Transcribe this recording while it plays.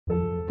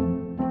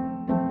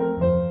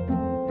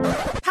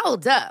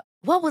Hold up.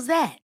 What was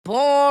that?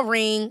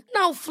 Boring.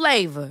 No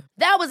flavor.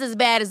 That was as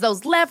bad as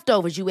those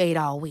leftovers you ate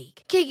all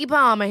week. Keke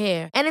Palmer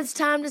here, and it's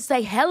time to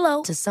say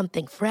hello to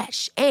something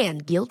fresh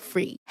and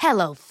guilt-free.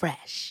 Hello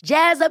Fresh.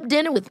 Jazz up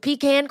dinner with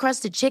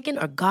pecan-crusted chicken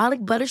or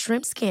garlic butter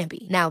shrimp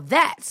scampi. Now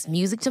that's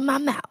music to my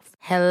mouth.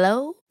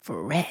 Hello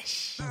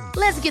Fresh.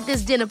 Let's get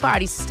this dinner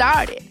party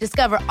started.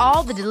 Discover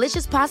all the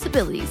delicious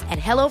possibilities at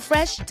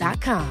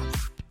hellofresh.com.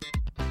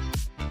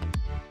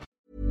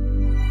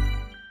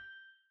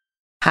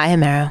 Hi,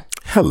 Amara.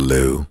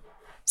 Hello.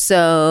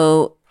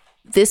 So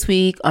this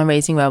week on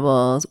Raising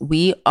Rebels,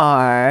 we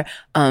are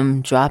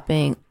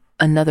dropping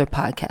another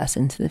podcast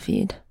into the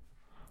feed.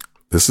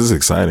 This is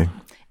exciting.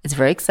 It's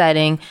very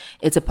exciting.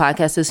 It's a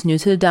podcast that's new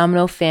to the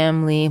Domino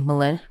family,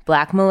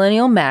 Black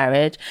Millennial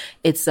Marriage.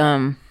 It's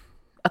a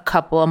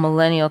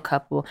millennial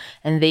couple,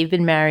 and they've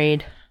been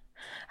married,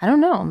 I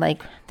don't know,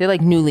 they're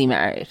like newly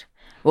married.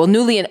 Well,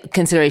 newly in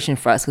consideration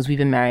for us because we've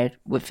been married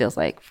what feels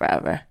like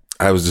forever.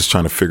 I was just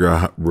trying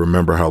to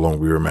remember how long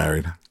we were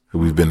married.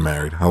 We've been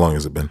married. How long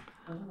has it been?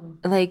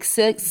 Like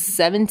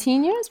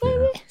 17 years,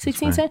 maybe?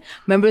 16, 17.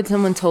 Remember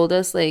someone told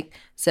us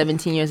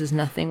 17 years is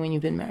nothing when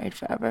you've been married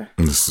forever?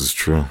 This is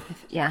true.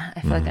 Yeah,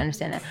 I feel like I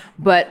understand that.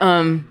 But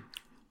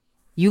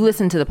you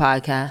listened to the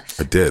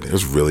podcast. I did. It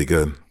was really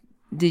good.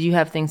 Did you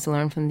have things to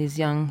learn from these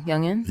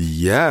youngins?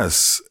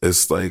 Yes.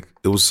 It's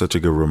it was such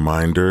a good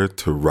reminder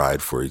to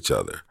ride for each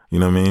other. You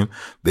know what I mean?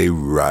 They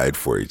ride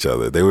for each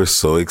other. They were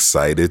so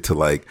excited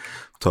to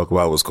talk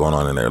about what's going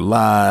on in their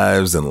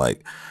lives and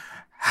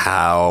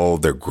how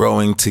they're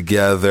growing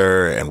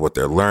together and what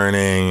they're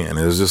learning. And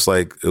it was just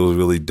it was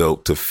really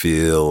dope to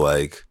feel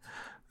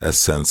that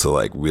sense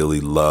of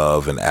really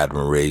love and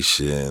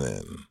admiration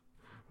and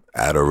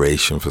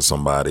adoration for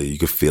somebody. You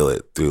could feel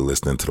it through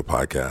listening to the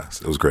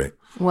podcast. It was great.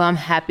 Well, I'm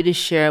happy to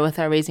share with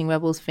our Raising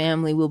Rebels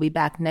family. We'll be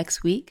back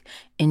next week.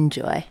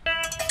 Enjoy.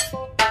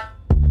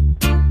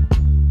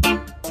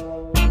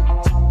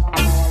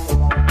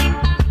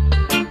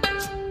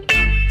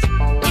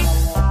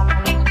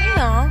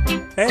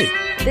 Hey.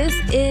 This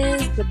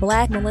is the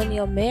Black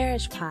Millennial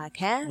Marriage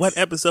Podcast. What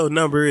episode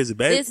number is it,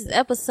 baby? This is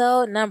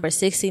episode number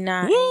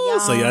 69. Woo,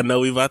 so y'all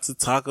know we about to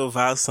talk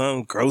about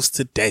something gross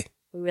today.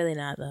 We really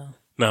not, though.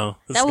 No,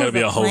 this is going to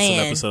be a wholesome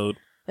episode.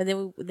 But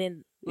then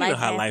you know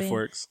how life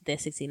works. Then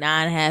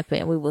 69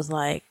 happened. We was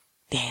like,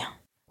 damn,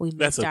 we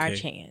missed our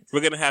chance.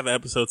 We're going to have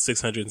episode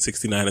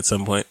 669 at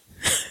some point.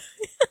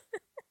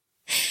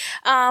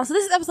 So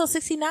this is episode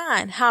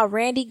 69, how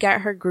Randy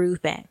got her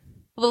groove back.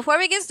 But before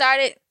we get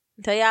started,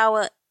 tell y'all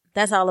what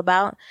that's all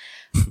about.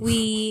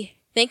 We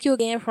thank you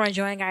again for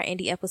enjoying our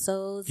indie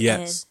episodes. Yes.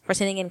 And for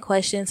sending in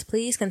questions.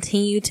 Please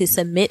continue to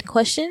submit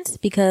questions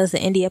because the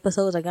indie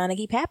episodes are going to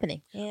keep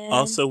happening. And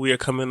also, we are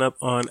coming up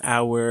on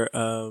our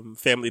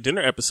family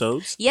dinner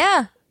episodes.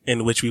 Yeah.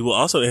 In which we will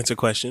also answer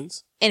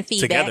questions. And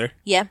feedback. Together.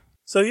 Yeah.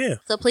 So, yeah.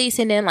 So please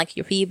send in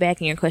your feedback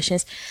and your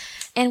questions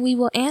and we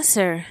will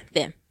answer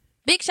them.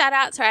 Big shout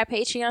out to our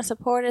Patreon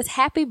supporters.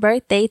 Happy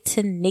birthday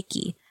to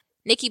Nikki.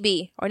 Nikki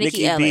B or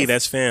Nikki Ellis. B,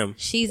 that's fam.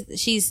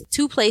 She's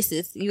two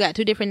places. You got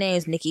two different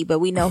names, Nikki, but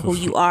we know who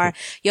you are.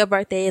 Your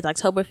birthday is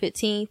October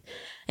 15th.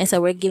 And so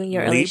we're giving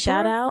your early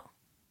shout out.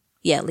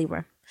 Yeah,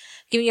 Libra.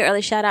 Giving your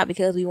early shout out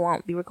because we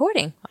won't be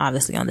recording,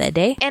 obviously, on that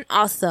day. And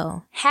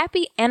also,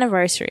 happy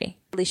anniversary,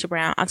 Alicia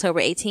Brown,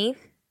 October 18th.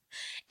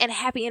 And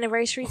happy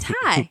anniversary,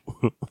 Ty,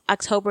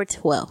 October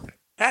 12th.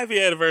 Happy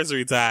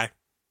anniversary, Ty.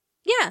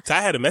 Yeah.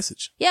 Ty had a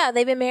message. Yeah,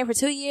 they've been married for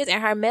 2 years,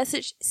 and her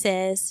message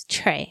says,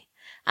 Trey,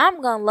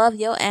 I'm gonna love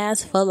your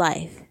ass for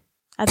life.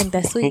 I think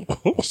that's sweet.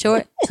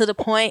 Short, to the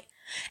point,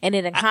 and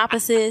it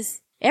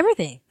encompasses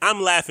everything.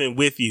 I'm laughing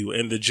with you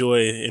in the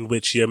joy in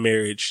which your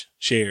marriage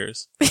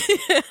shares.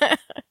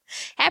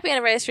 Happy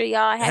anniversary,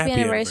 y'all. Happy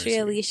anniversary,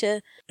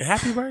 Alicia. And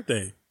happy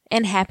birthday.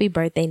 And happy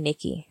birthday,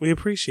 Nikki. We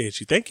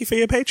appreciate you. Thank you for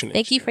your patronage.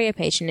 Thank you for your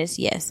patronage,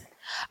 yes.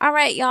 All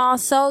right, y'all.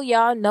 So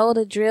y'all know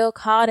the drill.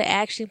 Call to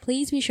action.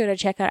 Please be sure to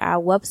check out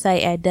our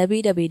website at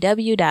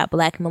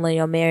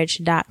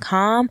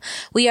www.blackmillennialmarriage.com.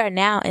 We are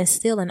now and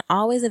still and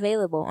always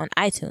available on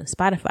iTunes,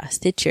 Spotify,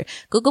 Stitcher,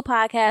 Google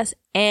Podcasts,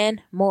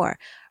 and more.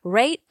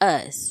 Rate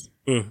us.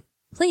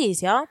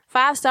 Please, y'all.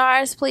 5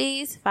 stars,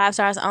 please. 5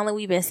 stars only.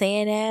 We've been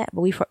saying that,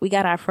 but we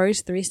got our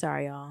first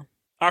 3-star, y'all.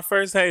 Our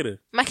first hater.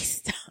 Mikey,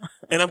 stop.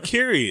 And I am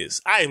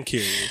curious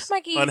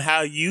Mikey, on how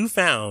you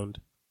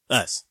found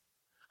us.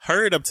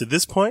 Heard up to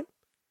this point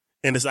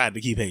and decided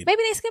to keep hating.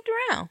 Maybe they skipped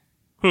around.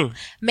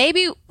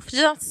 Maybe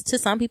just to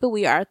some people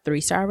we are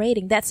 3-star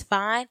rating. That's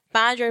fine.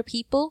 Find your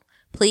people,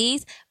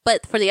 please.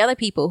 But for the other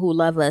people who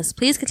love us,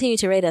 please continue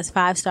to rate us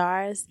 5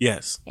 stars.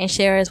 Yes. And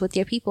share us with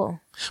your people.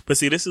 But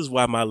see, this is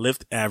why my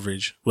Lyft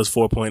average was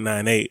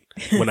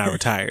 4.98 when I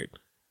retired.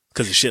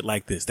 Because of shit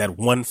like this. That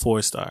 1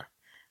 4-star.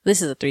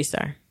 This is a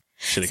 3-star.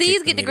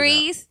 C's get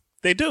degrees.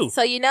 They do.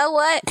 So you know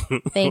what?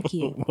 Thank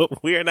you.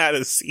 We are not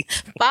a C.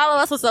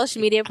 Follow us on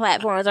social media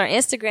platforms. On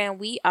Instagram,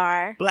 we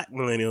are Black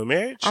Millennial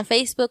Marriage. On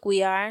Facebook,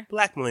 we are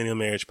Black Millennial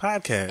Marriage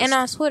Podcast. And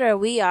on Twitter,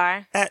 we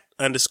are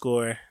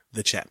 @_the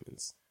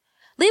Chapmans.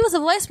 Leave us a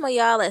voicemail,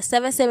 y'all, at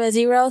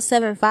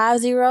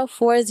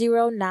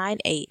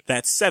 770-750-4098.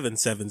 That's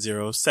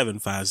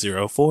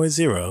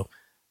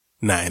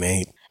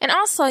 770-750-4098. And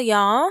also,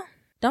 y'all,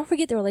 don't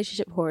forget the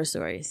relationship horror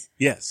stories.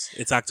 Yes,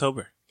 it's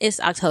October. It's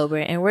October,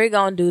 and we're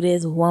going to do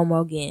this one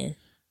more again.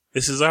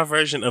 This is our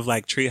version of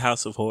like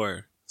Treehouse of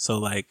Horror. So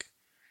like,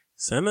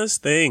 send us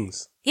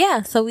things.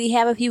 Yeah, so we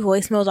have a few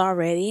voicemails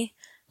already.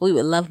 We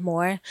would love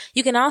more.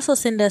 You can also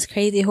send us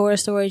crazy horror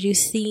stories you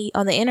see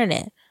on the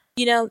internet.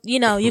 You know, you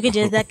can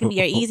just, that can be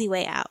your easy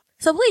way out.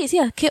 So please,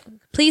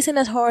 please send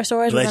us horror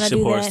stories. We're going to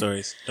do horror that.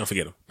 stories. Don't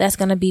forget them. That's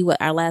going to be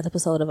our last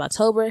episode of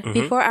October.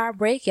 Before our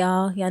break,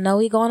 y'all know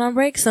we going on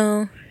break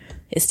soon.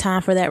 It's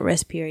time for that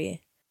rest period.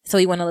 So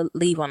we want to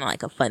leave on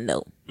like a fun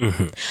note.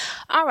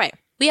 All right.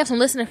 We have some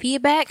listener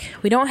feedback.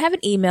 We don't have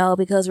an email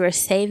because we're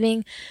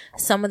saving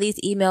some of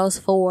these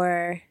emails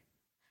for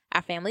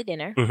our family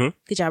dinner.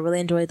 Because y'all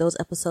really enjoyed that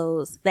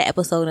episode.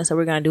 And so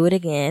we're going to do it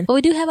again. But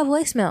we do have a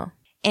voicemail.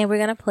 And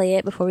we're going to play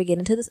it before we get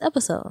into this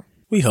episode.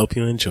 We hope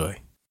you enjoy.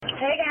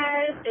 Hey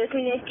guys, it's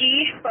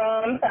Nikki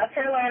from South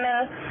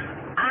Carolina.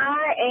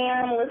 I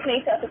am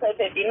listening to episode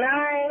 59,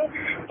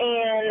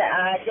 and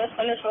I just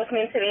finished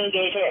listening to the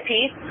engagement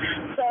piece.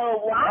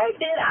 So why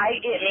did I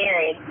get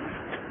married?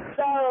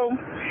 So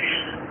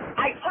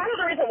part of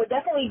the reason would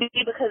definitely be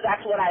because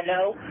that's what I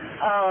know.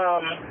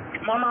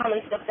 My mom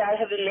and stepdad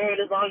have been married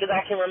as long as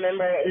I can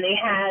remember, and they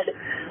have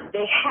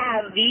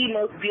the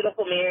most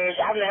beautiful marriage.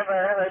 I've never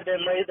heard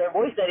them raise their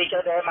voice at each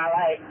other in my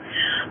life.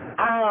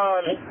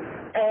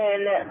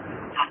 And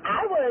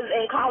I was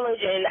in college,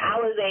 and I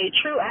was a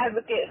true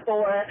advocate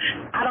for,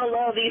 I don't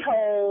love these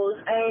hoes,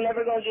 I ain't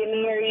never gonna get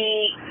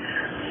married.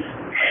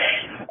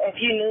 If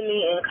you knew me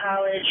in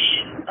college,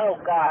 oh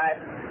God.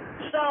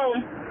 So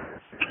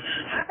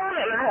I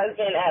met my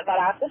husband at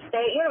Valdosta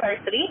State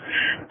University.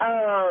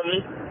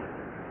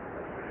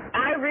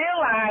 I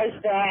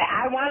realized that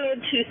I wanted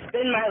to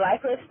spend my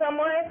life with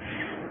someone,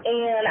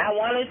 and I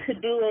wanted to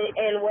do it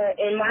in what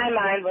in my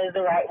mind was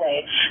the right way.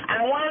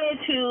 I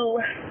wanted to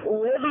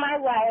live my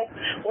life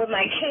with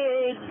my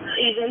kids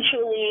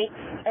eventually,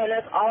 and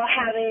us all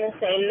having the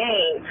same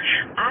name.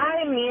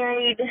 I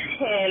married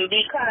him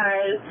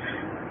because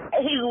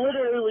he's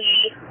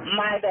literally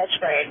my best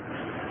friend.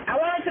 I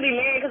wanted to be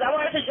married because I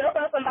wanted to joke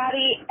on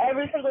somebody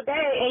every single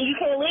day, and you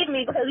can't leave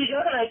me because you're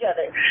joking on each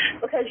other,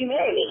 because you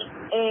married me,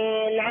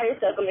 and now you're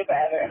stuck with me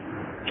forever.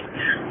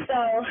 So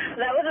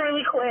that was a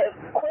really quick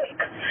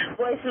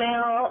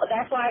voicemail.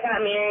 That's why I got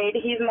married.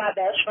 He's my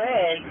best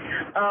friend.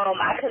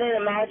 I couldn't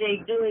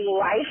imagine doing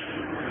life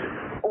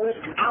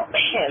without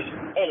him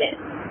in it.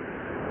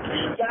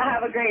 Y'all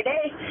have a great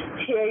day.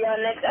 Hear y'all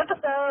next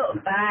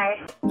episode.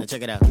 Bye. Now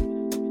check it out.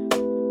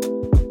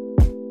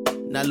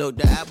 Now look,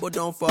 the apple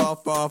don't fall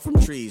far from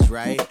trees,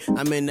 right?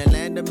 I'm in the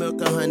land of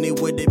milk and honey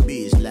with the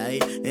bees,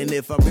 like. And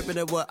if I'm ripping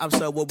it up, I'm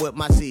sober with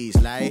my seeds,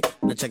 like.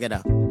 Now check it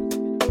out.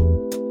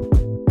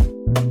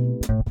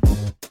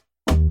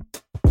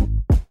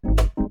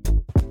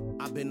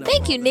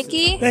 Thank you,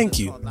 Nikki. Thank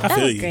you. I That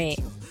feel was you. great.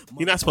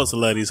 You're not supposed to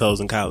love these hoes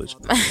in college.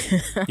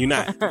 You're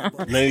not. None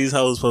of these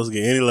hoes supposed to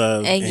get any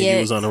love, and yet, you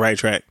was on the right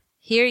track.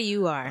 Here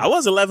you are. I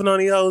wasn't loving on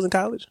these hoes in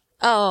college.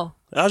 Oh.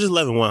 I was just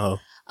loving one hoe.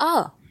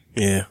 Oh.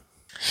 Yeah.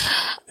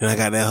 And I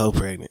got that hoe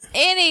pregnant.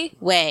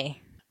 Anyway.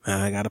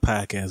 Now I got a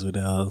podcast with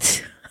that hoe.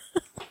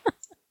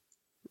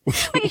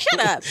 Wait, shut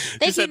up.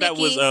 Thank You said that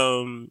Nikki.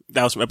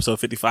 was from episode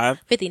 55?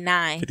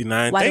 59.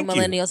 59. Why Thank do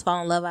you. millennials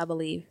fall in love, I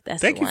believe.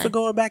 That's Thank the you one. for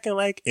going back and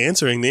like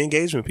answering the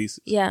engagement pieces.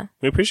 Yeah.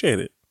 We appreciate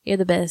it. You're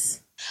the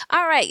best.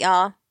 All right,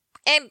 y'all.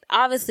 And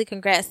obviously,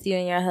 congrats to you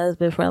and your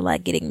husband for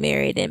like getting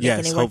married and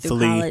making Yes, it work through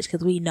hopefully. college,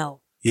 because we know.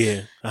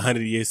 Yeah.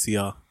 100 years to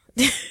y'all.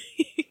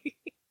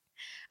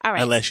 All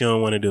right. Unless you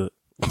don't want to do it.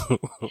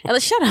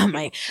 Shut up,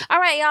 Mike. All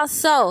right, y'all.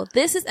 So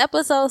this is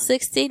episode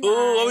 69.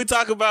 Ooh, what we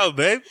talking about,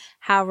 babe?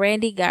 How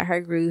Randy got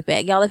her groove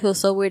back. Y'all, it feels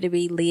so weird to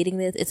be leading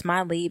this. It's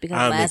my lead because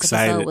I'm last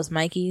excited. episode was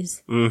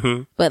Mikey's.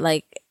 Mm-hmm. But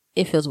like,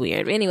 it feels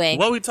weird. Anyway,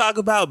 What we talk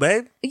about,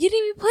 babe? you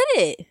didn't even put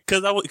it.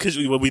 Because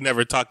we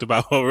never talked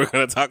about what we're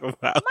going to talk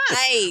about.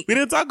 Mike. We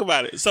didn't talk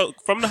about it. So,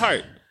 from the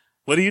heart,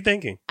 what are you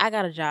thinking? I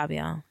got a job,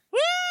 y'all.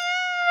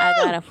 I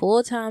got a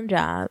full-time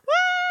job.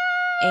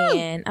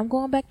 And I'm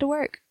going back to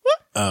work.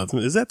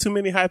 Is that too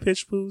many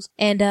high-pitched poos?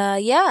 And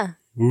yeah.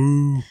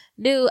 Woo.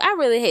 Dude, I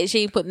really hate she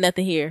ain't put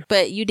nothing here.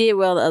 But you did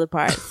well the other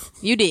parts.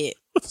 You did.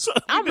 So,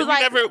 I was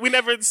like- we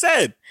never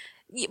said.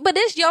 But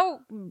this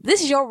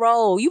is your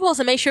role. You supposed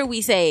to make sure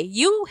we say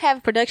you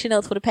have production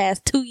notes for the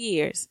past 2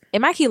 years.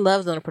 And Mikey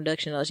loves on the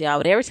production notes, y'all.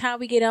 But every time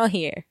we get on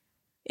here,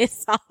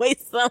 it's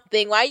always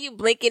something. Why are you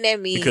blinking at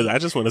me? Because I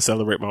just want to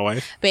celebrate my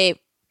wife. Babe,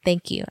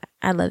 thank you.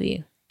 I love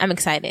you. I'm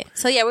excited.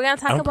 So yeah, we're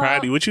gonna talk I'm about. proud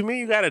of you. What you mean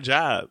you got a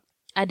job?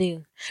 I do.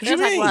 What We're you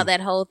gonna talk mean? about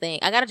that whole thing.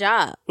 I got a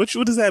job What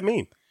does that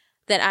mean?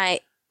 that I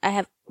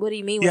have. What do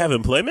you mean? You have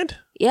employment?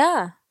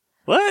 Yeah.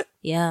 What?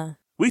 Yeah.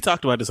 We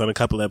talked about this on a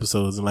couple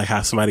episodes and like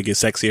how somebody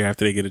gets sexier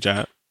after they get a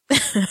job. Did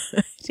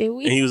And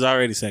we? he was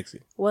already sexy.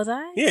 Was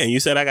I? Yeah, and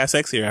you said I got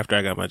sexier after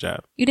I got my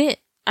job. You did.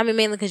 I mean,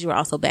 mainly because you were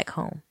also back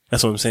home,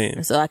 That's what I'm saying.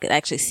 and so I could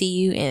actually see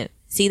you and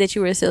see that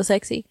you were still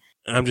sexy?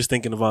 I'm just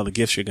thinking of all the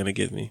gifts you're going to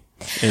give me.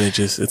 And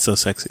it's so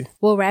sexy.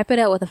 We'll wrap it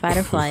up with a fight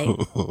or flight.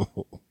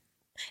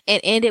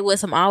 And end it with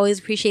some always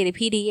appreciated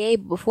PDA.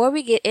 But before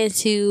we get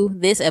into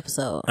this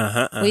episode,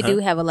 we do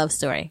have a love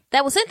story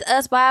that was sent to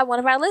us by one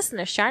of our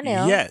listeners,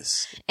 Charnel.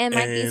 Yes. And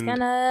Mikey's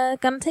gonna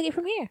take it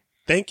from here.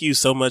 Thank you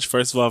so much,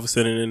 first of all, for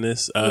sending in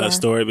this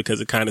story,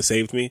 because it kind of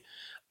saved me.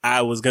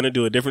 I was going to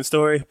do a different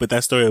story, but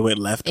that story went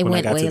left when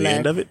I got to the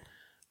end of it.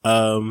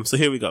 So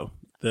here we go.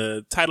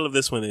 The title of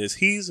this one is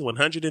He's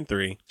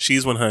 103,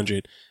 She's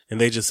 100, and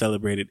they just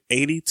celebrated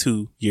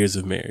 82 years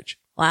of marriage.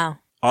 Wow.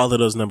 All of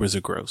those numbers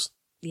are gross.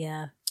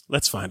 Yeah.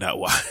 Let's find out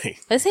why.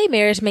 Let's say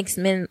marriage makes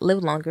men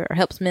live longer or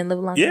helps men live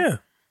longer. Yeah.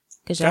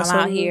 Because y'all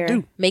out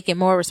here making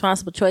more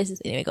responsible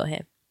choices. Anyway, go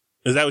ahead.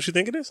 Is that what you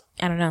think it is?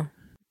 I don't know.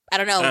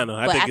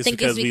 I think it's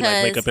because we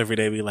like wake up every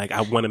day. We like,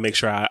 I want to make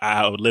sure I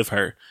outlive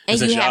her. And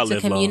you have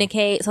to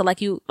communicate. Long.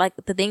 So like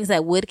the things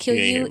that would kill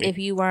you if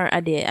you weren't.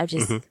 I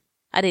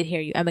did hear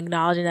you. I'm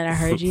acknowledging that I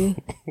heard you.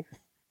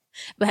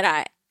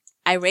 But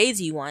I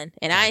raise you one,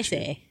 and I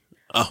say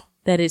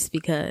that it's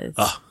because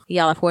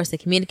y'all are forced to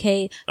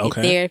communicate, get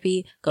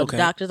therapy, go to the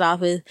doctor's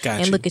office,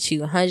 and look at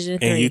you,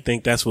 103. And you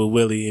think that's what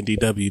Willie and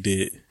DW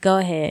did? Go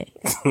ahead.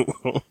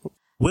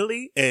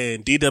 Willie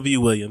and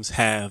DW Williams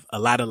have a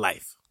lot of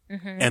life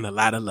and a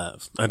lot of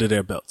love under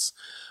their belts.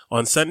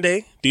 On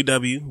Sunday,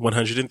 DW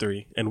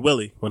 103 and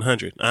Willie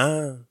 100.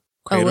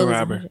 Cradle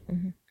robber.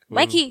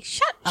 Mikey,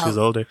 shut up. She's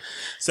older.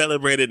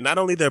 Celebrated not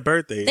only their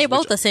birthdays. They're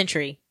both a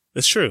century.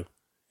 It's true.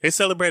 They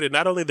celebrated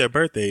not only their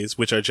birthdays,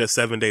 which are just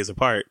 7 days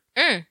apart,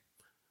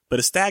 but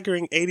a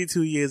staggering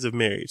 82 years of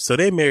marriage. So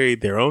they married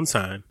their own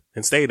sign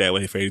and stayed that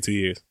way for 82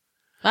 years.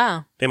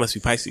 Wow. They must be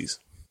Pisces.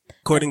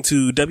 According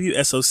to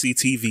WSOC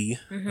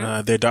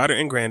TV, their daughter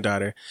and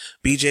granddaughter,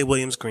 BJ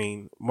Williams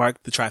Green,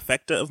 marked the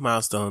trifecta of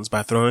milestones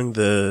by throwing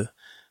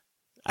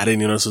I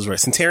didn't even know this was right,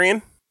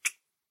 Centurion?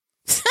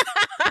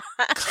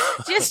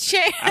 Just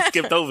check. I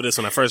skipped over this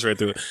when I first read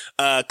through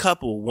it.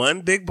 Couple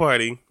one big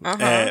party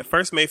at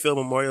First Mayfield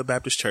Memorial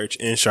Baptist Church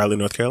in Charlotte,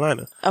 North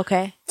Carolina.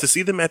 Okay. To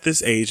see them at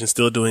this age and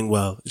still doing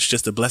well, it's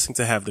just a blessing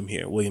to have them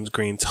here, Williams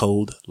Green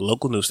told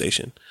local news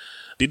station.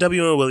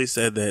 DW and Willie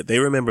said that they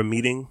remember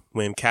meeting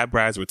when cab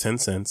rides were 10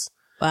 cents.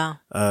 Wow.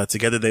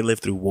 Together they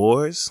lived through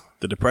wars,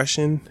 the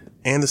Depression,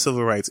 and the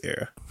Civil Rights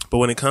era. But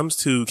when it comes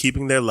to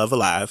keeping their love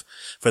alive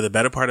for the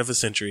better part of a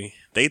century,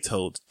 they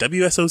told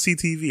WSOC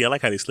TV, I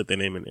like how they slipped their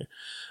name in there,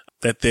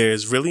 that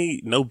there's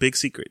really no big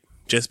secret.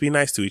 Just be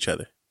nice to each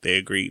other. They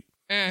agreed.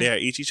 They are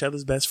each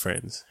other's best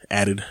friends,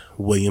 added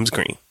Williams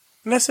Green.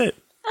 And that's it.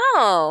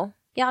 Oh,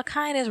 y'all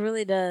kindness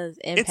really does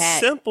impact. It's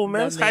simple,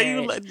 man. It's how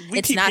you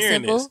we keep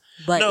hearing this.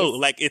 But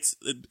no, it's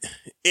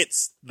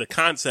the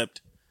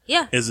concept.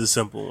 Yeah, is a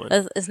simple one.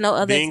 It's no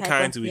other being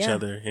kind to each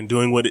other and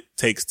doing what it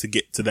takes to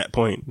get to that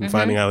point and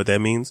finding out what that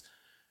means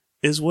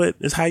is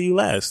how you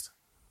last.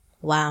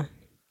 Wow,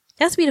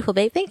 that's beautiful,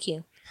 babe. Thank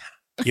you.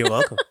 You're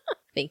welcome.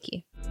 Thank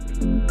you.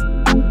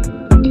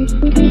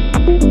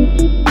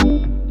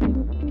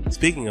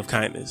 Speaking of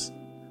kindness,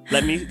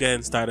 let me go ahead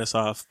and start us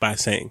off by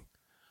saying,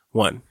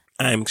 1,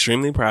 I am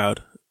extremely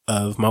proud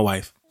of my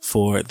wife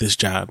for this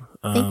job.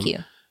 Thank you.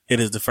 It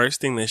is the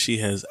first thing that she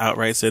has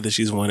outright said that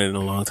she's wanted in a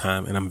long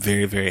time, and I'm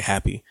very, very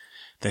happy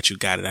that you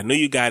got it. I knew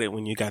you got it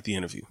when you got the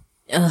interview.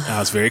 I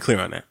was very clear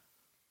on that.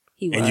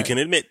 And you can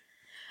admit.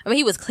 I mean,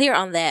 he was clear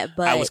on that,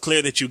 but... I was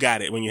clear that you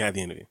got it when you had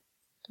the interview.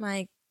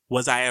 Like...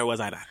 Was I or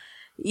was I not?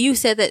 You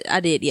said that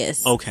I did,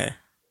 yes. Okay.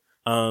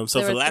 So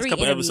for the last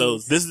couple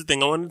episodes, this is the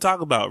thing I wanted to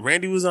talk about.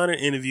 Randy was on an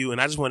interview, and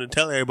I just wanted to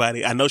tell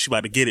everybody, I know she's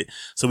about to get it,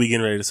 so we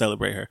getting ready to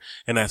celebrate her.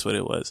 And that's what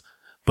it was.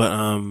 But,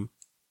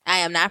 I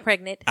am not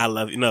pregnant. I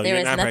love you. No, there you're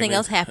is not nothing pregnant.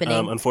 else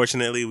happening.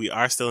 Unfortunately, we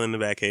are still in the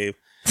Batcave.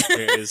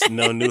 There is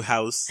no new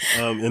house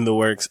in the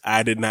works.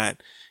 I did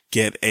not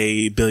get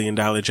a $1 billion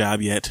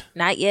job yet.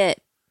 Not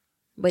yet.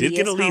 But did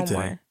get a lead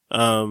today.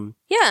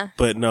 Yeah.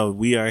 But no,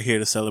 we are here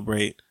to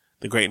celebrate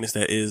the greatness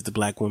that is the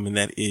black woman,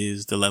 that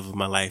is the love of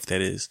my life,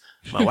 that is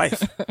my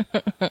wife.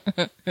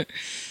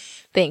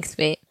 Thanks,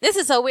 babe. This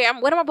is so weird.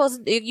 What am I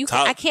supposed to do?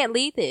 I can't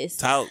lead this.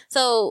 Talk.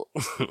 So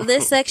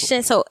this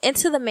section,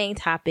 into the main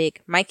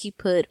topic, Mikey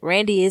put,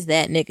 Randy is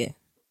that nigga.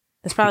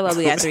 That's probably why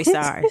we got 3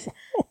 stars.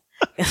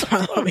 That's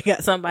probably why we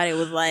got somebody who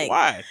was like,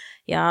 why?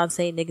 Y'all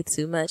say nigga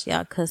too much.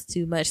 Y'all cuss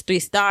too much. 3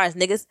 stars,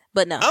 niggas.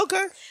 But no.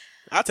 Okay.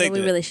 I'll take that.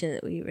 We really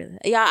shouldn't.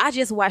 Y'all, I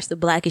just watched the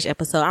Blackish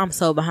episode. I'm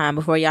so behind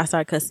before y'all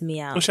start cussing me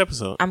out. Which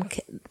episode? I'm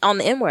on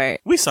the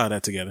N-word. We saw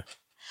that together.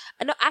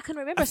 No, I couldn't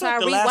remember, so I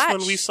rewatched. The last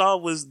one we saw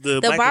was the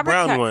Michael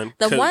Brown one.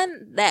 The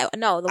one that,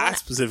 I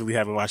specifically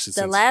haven't watched it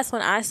since. The last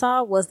one I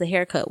saw was the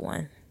haircut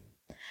one,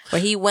 where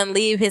he wouldn't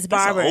leave his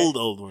barber. That's an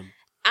old one.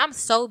 I'm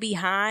so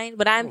behind,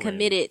 but I'm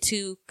committed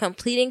to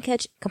completely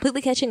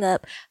catching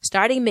up,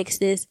 starting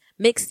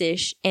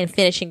Mixed-ish, and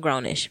finishing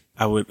Grownish.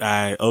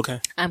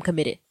 Okay. I'm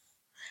committed.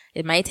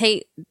 It might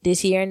take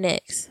this year and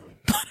next,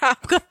 but I'm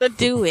gonna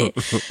do it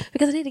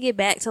because I need to get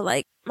back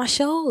to my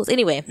shows.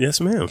 Anyway. Yes,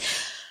 ma'am.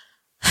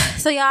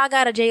 So y'all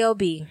got a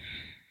job.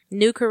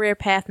 New career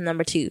path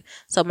number 2.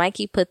 So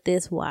Mikey put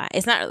this why.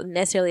 It's not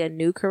necessarily a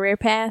new career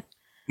path.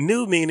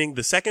 New meaning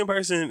the second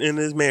person in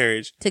his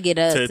marriage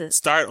to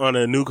start on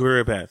a new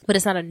career path. But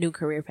it's not a new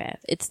career path.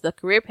 It's the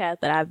career path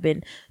that I've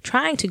been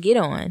trying to get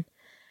on.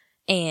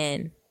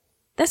 And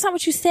that's not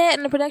what you said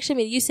in the production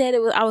meeting. You said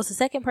I was the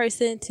second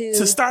person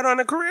to start on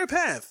a career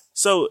path.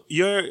 So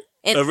your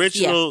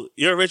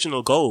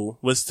original goal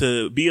was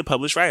to be a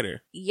published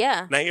writer.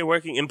 Yeah. Now you're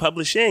working in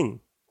publishing.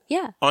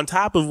 Yeah. On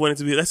top of wanting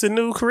to be, that's a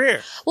new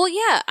career. Well,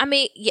 yeah. I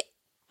mean, yeah.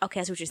 Okay,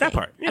 I see what you're saying. That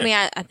part. Yeah. I mean,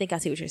 I think I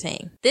see what you're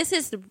saying. This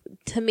is,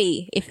 to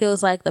me, it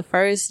feels like the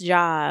first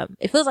job.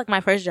 It feels like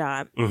my first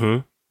job. Mm-hmm.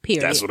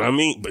 Period. That's what I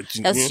mean. But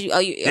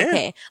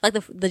okay. Like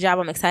the job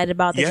I'm excited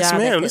about. The yes, job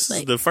ma'am. This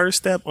is the first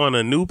step on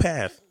a new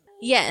path.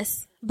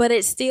 Yes, but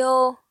it's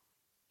still.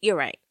 You're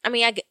right. I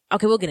mean,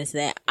 okay, we'll get into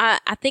that.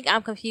 I think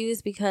I'm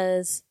confused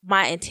because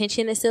my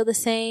intention is still the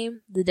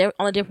same.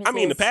 Only difference. I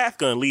mean, the path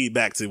gonna lead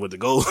back to what the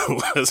goal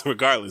was,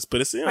 regardless.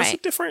 But it's it's a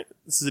different.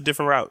 This is a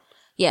different route.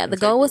 Yeah, the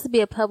goal was to be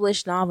a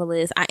published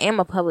novelist. I am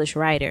a published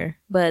writer,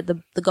 but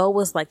the goal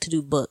was like to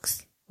do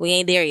books. We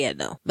ain't there yet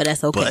though, but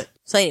that's okay.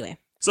 So anyway.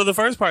 So the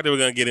first part that we're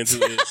going to get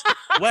into is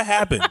what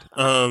happened.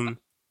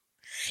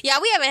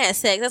 Yeah, we haven't had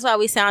sex. That's why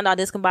we sound all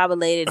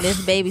discombobulated.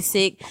 This baby's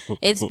sick.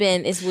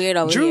 It's weird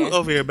over Drew here. Drew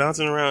over here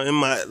bouncing around in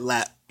my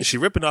lap. She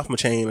ripping off my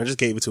chain. I just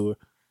gave it to her.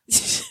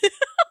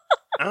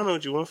 I don't know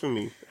what you want from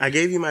me. I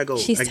gave you my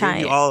gold. She's tired.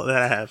 Gave you all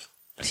that I have.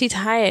 She's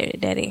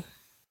tired, Daddy.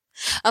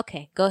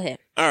 Okay, go ahead.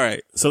 All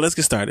right, so let's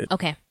get started.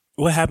 Okay.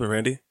 What happened,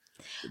 Randy?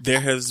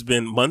 There has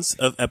been months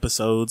of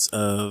episodes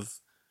of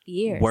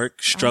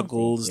work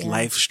struggles,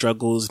 life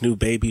struggles, new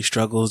baby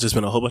struggles. There's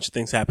been a whole bunch of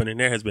things happening.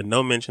 There has been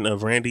no mention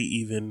of Randy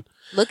even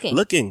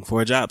looking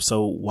for a job.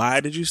 So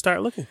why did you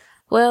start looking?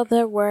 Well,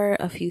 there were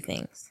a few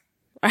things.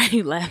 Why are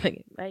you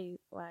laughing?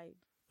 Why?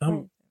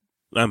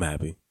 I'm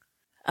happy.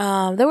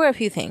 There were a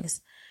few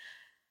things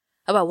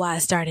about why I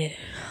started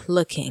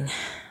looking.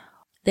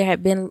 There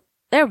have been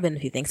a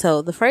few things.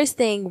 So the first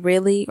thing,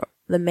 really,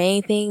 the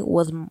main thing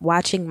was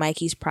watching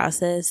Mikey's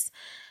process.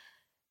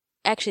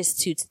 Actually, it's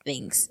 2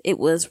 things. It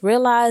was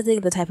realizing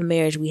the type of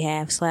marriage we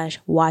have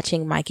 /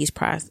 watching Mikey's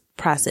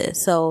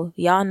process. So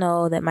y'all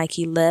know that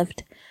Mikey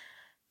left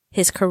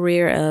his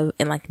career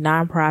in like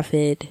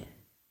nonprofit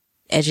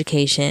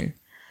education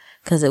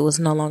because it was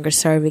no longer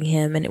serving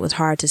him, and it was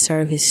hard to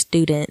serve his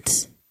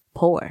students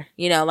poor.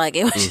 You know, like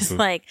it was just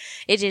like,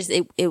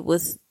 it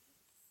was,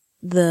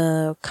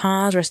 the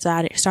cons were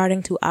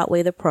starting to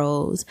outweigh the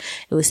pros.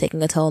 It was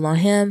taking a toll on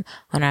him,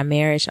 on our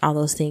marriage, all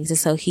those things. And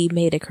so he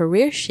made a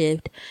career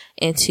shift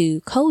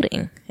into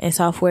coding and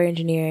software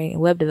engineering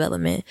and web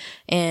development.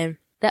 And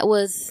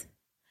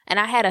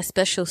I had a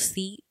special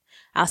seat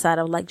outside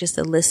of like just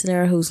a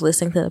listener who's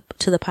listening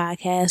to the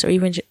podcast or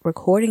even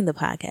recording the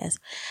podcast.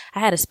 I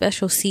had a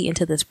special seat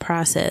into this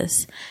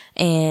process,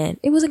 and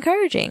it was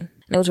encouraging,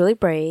 and it was really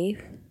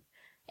brave.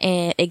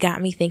 And it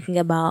got me thinking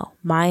about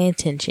my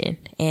intention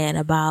and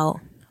about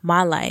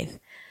my life,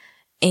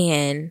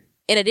 and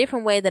in a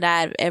different way that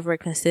I've ever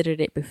considered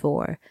it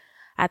before.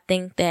 I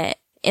think that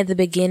in the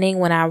beginning,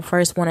 when I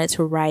first wanted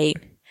to write,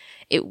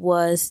 it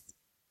was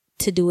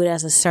to do it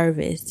as a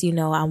service. You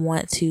know, I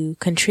want to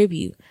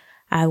contribute.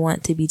 I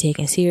want to be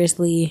taken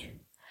seriously.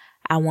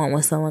 I want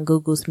when someone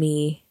Googles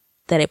me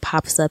that it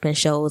pops up and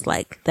shows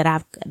like that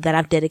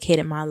I've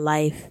dedicated my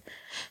life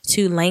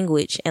to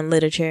language and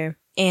literature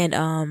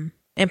and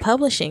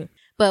publishing.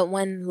 But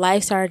when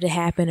life started to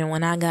happen and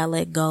when I got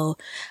let go,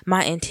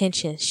 my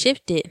intention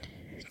shifted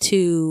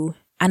to,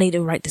 I need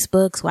to write this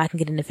book so I can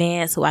get in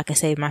advance so I can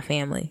save my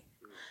family.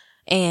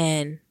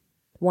 And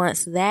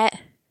once that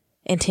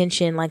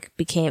intention like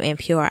became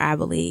impure, I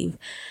believe,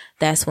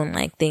 that's when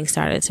like things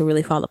started to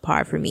really fall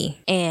apart for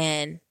me.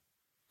 And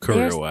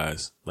career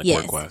wise, like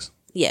work wise.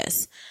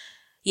 Yes.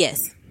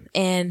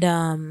 And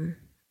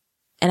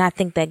I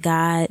think that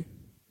God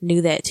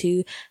knew that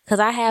too, because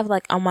I have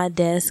like on my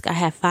desk, I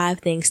have 5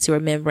 things to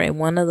remember, and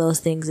one of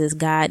those things is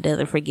God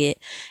doesn't forget.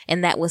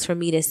 And that was for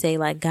me to say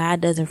like, God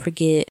doesn't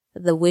forget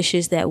the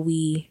wishes that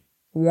we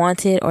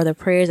wanted or the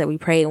prayers that we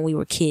prayed when we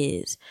were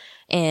kids.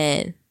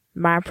 And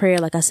my prayer,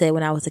 like I said,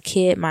 when I was a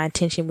kid, my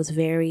intention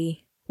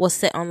was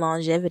set on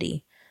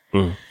longevity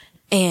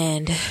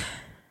and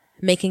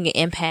making an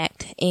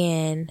impact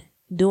and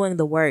doing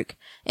the work.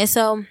 And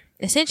so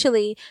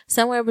essentially,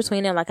 somewhere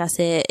between it, like I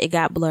said, it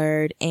got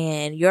blurred,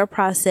 and your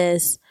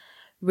process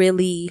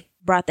really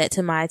brought that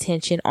to my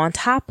attention, on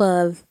top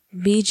of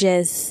me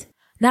just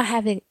not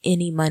having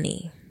any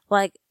money.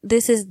 Like,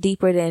 this is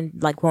deeper than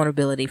like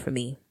vulnerability for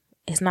me.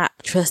 It's not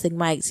trusting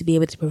Mike to be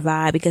able to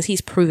provide, because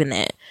he's proven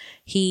that.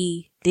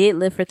 He did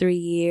live for 3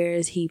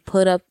 years. He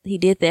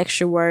did the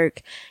extra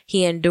work.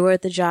 He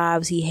endured the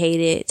jobs he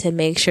hated to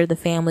make sure the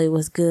family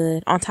was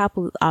good, on top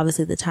of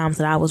obviously the times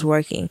that I was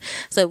working.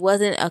 So it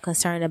wasn't a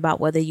concern about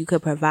whether you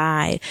could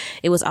provide.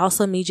 It was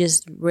also me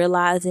just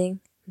realizing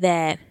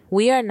that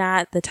we are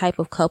not the type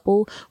of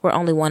couple where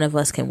only one of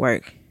us can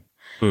work.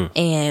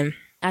 And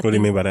What do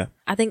you mean by that?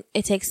 I think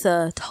it takes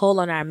a toll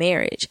on our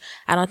marriage.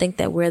 I don't think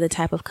that we're the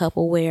type of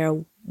couple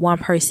where one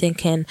person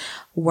can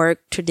work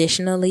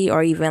traditionally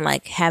or even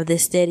like have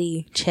this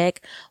steady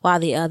check while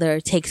the other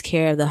takes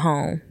care of the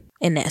home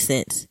in that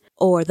sense,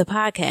 or the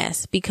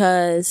podcast,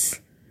 because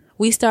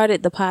we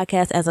started the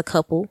podcast as a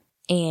couple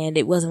and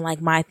it wasn't like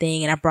my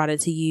thing and I brought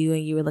it to you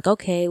and you were like,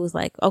 okay. It was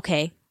like,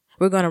 okay,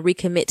 we're going to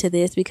recommit to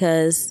this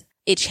because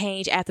it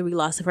changed after we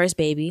lost the first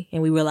baby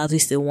and we realized we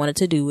still wanted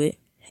to do it.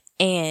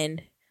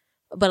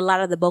 But a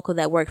lot of the bulk of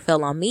that work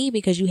fell on me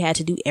because you had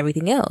to do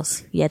everything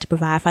else. You had to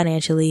provide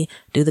financially,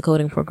 do the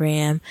coding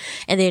program.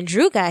 And then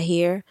Drew got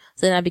here.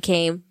 So then I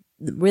became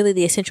really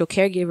the essential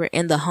caregiver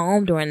in the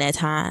home during that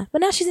time.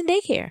 But now she's in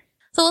daycare.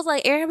 So it's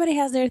like everybody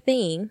has their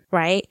thing,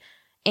 right?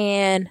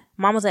 And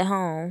Mama's at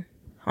home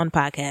on the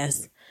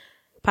podcast.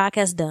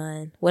 Podcast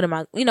done. What am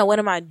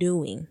I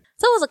doing?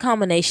 So it was a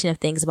combination of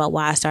things about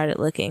why I started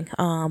looking.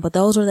 But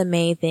those were the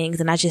main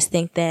things. And I just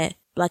think that,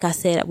 like I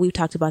said, we've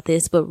talked about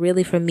this, but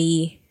really for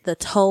me, the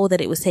toll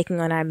that it was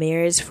taking on our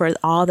marriage for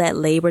all that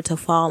labor to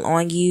fall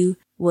on you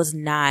was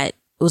not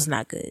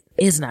good.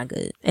 It's not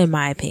good, in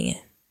my opinion.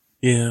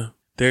 Yeah.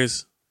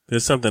 There's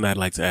something I'd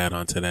like to add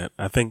on to that.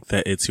 I think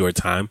that it's your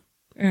time.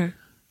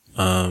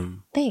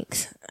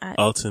 Thanks.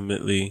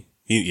 Ultimately,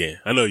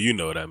 I know you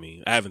know what I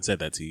mean. I haven't said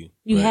that to you.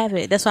 You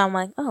haven't. That's why I'm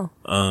like, oh.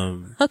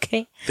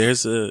 Okay.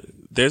 There's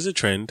a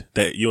trend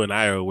that you and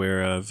I are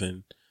aware of,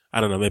 and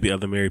I don't know, maybe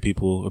other married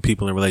people or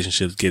people in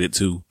relationships get it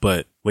too.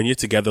 But when you're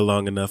together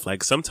long enough,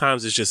 like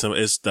sometimes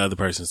it's the other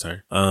person's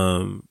turn,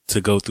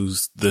 to go through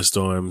the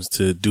storms,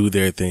 to do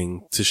their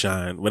thing, to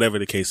shine, whatever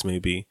the case may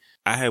be.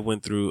 I had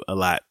went through a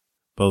lot,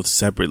 both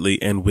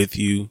separately and with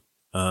you,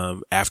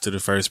 after the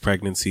first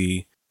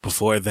pregnancy,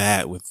 before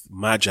that, with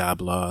my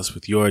job loss,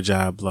 with your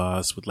job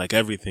loss, with like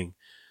everything.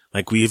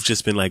 Like we've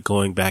just been like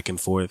going back and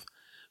forth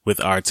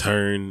with our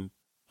turn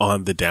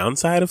on the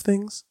downside of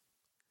things.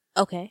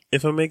 Okay.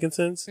 If I'm making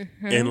sense.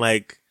 Mm-hmm. And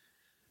like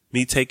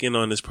me taking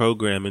on this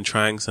program and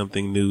trying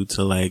something new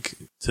for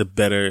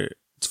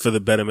the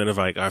betterment of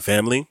like our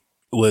family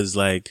was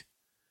like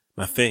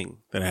my thing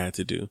that I had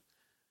to do.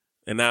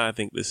 And now I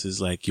think this is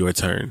like your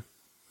turn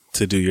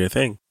to do your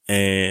thing.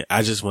 And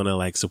I just want to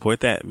like support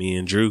that. Me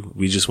and Drew,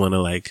 we just want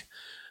to like,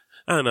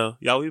 I don't know,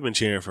 y'all, we've been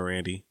cheering for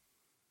Randy.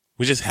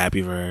 We're just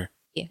happy for her.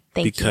 Yeah.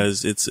 Thank you.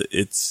 Because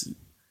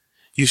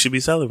you should be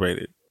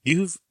celebrated.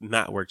 You've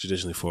not worked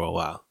traditionally for a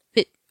while.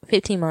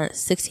 15 months,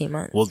 16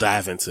 months. We'll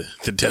dive into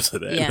the depths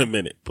of that in a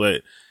minute.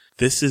 But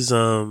this is,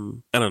 I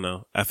don't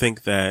know. I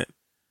think that,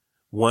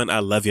 one, I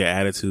love your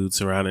attitude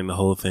surrounding the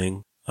whole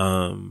thing.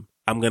 I'm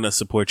going to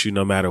support you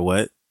no matter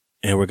what.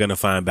 And we're going to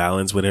find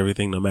balance with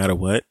everything no matter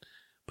what.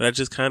 But I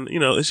just kind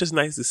of, it's just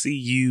nice to see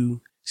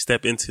you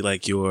step into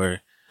like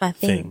my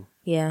thing.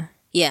 Yeah.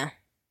 Yeah.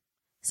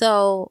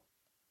 So,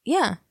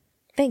 yeah.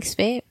 Thanks,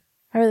 babe.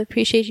 I really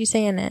appreciate you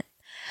saying that.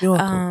 You're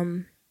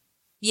welcome.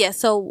 Yeah.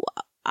 So,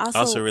 I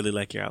also really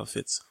like your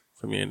outfits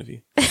from your interview.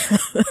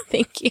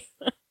 Thank you.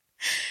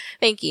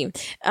 Thank you.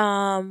 They're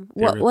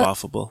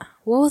rebuffable.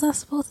 What was I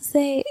supposed to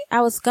say?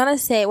 I was going to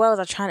say, what was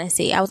I trying to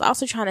say? I was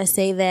also trying to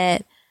say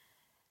that,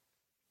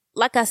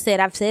 like I said,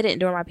 I've said it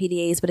during my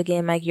PDAs, but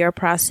again, like your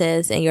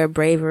process and your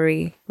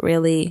bravery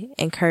really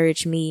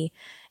encouraged me.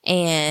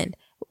 And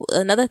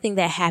another thing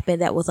that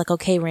happened that was like,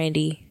 okay,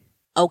 Randy,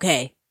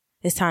 okay,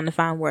 it's time to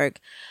find work.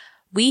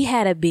 We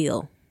had a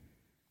bill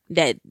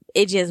that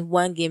it just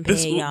wasn't getting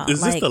paid, y'all.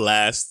 Is this the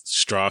last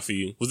straw for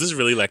you? Was this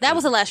really like... That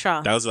was the last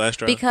straw. That was the last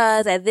straw?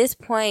 Because at this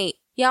point,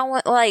 y'all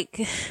want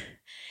like...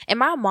 And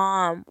my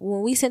mom,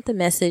 when we sent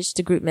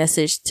the group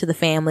message to the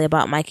family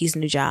about Mikey's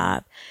new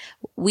job,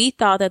 we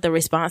thought that the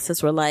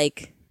responses were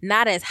like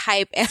not as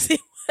hype as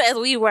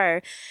we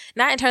were.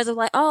 Not in terms of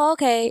like, oh,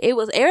 okay.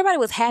 Everybody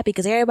was happy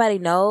because everybody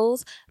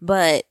knows,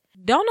 but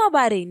don't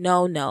nobody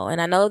know. And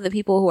I know that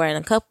people who are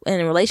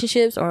in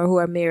relationships or who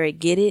are married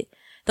get it.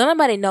 Don't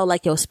nobody know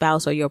like your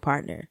spouse or your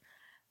partner.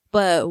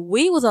 But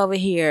we was over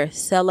here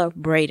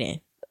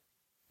celebrating.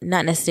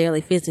 Not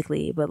necessarily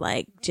physically, but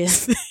like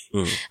just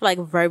like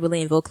verbally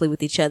and vocally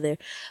with each other.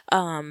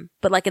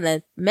 But like in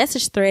the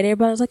message thread,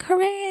 everybody was like,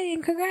 hooray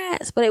and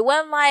congrats. But it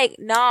wasn't like,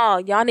 no,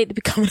 y'all need to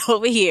be coming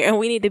over here and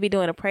we need to be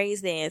doing a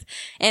praise dance.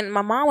 And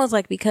my mom was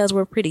like, because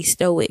we're pretty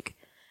stoic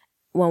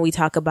when we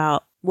talk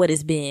about what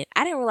it's been.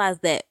 I didn't realize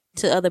that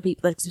to other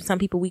people, like some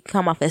people, we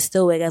come off as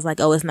stoic as like,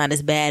 oh, it's not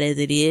as bad as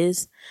it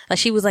is. Like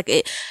she was like,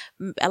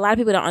 a lot of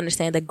people don't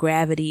understand the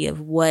gravity of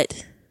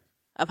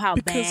how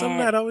because bad. I'm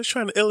not always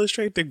trying to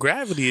illustrate the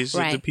gravity issue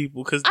to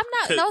people. Cause I'm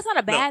not. No, it's not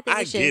a bad thing.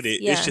 I get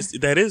it. Yeah. It's just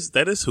that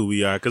is who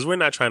we are. Because we're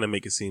not trying to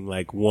make it seem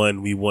like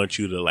we want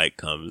you to like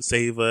come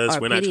save us.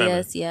 We're not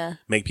trying to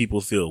make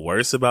people feel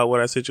worse about what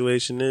our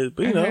situation is.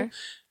 But you know,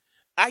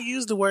 I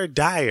used the word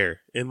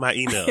dire in my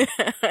email.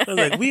 I was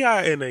like, we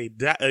are in a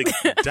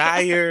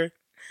dire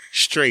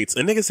straits.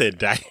 A nigga said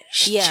dire.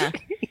 Yeah.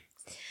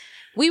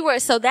 We were.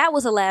 So that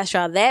was the last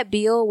straw. That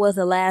bill was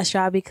the last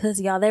straw because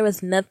y'all, there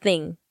was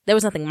nothing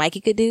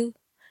Mikey could do.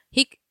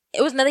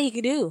 It was nothing he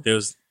could do. There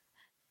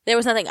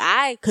was nothing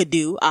I could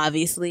do,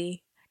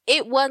 obviously.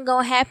 it wasn't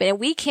gonna happen, and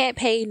we can't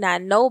pay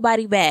not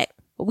nobody back.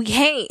 We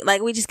can't,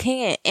 like, we just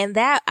can't. And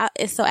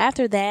so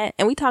after that,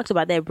 and we talked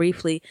about that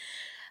briefly,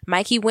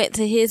 Mikey went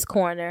to his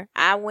corner,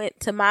 I went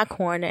to my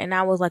corner, and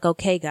I was like,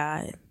 okay,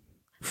 God,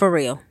 for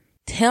real,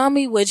 tell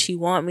me what you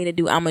want me to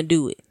do. I'm gonna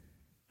do it.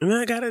 And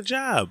I got a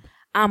job.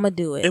 I'm gonna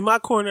do it. In my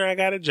corner, I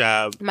got a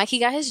job. Mikey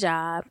got his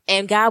job,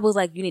 and God was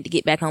like, you need to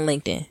get back on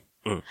LinkedIn.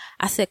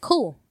 I said,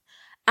 cool.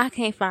 I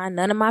can't find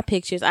none of my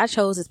pictures. I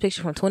chose this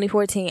picture from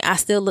 2014. I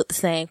still look the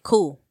same.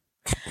 Cool.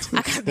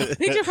 I got the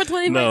picture from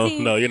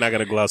 2014. No, you're not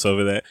gonna gloss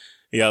over that.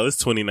 Yo, it's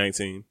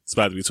 2019. It's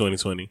about to be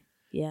 2020.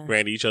 Yeah.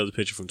 Randy, you chose a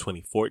picture from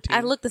 2014.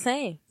 I look the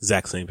same.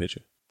 Exact same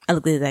picture. I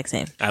look the exact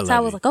same. I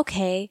was like,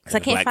 okay. Because I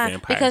can't find,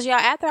 vampire. because y'all,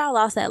 after I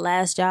lost that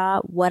last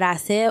job, what I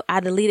said, I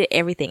deleted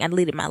everything. I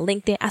deleted my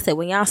LinkedIn. I said,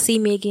 when y'all see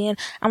me again,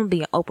 I'm going to be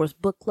in Oprah's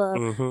book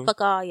club.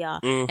 Fuck all y'all.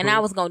 And I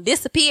was going to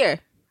disappear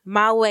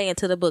my way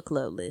into the book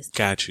club list.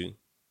 Got you.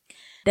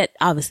 That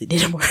obviously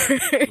didn't work.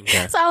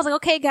 Okay. So I was like,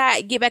 okay,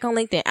 God, get back on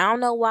LinkedIn. I don't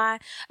know why.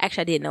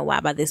 Actually, I didn't know why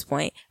by this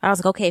point. I was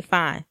like, okay,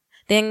 fine.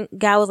 Then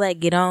God was like,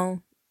 get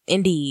on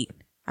Indeed.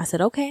 I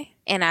said, okay.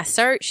 And I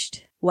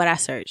searched what I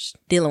searched,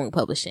 dealing with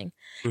publishing.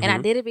 And I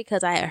did it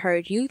because I had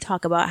heard you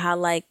talk about how,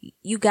 like,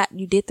 you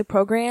did the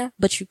program,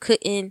 but you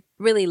couldn't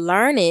really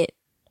learn it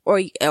or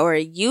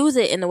use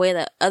it in the way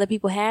that other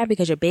people have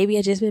because your baby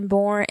had just been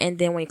born. And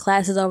then when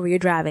class is over, you're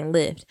driving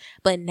Lyft.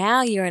 But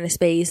now you're in a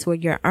space where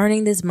you're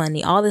earning this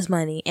money, all this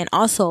money, and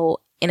also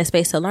in a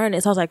space to learn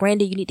it. So I was like,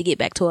 Randy, you need to get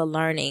back to a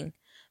learning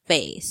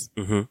phase.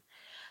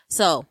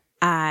 So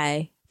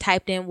I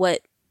typed in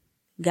what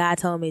God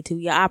told me to.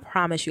 Yeah, I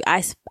promise you,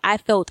 I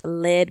felt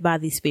led by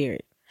the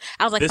Spirit.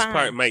 I was like, this fine.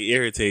 part might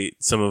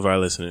irritate some of our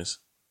listeners.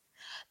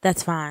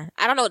 That's fine.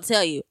 I don't know what to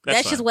tell you.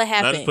 That's just what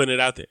happened. I'm just putting it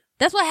out there.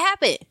 That's what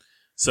happened.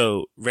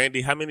 So,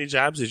 Randy, how many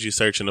jobs did you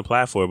search and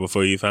apply for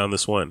before you found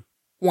this one?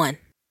 One.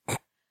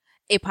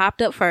 It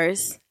popped up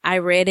first. I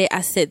read it.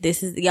 I said,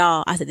 this is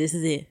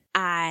it.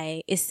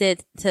 It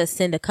said to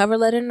send a cover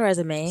letter and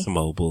resume. Some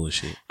old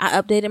bullshit.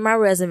 I updated my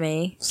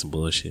resume. Some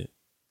bullshit.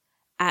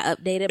 I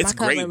updated It's my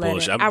cover great letter.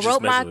 bullshit. I'm I just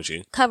wrote messing my with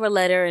you. cover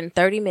letter in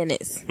 30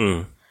 minutes.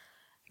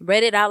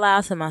 Read it out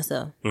loud to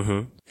myself.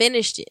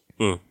 Finished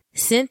it.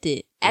 Sent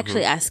it.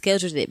 Actually, I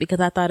scheduled it because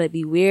I thought it'd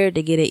be weird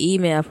to get an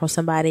email from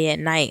somebody at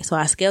night. So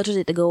I scheduled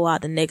it to go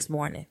out the next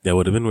morning. That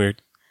would have been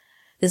weird.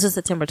 This was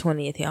September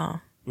 20th,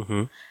 y'all.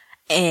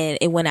 And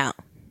it went out.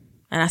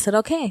 And I said,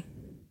 okay.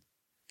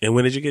 And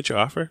when did you get your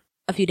offer?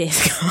 A few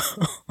days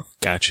ago.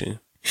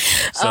 Gotcha.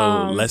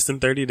 So less than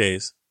 30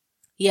 days.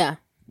 Yeah.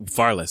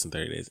 Far less than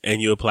 30 days.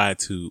 And you applied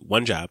to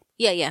one job.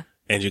 Yeah.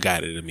 And you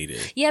got it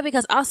immediately. Yeah,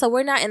 because also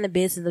we're not in the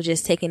business of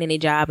just taking any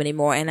job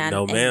anymore. And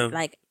No, ma'am.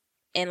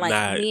 And Nah, me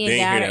they and ain't hear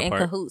God are that in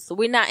part. cahoots. So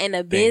we're not in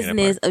the They ain't hear that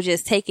business part. of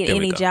just taking There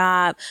we any go.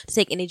 job to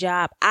take any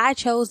job. I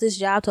chose this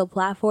job to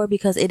apply for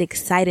because it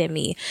excited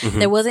me.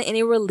 There wasn't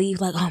any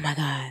relief like, oh my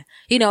God.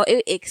 You know,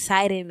 it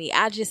excited me.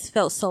 I just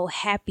felt so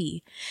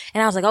happy.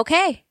 And I was like,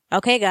 okay,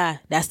 God,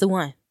 that's the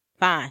one.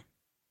 Fine.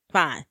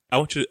 I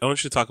want you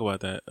to talk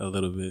about that a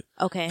little bit.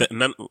 Okay.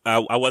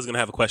 I was going to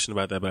have a question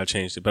about that, but I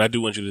changed it. But I do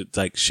want you to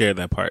like share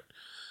that part.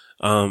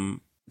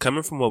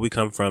 Coming from what we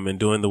come from and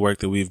doing the work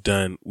that we've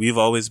done, we've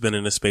always been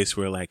in a space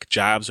where like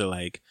jobs are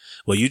like,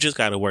 well, you just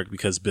got to work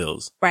because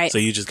bills. Right. So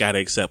you just got to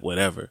accept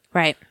whatever.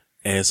 Right.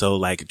 And so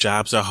like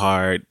jobs are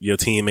hard. Your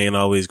team ain't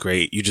always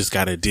great. You just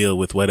got to deal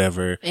with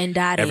whatever. And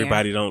die there.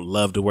 Everybody don't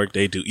love the work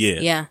they do.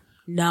 Yeah. Yeah.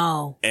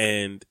 No.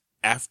 And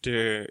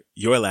after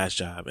your last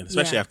job, and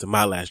especially after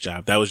my last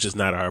job, that was just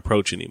not our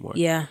approach anymore.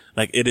 Yeah.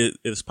 Like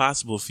it's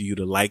possible for you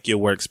to like your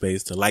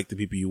workspace, to like the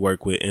people you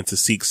work with, and to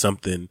seek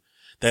something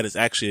that is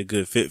actually a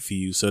good fit for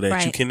you so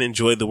that you can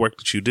enjoy the work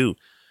that you do.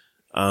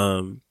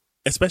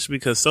 Especially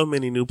because so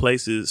many new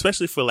places,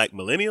 especially for like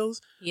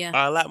millennials,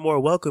 are a lot more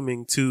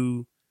welcoming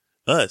to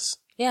us.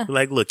 Yeah.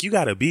 Like, look, you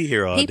got to be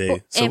here all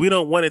day. So we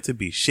don't want it to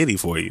be shitty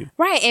for you.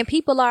 Right.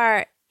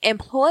 And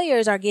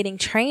employers are getting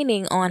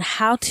training on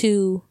how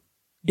to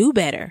do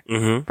better.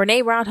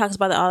 Brene Brown talks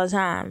about that all the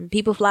time.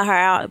 People fly her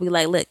out and be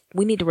like, look,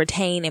 we need to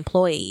retain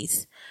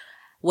employees.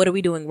 What are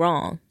we doing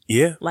wrong?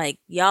 Yeah. Like,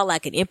 y'all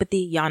lacking empathy.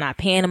 Y'all not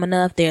paying them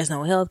enough. There's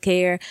no health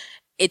care.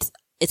 It's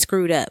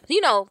screwed up.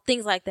 You know,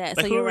 things like that.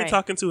 Like, so who you're were we right.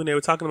 talking to? And they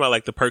were talking about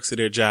like the perks of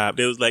their job.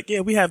 They was like, yeah,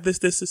 we have this,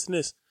 and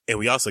this. And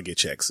we also get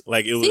checks.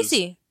 Like it was.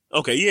 Cece.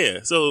 Okay. Yeah.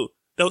 So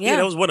that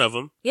was one of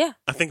them. Yeah.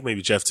 I think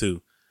maybe Jeff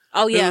too.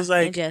 Oh yeah. It was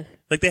like, and Jeff.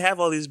 like they have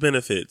all these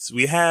benefits.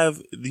 We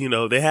have,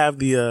 they have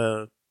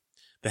the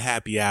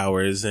happy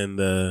hours and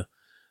the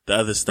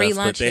other stuff, Free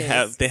but they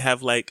lunches.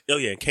 have like,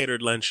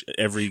 catered lunch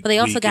every But they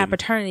also week got and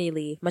paternity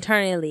leave,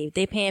 maternity leave.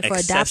 They paying for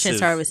adoption excessive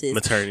services.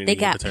 maternity They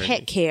got and paternity.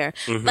 pet care.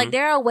 Like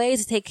there are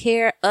ways to take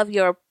care of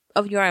your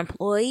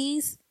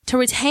employees to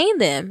retain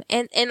them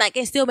and like,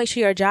 and still make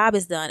sure your job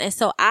is done. And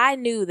so I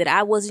knew that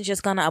I wasn't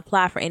just going to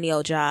apply for any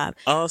old job.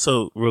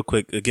 Also, real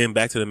quick, again,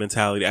 back to the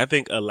mentality. I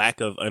think a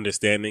lack of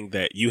understanding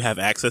that you have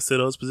access to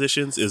those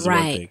positions is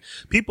one thing.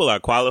 People are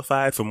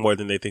qualified for more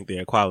than they think they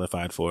are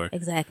qualified for.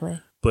 Exactly.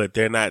 But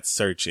they're not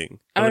searching.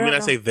 And let me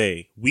not say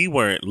they. We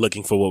weren't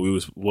looking for what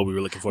we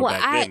were looking for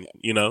back then,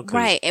 you know?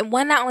 Right. And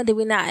not only did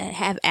we not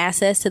have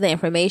access to the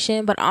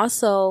information, but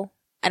also,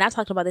 and I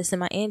talked about this in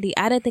my indie,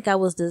 I didn't think I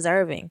was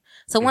deserving.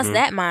 So once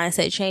that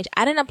mindset changed,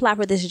 I didn't apply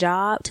for this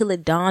job till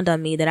it dawned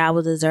on me that I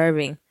was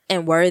deserving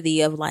and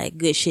worthy of like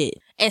good shit.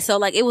 And so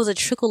like it was a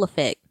trickle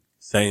effect.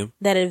 Same.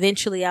 That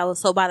eventually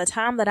so by the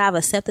time that I've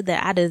accepted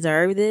that I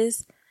deserve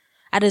this,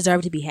 I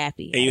deserve to be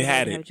happy. And you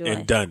had it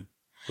and done.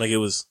 Like it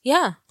was.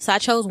 Yeah. So I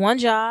chose one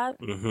job.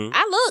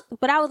 I looked,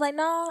 but I was like,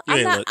 no,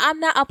 I'm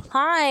not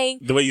applying.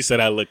 The way you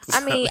said I looked.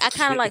 I mean, I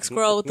kind of like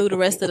scrolled through the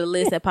rest of the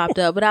list that popped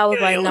up, but I was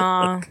like,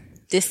 nah,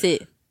 this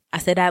it. I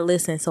said I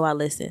listened, so I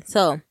listened.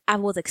 So I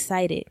was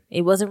excited.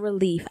 It wasn't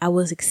relief. I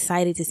was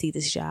excited to see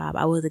this job.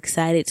 I was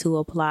excited to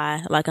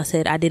apply. Like I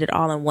said, I did it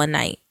all in one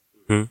night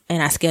and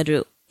I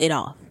scheduled it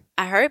off.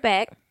 I heard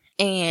back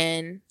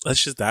and.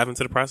 Let's just dive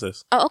into the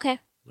process. Oh, okay.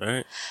 All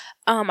right.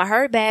 I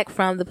heard back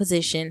from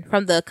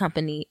the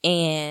company,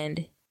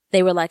 and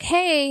they were like,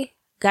 hey,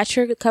 got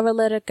your cover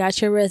letter,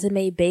 got your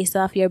resume based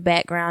off your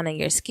background and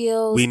your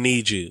skills. We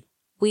need you.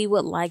 We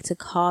would like to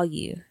call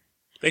you.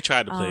 They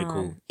tried to play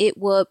it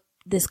cool.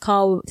 This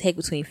call will take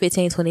between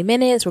 15 and 20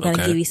 minutes. We're going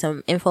to give you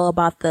some info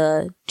about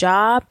the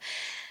job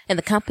and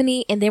the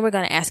company, and then we're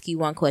going to ask you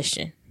one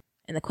question.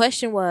 And the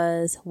question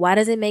was, why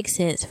does it make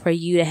sense for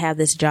you to have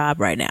this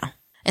job right now?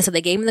 And so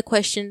they gave me the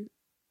question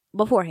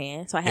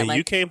beforehand. So I had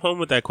you came home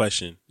with that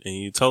question and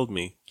you told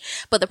me.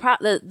 But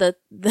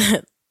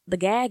the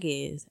gag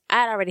is I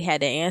had already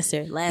had the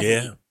answer last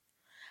week.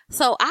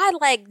 So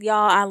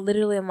I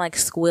literally am like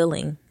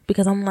squilling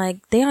because I'm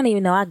like, they don't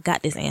even know I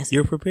got this answer.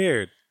 You're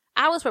prepared.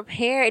 I was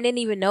prepared and didn't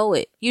even know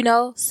it, you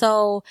know?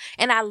 So,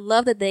 and I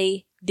love that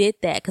they did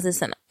that because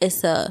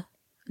it's a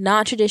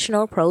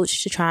non-traditional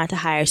approach to trying to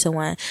hire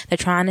someone. They're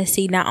trying to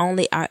see not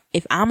only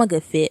if I'm a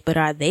good fit, but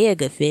are they a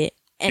good fit?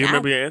 And do you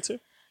remember your answer?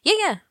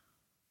 Yeah.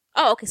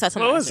 Oh, okay. So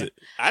what was it?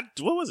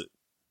 What was it?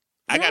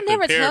 I got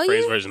the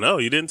paraphrase version. No,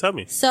 you didn't tell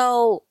me.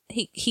 So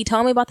he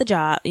told me about the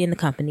job in the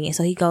company. And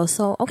so he goes,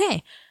 so,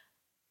 okay.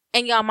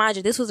 And y'all, mind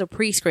you, this was a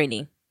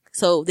pre-screening.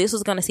 So this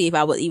was going to see if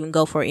I would even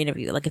go for an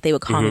interview, like if they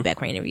would call me back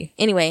for an interview.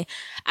 Anyway,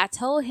 I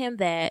told him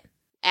that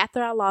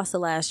after I lost the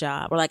last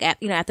job, or like,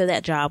 after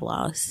that job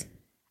loss,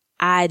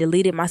 I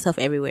deleted myself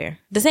everywhere.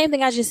 The same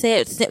thing I just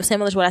said,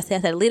 similar to what I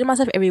said. I deleted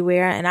myself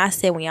everywhere. And I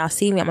said, when y'all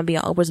see me, I'm going to be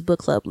on Oprah's book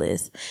club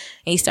list.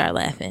 And he started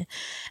laughing.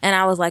 And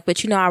I was like,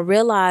 but I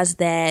realized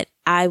that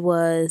I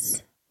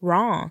was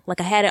wrong.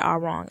 Like I had it all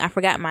wrong. I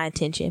forgot my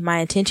intention. My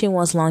intention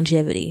was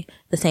longevity.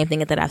 The same thing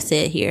that I've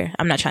said here.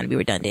 I'm not trying to be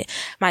redundant.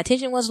 My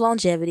intention was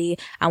longevity.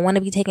 I want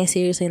to be taken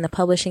seriously in the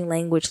publishing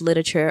language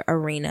literature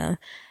arena.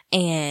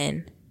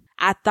 And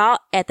I thought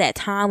at that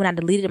time when I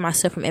deleted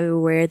myself from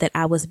everywhere that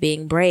I was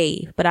being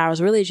brave, but I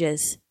was really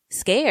just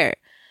scared.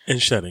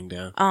 And shutting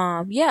down.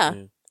 Yeah.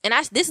 And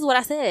this is what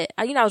I said.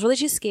 I was really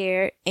just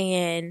scared.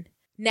 And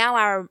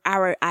now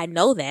I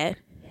know that.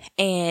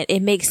 And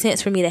it makes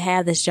sense for me to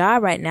have this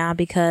job right now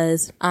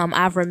because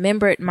I've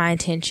remembered my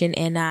intention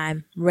and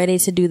I'm ready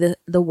to do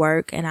the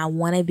work and I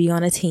want to be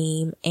on a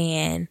team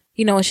and,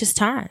 it's just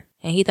time.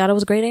 And he thought it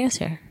was a great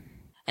answer.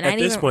 And at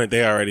this point,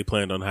 they already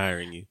planned on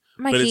hiring you.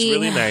 But it's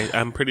really nice.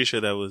 I'm pretty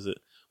sure that was it.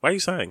 Why are you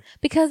sighing?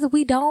 Because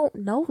we don't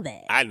know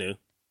that. I knew.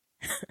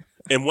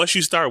 And once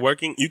you start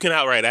working, you can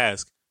outright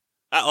ask.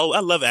 I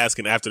love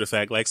asking after the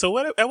fact. Like, so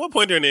at what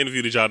point during the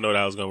interview did y'all know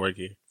that I was going to work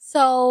here?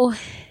 So...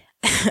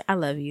 I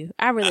love you.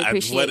 I really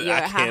appreciate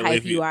how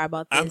hype you are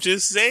about this. I'm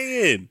just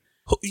saying.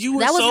 You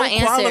were so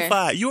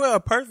qualified. You were a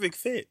perfect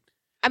fit.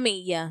 I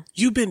mean, yeah.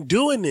 You've been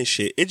doing this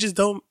shit. It's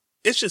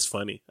just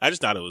funny. I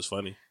just thought it was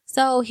funny.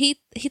 So he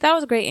thought it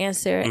was a great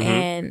answer.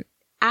 And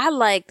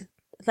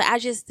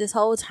this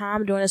whole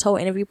time during this whole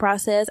interview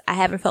process, I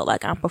haven't felt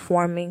like I'm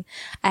performing.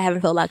 I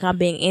haven't felt like I'm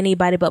being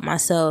anybody but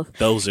myself.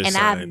 Those are signs.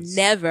 And I've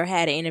never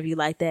had an interview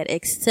like that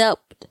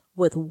except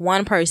with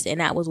one person.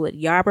 And that was with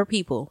Yarber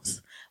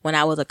Peoples. When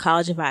I was a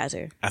college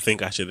advisor. I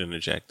think I should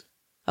interject.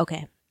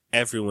 Okay.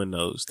 Everyone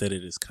knows that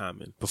it is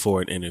common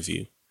before an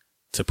interview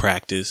to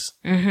practice,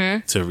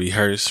 to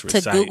rehearse,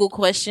 recite. To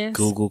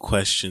Google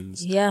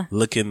questions. Yeah.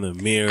 Look in the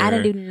mirror. I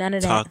didn't do none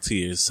of that. Talk to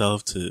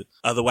yourself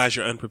otherwise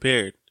you're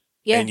unprepared.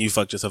 Yeah. And you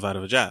fucked yourself out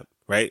of a job,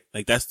 right?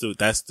 Like that's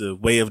the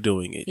way of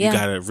doing it. Yeah. You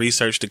gotta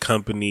research the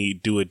company,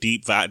 do a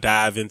deep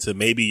dive into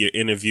maybe your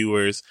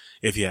interviewers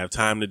if you have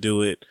time to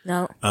do it.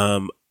 No.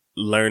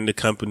 Learn the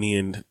company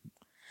and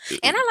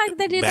I like that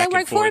they did that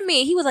work for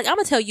me. He was like, I'm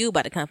going to tell you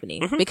about the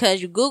company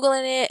because you're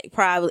Googling it.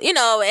 Probably, it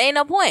ain't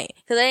no point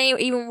because it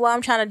ain't even what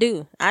I'm trying to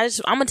do. I'm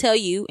going to tell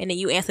you and then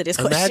you answer this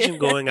question. Imagine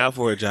going out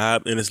for a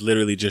job and it's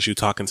literally just you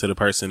talking to the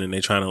person and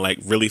they trying to like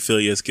really feel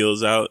your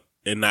skills out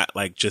and not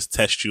like just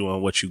test you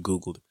on what you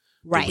Googled.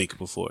 the week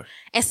before.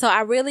 And so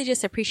I really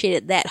just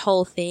appreciated that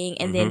whole thing.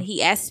 And then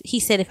he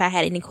said if I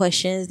had any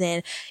questions,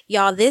 then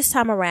y'all, this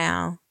time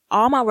around,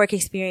 all my work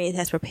experience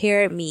has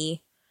prepared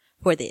me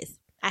for this.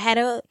 I had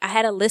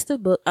a list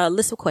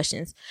of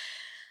questions.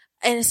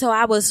 And so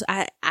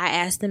I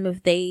asked him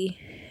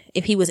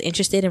if he was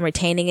interested in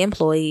retaining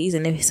employees,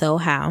 and if so,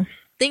 how.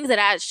 Things that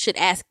I should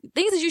ask,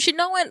 things that you should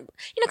know, and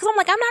because I'm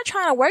like, I'm not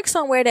trying to work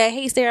somewhere that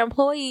hates their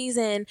employees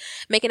and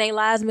making their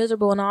lives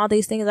miserable and all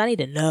these things. I need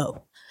to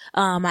know.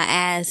 I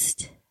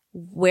asked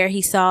where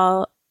he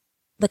saw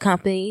the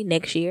company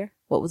next year.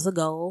 What was the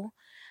goal?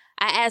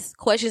 I asked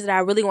questions that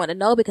I really want to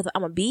know because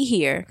I'm gonna be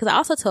here. Because I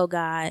also told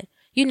God,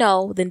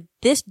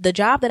 the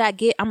job that I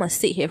get, I'm gonna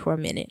sit here for a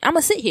minute. I'm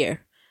gonna sit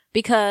here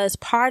because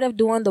part of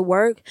doing the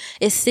work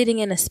is sitting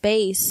in a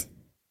space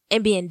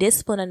and being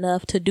disciplined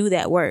enough to do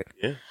that work.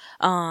 Yeah.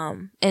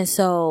 And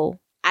so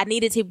I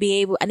needed to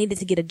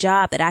get a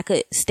job that I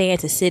could stand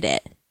to sit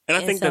at. And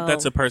I think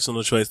that's a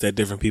personal choice that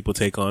different people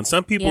take on.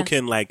 Some people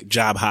can like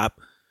job hop.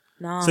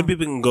 No. Some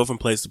people can go from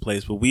place to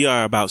place, but we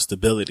are about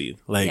stability.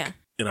 Like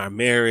in our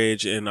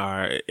marriage, in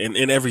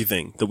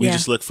everything, that we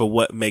just look for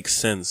what makes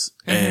sense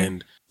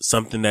and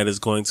something that is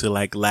going to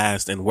like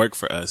last and work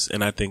for us.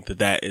 And I think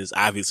that is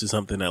obviously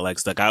something that like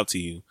stuck out to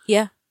you.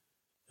 Yeah.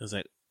 It's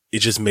like, it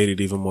just made it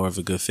even more of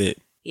a good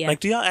fit. Yeah. Like,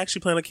 do y'all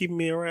actually plan on keeping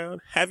me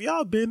around? Have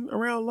y'all been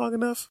around long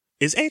enough?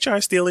 Is HR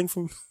stealing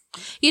from?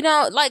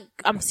 Like,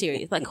 I'm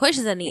serious. Like,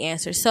 questions that need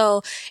answers.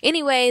 So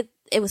anyway,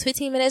 it was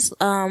 15 minutes.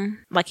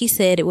 Like he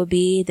said it would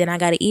be. Then I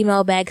got an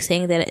email back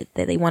saying that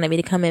they wanted me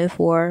to come in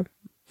for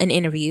an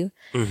interview.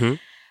 Mm-hmm.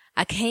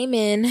 I came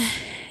in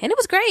and it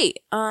was great.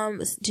 It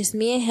was just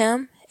me and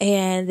him.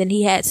 And then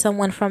he had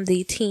someone from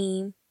the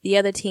team,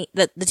 the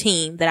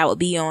team that I would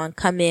be on,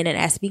 come in and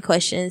ask me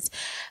questions.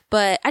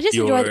 But I just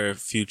enjoyed your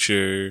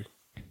future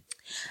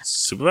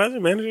supervisor,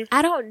 manager?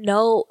 I don't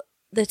know.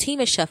 The team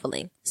is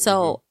shuffling.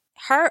 So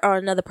her or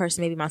another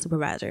person may be my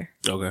supervisor.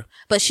 Okay.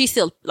 But she's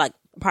still like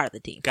part of the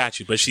team. Got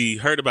you. But she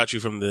heard about you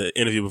from the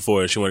interview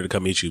before and she wanted to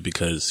come meet you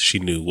because she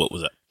knew what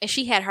was up. And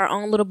she had her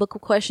own little book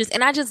of questions.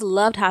 And I just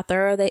loved how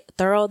thorough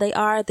they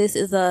are. This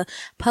is a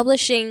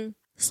publishing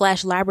 /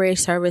 library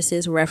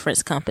services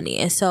reference company.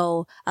 And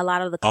so a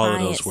lot of the clients.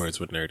 All of those words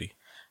were nerdy.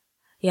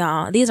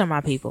 Y'all, these are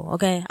my people,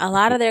 okay? A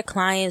lot of their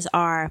clients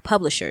are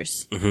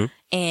publishers. Mm-hmm.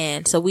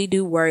 And so we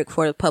do work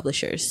for the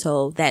publishers.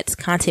 So that's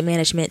content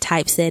management,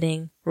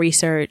 typesetting,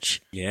 research.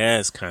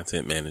 Yes,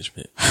 content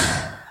management.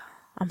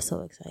 I'm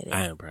so excited.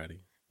 I am proud of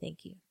you. Thank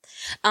you.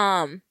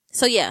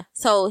 So yeah.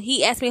 So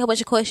he asked me a whole bunch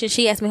of questions.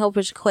 She asked me a whole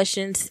bunch of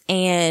questions.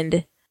 And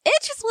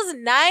it just was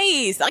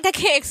nice. Like, I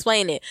can't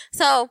explain it.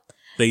 So.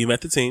 Then you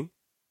met the team.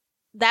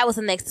 That was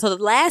the next. So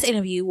the last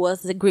interview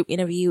was the group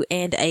interview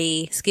and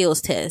a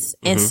skills test.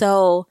 And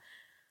so,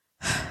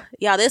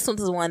 y'all, this one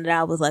was one that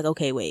I was like,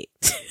 okay, wait.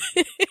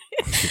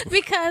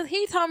 Because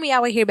he told me I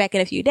would hear back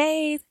in a few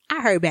days.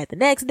 I heard back the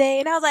next day.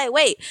 And I was like,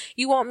 wait,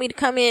 you want me to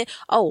come in?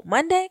 Oh,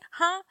 Monday?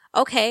 Huh?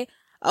 Okay.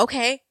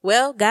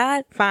 Well,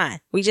 God, fine.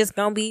 We just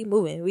gonna be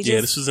moving.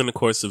 This was in the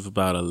course of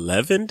about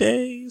 11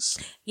 days.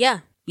 Yeah.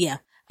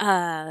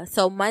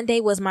 So Monday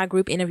was my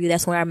group interview.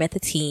 That's where I met the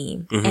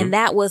team. Mm-hmm. And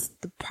that was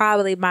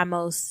probably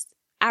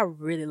I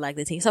really like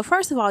the team. So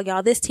first of all,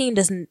 y'all, this team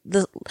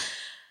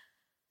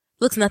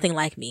looks nothing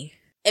like me.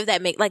 If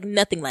that makes, like,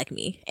 nothing like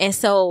me. And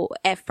so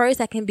at first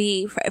for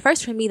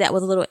me, that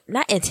was a little,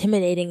 not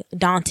intimidating,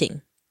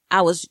 daunting.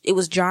 It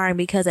was jarring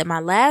because at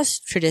my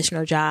last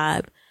traditional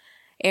job,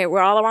 we're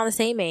all around the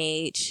same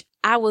age.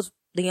 I was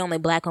the only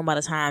black one by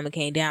the time it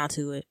came down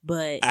to it,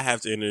 but. I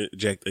have to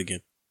interject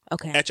again.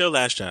 Okay. At your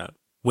last job,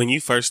 when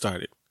you first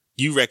started,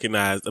 you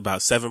recognized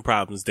about 7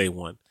 problems day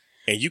one.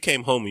 And you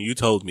came home and you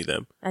told me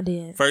them. I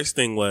did. First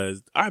thing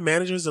was, our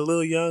manager's a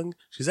little young.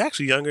 She's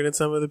actually younger than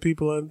some of the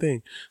people on the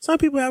thing. Some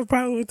people have a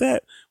problem with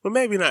that, but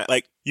maybe not.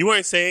 Like, you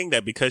weren't saying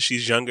that because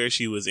she's younger,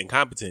 she was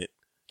incompetent.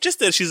 Just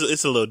that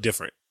it's a little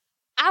different.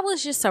 I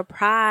was just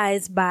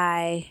surprised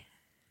by.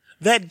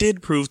 That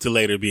did prove to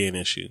later be an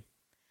issue.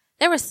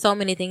 There were so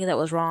many things that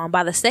was wrong.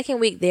 By the second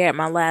week there at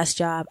my last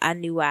job, I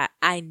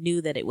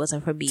knew that it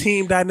wasn't for me.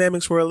 Team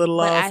dynamics were a little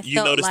off.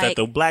 You noticed that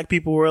the black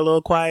people were a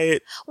little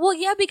quiet. Well,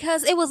 yeah,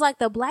 because it was like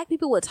the black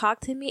people would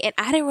talk to me, and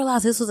I didn't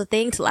realize this was a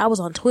thing till I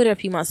was on Twitter a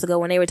few months ago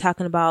when they were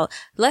talking about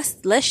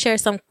let's share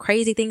some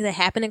crazy things that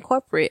happen in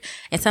corporate.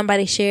 And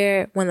somebody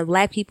shared when the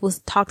black people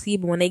talk to you,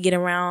 but when they get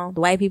around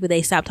the white people,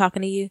 they stop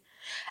talking to you.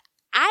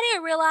 I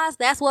didn't realize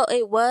that's what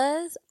it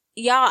was.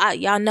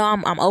 Y'all know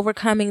I'm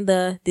overcoming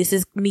this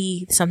is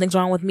me, something's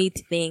wrong with me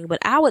thing. But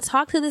I would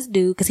talk to this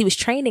dude because he was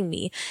training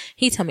me.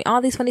 He'd tell me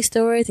all these funny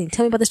stories and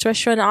tell me about this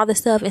restaurant and all this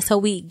stuff. And so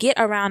we get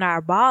around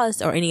our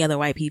boss or any other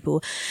white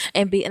people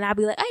and I'd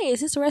be like, hey, is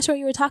this the restaurant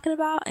you were talking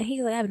about? And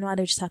he's like, I have no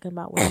idea what you're talking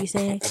about. What are you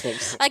saying?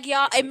 Like,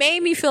 y'all, it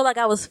made me feel like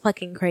I was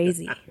fucking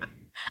crazy.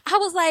 I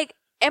was like,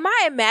 am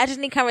I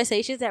imagining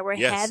conversations that we're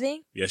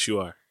having? Yes, you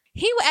are.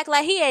 He would act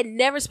like he had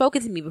never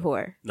spoken to me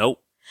before. Nope.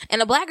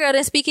 And the black girl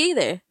didn't speak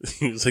either.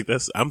 He was like,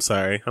 I'm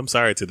sorry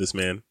to this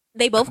man.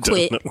 They both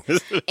quit.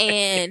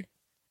 And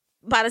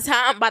by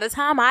the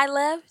time I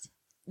left,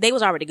 they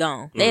was already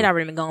gone. They had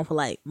already been gone for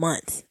like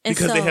months. And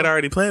because they had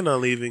already planned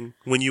on leaving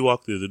when you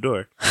walked through the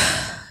door.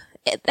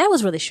 That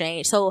was really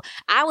strange. So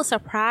I was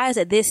surprised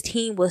that this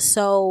team was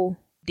so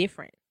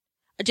different.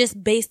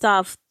 Just based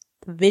off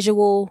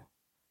visual,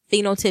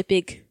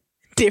 phenotypic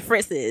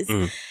differences.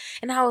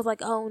 And I was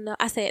like, oh no.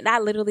 I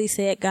literally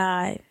said,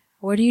 God,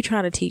 what are you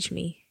trying to teach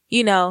me?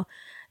 You know,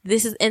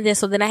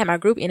 so then I had my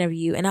group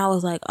interview and I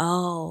was like,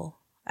 oh,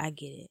 I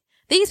get it.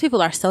 These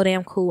people are so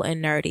damn cool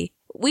and nerdy.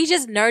 We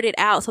just nerded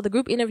out. So the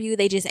group interview,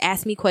 they just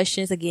asked me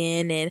questions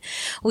again and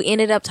we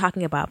ended up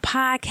talking about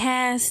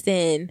podcasts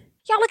and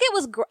y'all, look, it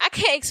was, I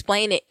can't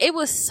explain it. It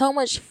was so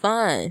much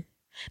fun.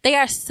 They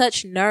are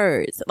such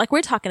nerds. Like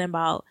we're talking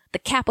about the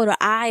capital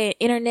I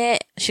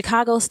internet,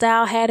 Chicago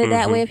style had it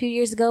that way a few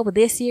years ago, but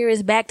this year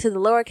is back to the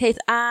lowercase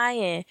I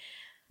and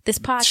this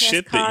podcast.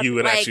 Shit that you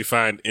would actually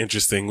find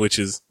interesting, which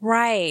is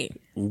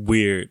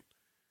weird.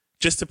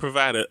 Just to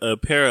provide a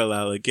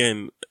parallel,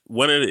 again,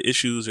 one of the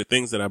issues or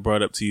things that I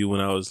brought up to you when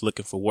I was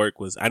looking for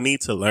work was I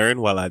need to learn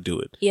while I do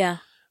it. Yeah.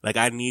 Like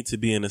I need to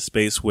be in a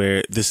space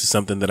where this is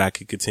something that I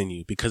could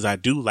continue because I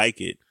do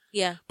like it.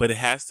 Yeah. But it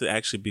has to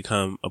actually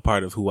become a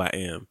part of who I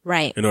am.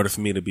 Right. In order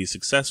for me to be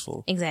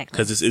successful. Exactly.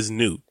 Because this is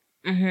new.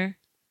 Mm-hmm.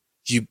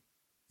 You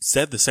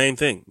said the same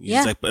thing.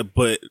 Yeah. Just like,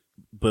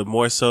 but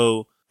more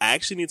so, I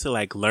actually need to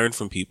like learn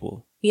from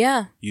people.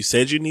 Yeah. You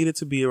said you needed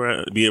to be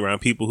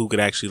around people who could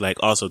actually like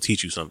also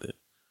teach you something.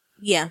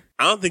 Yeah.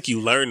 I don't think you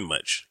learned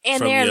much and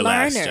from they're your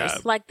learners. last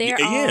job. Like they're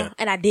all,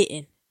 and I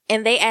didn't.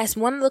 And they asked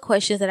one of the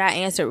questions that I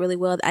answered really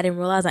well. I didn't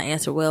realize I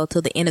answered well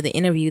till the end of the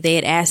interview. They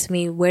had asked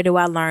me, where do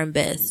I learn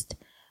best?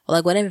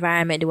 Like, what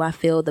environment do I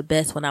feel the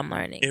best when I'm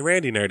learning? And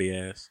Randy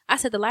nerdy ass. I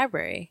said the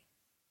library.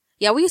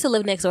 Yeah, we used to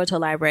live next door to a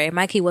library.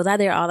 Mikey, was I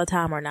there all the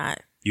time or not?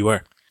 You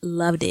were.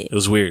 Loved it. It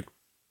was weird.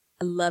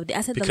 I loved it.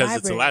 I said because the library.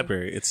 It's a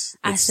library. It's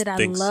I said I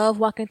love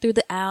walking through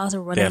the aisles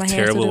and running my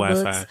hands through the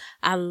Wi-Fi. books.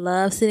 I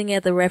love sitting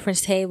at the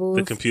reference tables.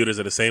 The computers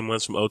are the same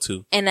ones from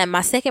O2. And then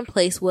my second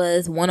place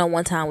was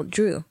one-on-one time with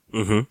Drew.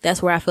 Mm-hmm.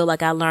 That's where I feel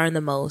like I learned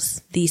the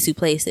most. These two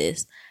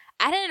places.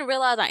 I didn't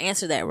realize I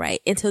answered that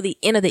right until the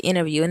end of the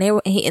interview.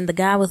 And the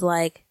guy was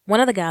like, one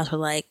of the guys were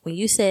like, when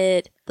you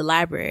said the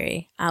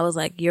library, I was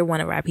like, you're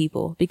one of our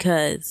people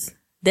because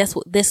this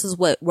is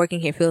what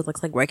working here feels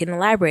like working in the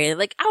library.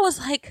 Like, I was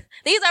like,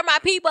 these are my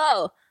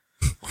people.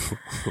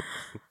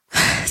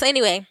 So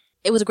anyway,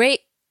 it was a great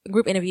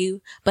group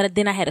interview, but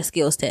then I had a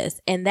skills test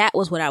and that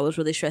was what I was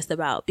really stressed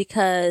about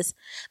because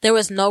there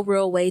was no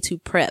real way to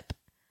prep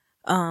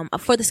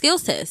for the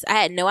skills test. I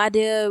had no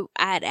idea.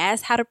 I had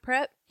asked how to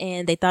prep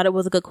and they thought it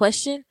was a good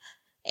question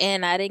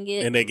and I didn't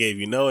get. And they gave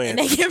you no answer.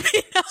 And they gave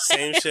me no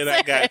Same answer. shit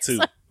I got too.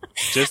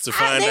 Just to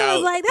find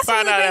out. Like,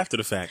 find out after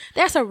the fact.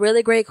 That's a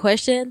really great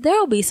question.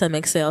 There'll be some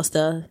Excel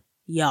stuff,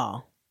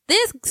 y'all.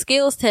 This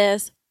skills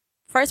test,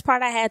 first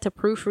part I had to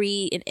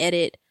proofread and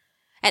edit.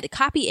 I had to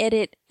copy,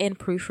 edit, and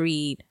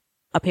proofread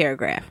a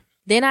paragraph.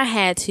 Then I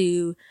had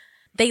to.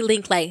 They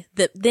linked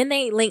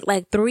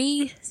like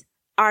 3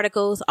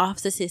 articles off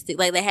statistics.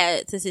 Like they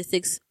had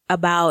statistics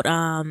about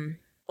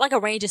like a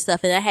range of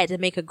stuff, and I had to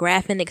make a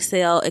graph in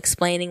Excel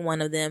explaining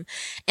one of them.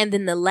 And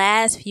then the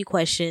last few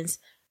questions,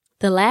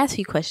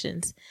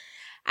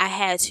 I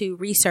had to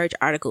research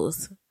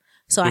articles.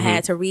 So I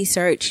had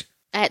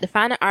to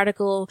find an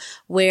article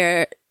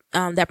where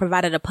that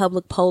provided a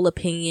public poll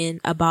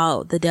opinion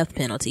about the death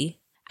penalty.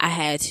 I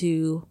had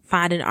to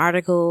find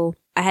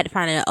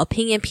an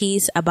opinion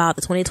piece about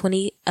the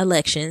 2020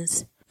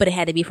 elections, but it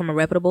had to be from a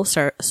reputable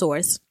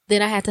source.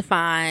 Then I had to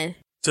find.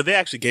 So they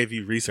actually gave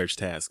you research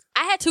tasks.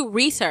 I had to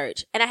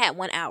research and I had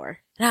 1 hour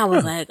and I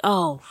was like,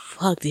 oh,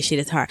 fuck, this shit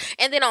is hard.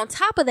 And then on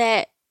top of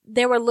that,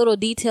 there were little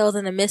details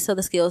in the midst of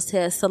the skills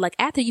test. So like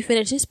after you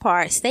finish this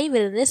part, save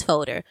it in this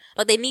folder.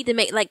 Like they need to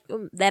make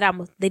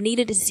they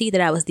needed to see that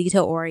I was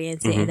detail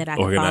oriented and that I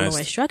could follow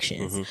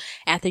instructions.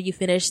 After you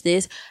finish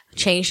this,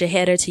 change the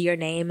header to your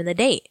name and the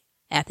date.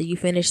 After you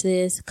finish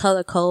this,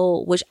 color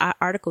code which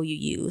article you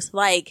use.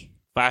 Like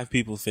 5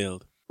 people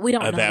failed. We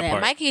don't know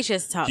that. Mikey's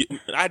just talking.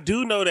 I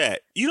do know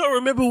that. You don't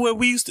remember when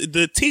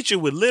the teacher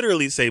would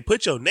literally say,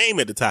 put your name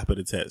at the top of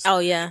the test. Oh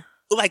yeah.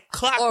 Like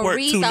clockwork. Or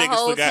read 2 the niggas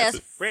whole forgot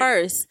test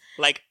first.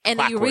 Like and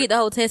clockwork. then you read the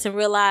whole test and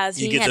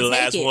realize you get to the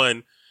last it.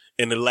 one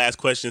and the last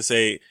question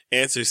say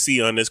answer C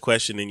on this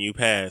question and you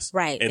pass.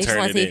 Right. And they just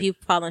want to see if you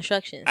follow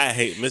instructions. I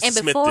hate Mr.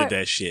 Smith did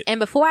that shit. And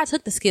before I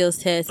took the skills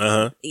test,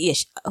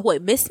 yes.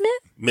 Wait, Miss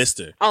Smith?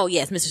 Mr. Oh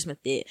yes, Mr.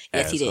 Smith did.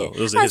 Yes, he did. It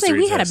was I was like,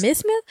 we test. had a Miss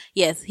Smith?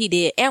 Yes, he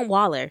did. And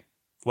Waller.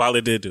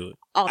 Waller did do it.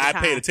 All the time. I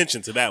paid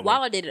attention to that one.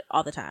 Waller did it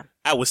all the time.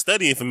 I was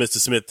studying for Mr.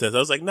 Smith test. I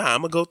was like, nah,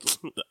 I'm gonna go.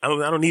 I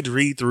don't need to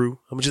read through.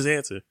 I'm gonna just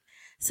answer.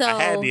 So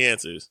I had the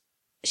answers.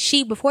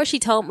 Before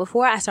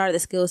I started the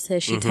skills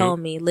test, she told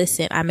me,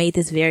 listen, I made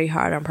this very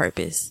hard on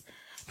purpose.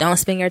 Don't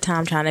spend your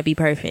time trying to be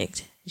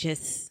perfect.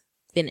 Just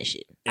finish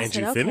it. And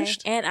you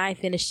finished? And I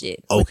finished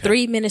it with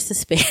 3 minutes to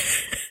spare.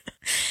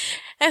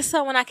 And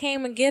so when I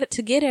came and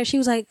get her, she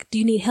was like, do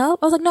you need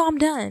help? I was like, no, I'm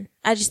done.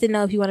 I just didn't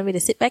know if you wanted me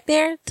to sit back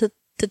there to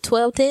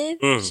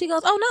 12:10. She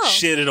goes, oh no.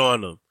 Shitted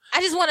on them.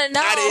 just want to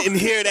know. I didn't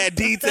hear that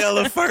detail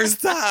the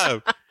first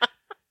time.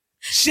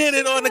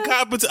 Shitting on the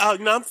carpet.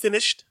 I'm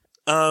finished.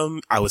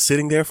 I was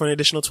sitting there for an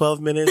additional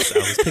 12 minutes. I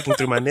was picking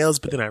through my nails,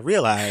 but then I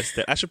realized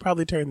that I should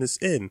probably turn this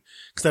in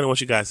because I don't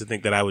want you guys to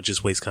think that I would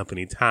just waste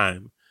company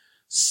time.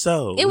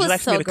 So, would you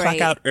like for me to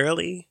clock out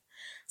early?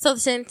 So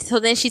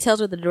then she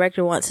tells me the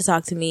director wants to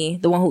talk to me,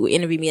 the one who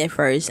interviewed me at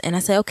first. And I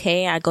say,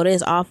 okay. I go to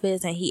his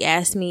office and he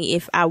asked me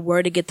if I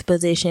were to get the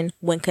position,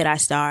 when could I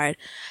start?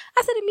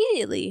 I said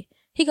immediately.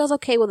 He goes,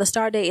 okay, well, the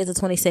start date is the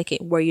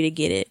 22nd. Were you to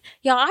get it?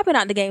 Y'all, I've been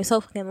out the game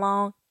so fucking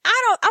long.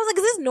 I was like,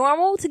 is this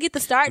normal to get the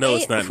start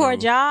date for normal. A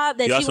job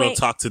that you also don't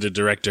talk to the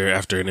director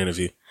after an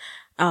interview?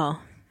 Oh,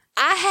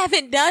 I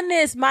haven't done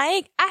this,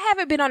 Mike. I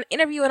haven't been on an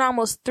interview in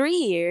almost 3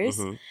 years,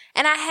 and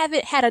I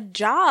haven't had a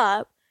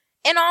job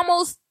in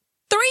almost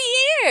 3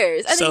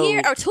 years, a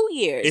year or 2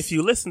 years. If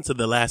you listen to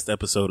the last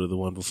episode of the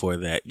one before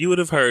that, you would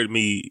have heard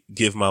me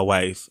give my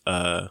wife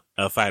a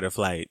fight or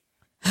flight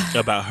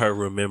about her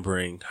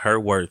remembering her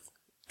worth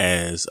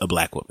as a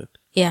black woman.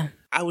 Yeah.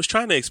 I was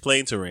trying to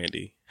explain to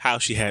Randy how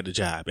she had the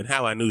job and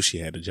how I knew she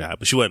had the job,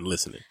 but she wasn't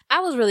listening. I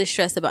was really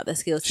stressed about the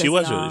skills test. She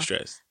was really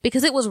stressed.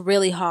 Because it was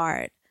really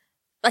hard.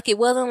 Like, it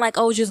wasn't like,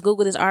 oh, just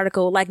Google this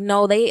article. Like,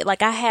 no,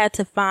 I had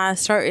to find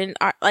certain,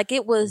 like,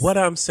 it was. What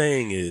I'm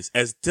saying is,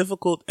 as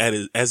difficult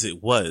as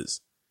it was,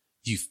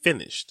 you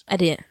finished. I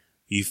did.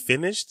 You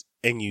finished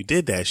and you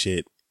did that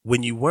shit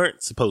when you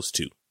weren't supposed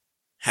to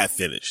have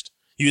finished.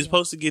 You were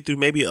supposed to get through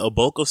maybe a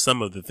bulk of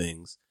some of the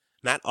things,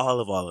 not all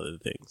of the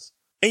things.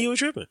 And you were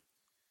tripping.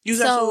 You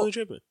was absolutely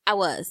tripping. I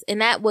was. And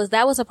that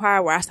was a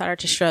part where I started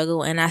to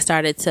struggle and I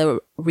started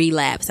to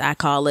relapse, I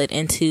call it,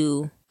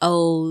 into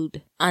old,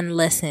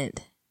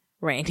 unlistened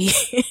Randy.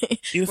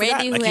 You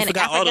forgot. You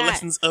forgot all the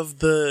lessons of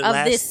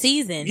this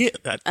season. Yeah.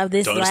 Of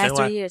this last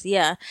 3 years.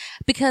 Yeah.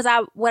 Because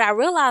what I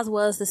realized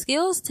was the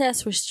skills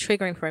test was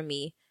triggering for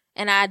me.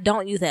 And I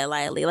don't use that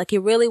lightly. Like, it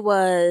really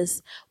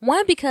was,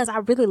 one, because I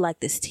really like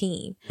this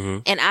team. Mm-hmm.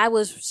 And I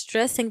was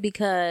stressing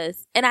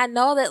because, and I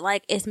know that,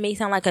 like, it may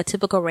sound like a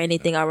typical Randy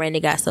thing, or Randy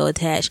got so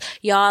attached.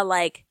 Y'all,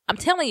 like, I'm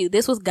telling you,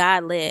 this was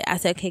God led. I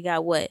said, okay, God,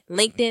 what?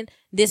 LinkedIn,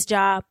 this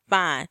job,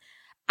 fine.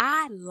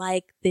 I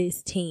like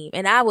this team.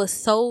 And I was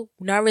so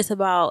nervous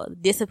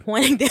about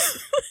disappointing them.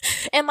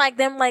 And like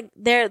them, like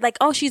they're like,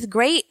 oh, she's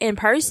great in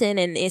person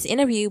and it's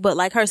interview, but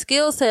like her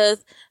skill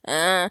says,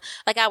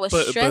 like I was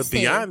stressing. But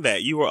beyond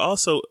that, you were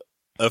also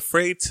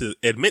afraid to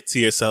admit to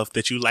yourself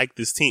that you like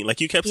this team.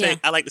 Like you kept saying,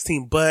 I like this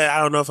team, but I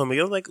don't know if I'm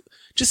gonna. Like,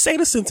 just say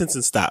the sentence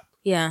and stop.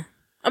 Yeah.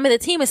 I mean, the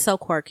team is so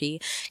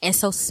quirky and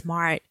so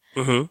smart.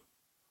 Mm-hmm.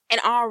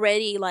 And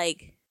already,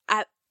 like,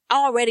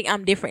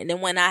 I'm different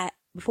than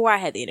before I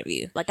had the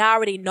interview. Like, I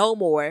already know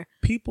more.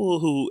 People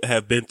who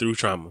have been through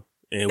trauma,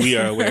 and we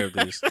are aware of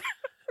this,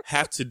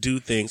 have to do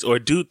things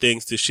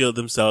to shield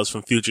themselves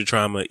from future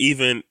trauma,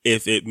 even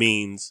if it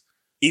means,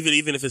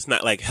 even if it's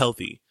not like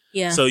healthy.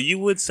 Yeah. So you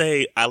would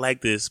say, I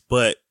like this,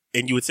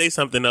 and you would say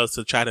something else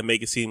to try to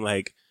make it seem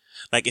like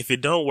if it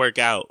don't work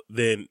out,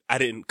 then I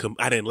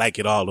didn't like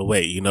it all the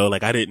way, you know?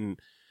 Like I didn't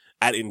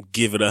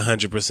give it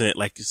 100%,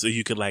 like, so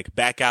you could like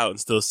back out and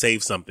still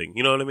save something.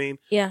 You know what I mean?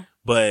 Yeah.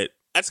 But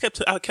I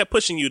kept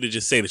pushing you to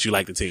just say that you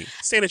like the team,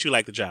 say that you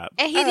like the job,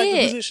 and he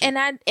did, and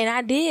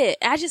I did.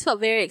 I just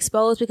felt very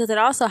exposed because it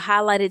also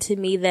highlighted to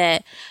me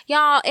that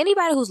y'all,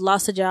 anybody who's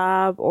lost a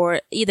job or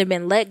either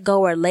been let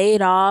go or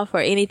laid off or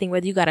anything,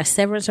 whether you got a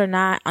severance or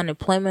not,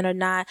 unemployment or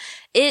not,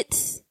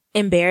 it's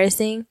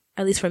embarrassing.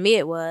 At least for me,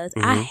 it was.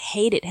 Mm-hmm. I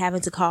hated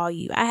having to call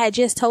you. I had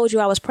just told you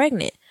I was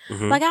pregnant.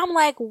 Mm-hmm. Like, I'm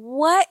like,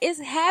 what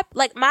is happening?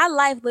 Like, my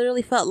life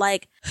literally felt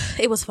like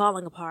it was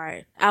falling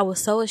apart. I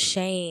was so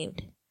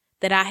ashamed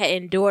that I had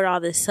endured all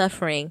this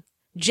suffering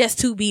just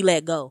to be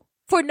let go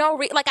for no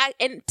reason. Like,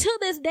 and to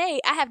this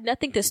day, I have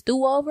nothing to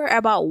stew over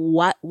about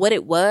what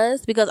it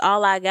was, because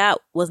all I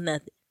got was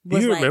nothing. Do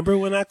you remember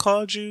when I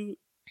called you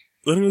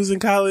when I was in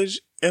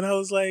college and I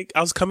was like, I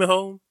was coming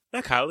home?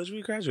 Not college,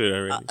 we graduated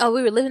already. Oh,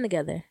 we were living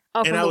together.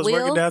 Oh, and I was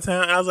working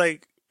downtown. And I was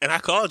like, and I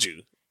called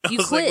you. You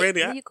was quit. Like,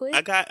 Randy, you quit?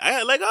 I got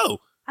let go.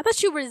 I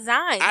thought you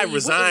resigned. I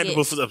resigned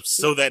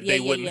so that they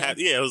wouldn't have.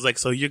 Yeah, it was like,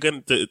 so you're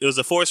gonna. It was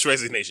a forced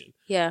resignation.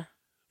 Yeah.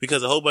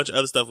 Because a whole bunch of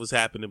other stuff was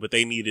happening, but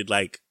they needed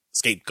like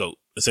scapegoat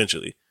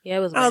essentially. Yeah,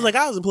 it was. I was like,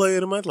 I was employee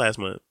of the month last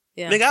month.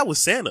 Yeah. Nigga, I was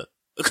Santa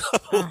a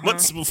couple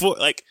months before.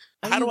 Like,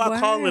 how do I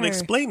call and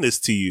explain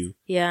this to you?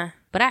 Yeah.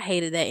 But I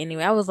hated that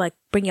anyway. I was like,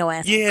 bring your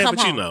ass home. Yeah, come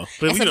but home. You know.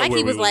 But and so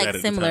Mikey was like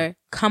similar.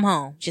 Come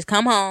home. Just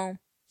come home.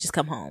 Just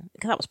come home.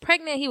 Because I was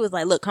pregnant. He was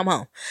like, look, come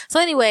home.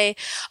 So anyway,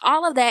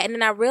 all of that. And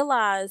then I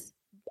realized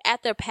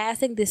after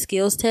passing the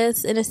skills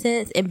test, in a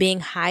sense, and being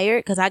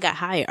hired, because I got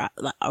hired.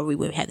 We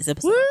wouldn't have this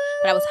episode.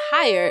 But I was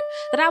hired.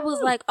 That I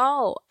was like,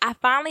 oh, I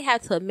finally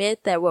had to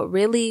admit that what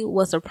really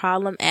was the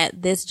problem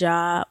at this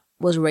job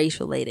was race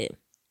related,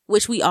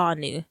 which we all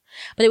knew.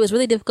 But it was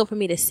really difficult for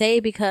me to say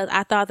because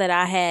I thought that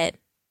I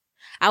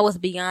I was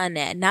beyond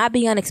that, not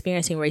beyond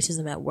experiencing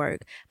racism at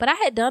work, but I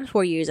had done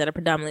 4 years at a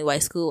predominantly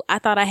white school. I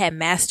thought I had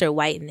mastered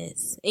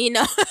whiteness, and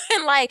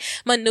like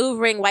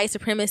maneuvering white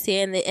supremacy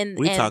and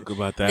we talk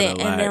about that a lot.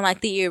 And then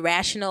like the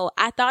irrational.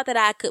 I thought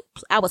that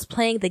I was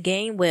playing the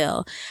game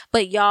well,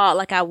 but y'all,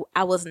 like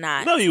I was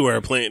not. No, you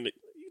weren't playing.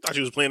 You thought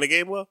you was playing the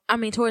game well? I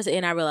mean, towards the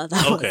end, I realized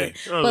I wasn't.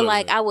 But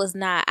like, I was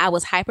not. I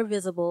was hyper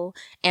visible,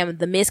 and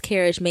the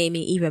miscarriage made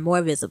me even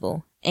more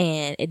visible.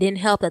 And it didn't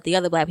help that the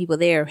other black people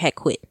there had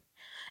quit.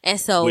 And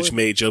so, which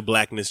made your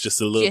blackness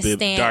just a little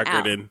bit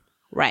darker than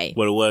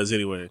what it was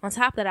anyway. On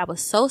top of that, I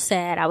was so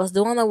sad. I was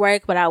doing the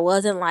work, but I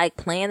wasn't like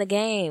playing the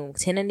game,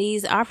 attending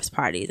these office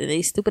parties and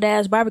these stupid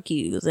ass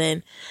barbecues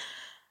and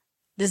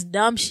this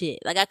dumb shit.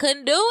 Like, I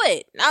couldn't do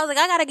it. I was like,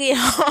 I gotta get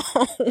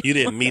home. You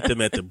didn't meet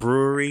them at the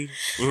brewery?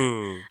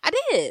 I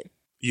did.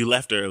 You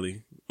left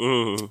early.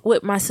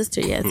 With my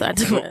sister, yes. I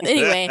did.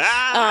 Anyway,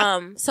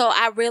 so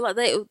I realized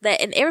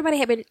that, and everybody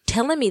had been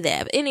telling me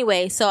that. But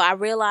anyway, so I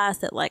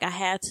realized that like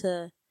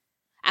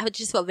I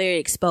just felt very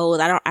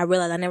exposed. I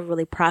realized I never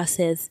really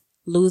processed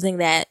losing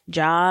that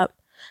job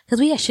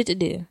because we had shit to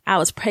do. I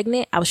was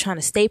pregnant. I was trying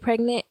to stay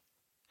pregnant.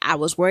 I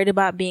was worried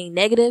about being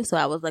negative. So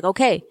I was like,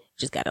 okay,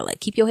 just gotta like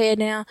keep your head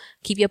down,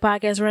 keep your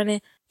podcast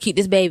running, keep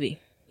this baby,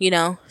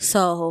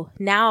 So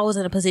now I was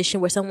in a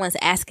position where someone's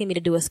asking me to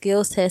do a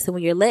skills test. And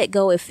when you're let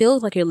go, it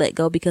feels like you're let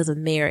go because of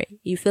merit.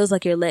 It feels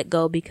like you're let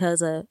go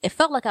it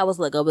felt like I was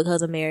let go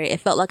because of merit. It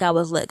felt like I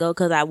was let go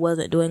because I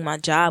wasn't doing my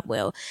job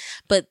well.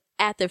 But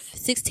after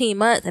 16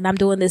 months and I'm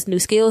doing this new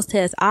skills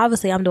test,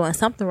 obviously I'm doing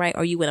something right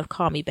or you wouldn't have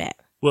called me back.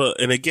 Well,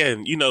 and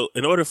again,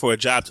 in order for a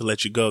job to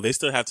let you go, they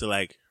still have to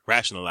like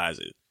rationalize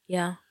it.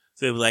 Yeah.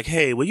 So it was like,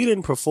 hey, well, you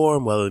didn't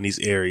perform well in these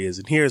areas.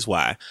 And here's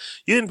why.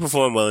 You didn't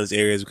perform well in these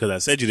areas because I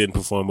said you didn't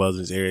perform well in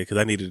this area because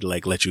I needed to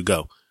like let you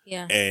go.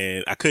 Yeah.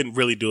 And I couldn't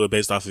really do it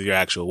based off of your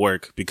actual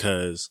work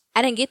because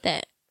I didn't get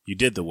that. You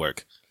did the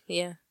work.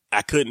 Yeah.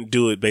 I couldn't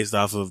do it based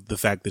off of the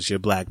fact that you're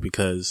black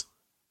because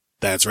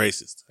that's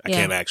racist. I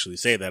can't actually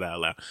say that out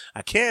loud.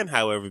 I can,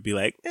 however, be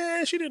like,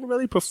 she didn't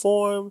really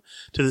perform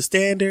to the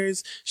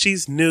standards.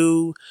 She's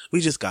new.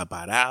 We just got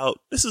bought out.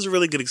 This is a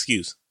really good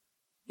excuse.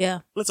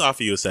 Yeah. Let's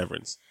offer you a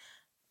severance.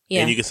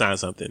 Yeah. And you can sign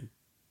something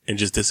and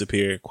just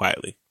disappear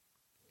quietly.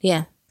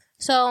 Yeah.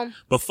 So.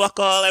 But fuck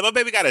all that. My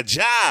baby got a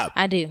job.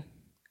 I do.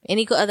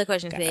 Any other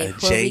questions, babe,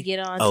 before we get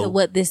on to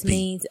what this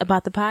means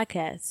about the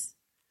podcast?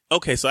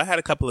 Okay. So I had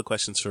a couple of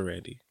questions for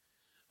Randy.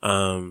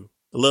 A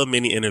little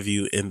mini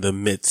interview in the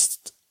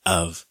midst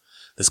of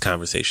this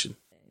conversation.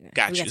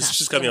 Gotcha. It's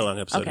just going to be a long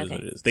episode. Okay. Is what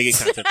it is. They get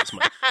content this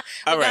month.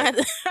 All right.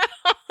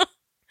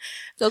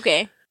 It's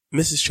okay.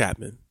 Mrs.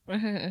 Chapman.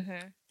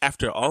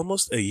 After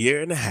almost a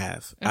year and a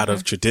half out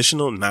of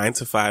traditional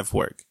 9-to-5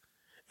 work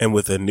and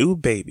with a new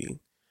baby,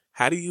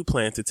 how do you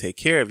plan to take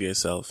care of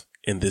yourself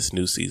in this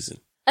new season?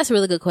 That's a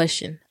really good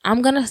question.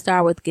 I'm going to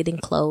start with getting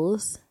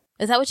clothes.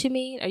 Is that what you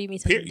mean? Or you mean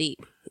something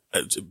deep?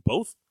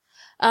 Both.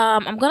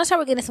 I'm going to start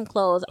with getting some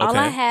clothes. Okay. All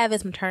I have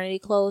is maternity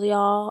clothes,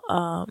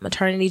 y'all.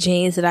 Maternity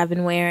jeans that I've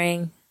been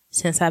wearing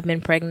since I've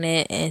been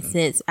pregnant and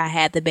since I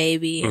had the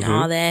baby and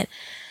all that.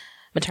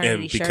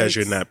 Maternity shirts. And because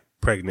you're not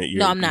pregnant, you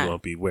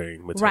won't be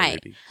wearing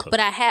maternity clothes.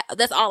 But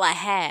that's all I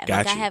have.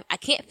 Gotcha. Like I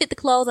can't fit the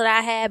clothes that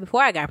I had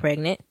before I got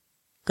pregnant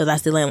because I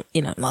still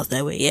ain't, lost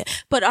that weight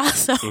yet. But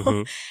also,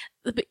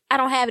 I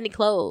don't have any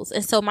clothes.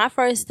 And so my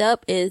first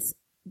step is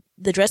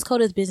the dress code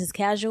is business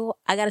casual.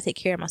 I got to take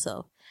care of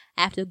myself.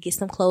 I have to get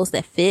some clothes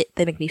that fit,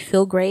 that make me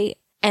feel great,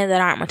 and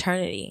that aren't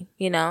maternity,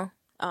 you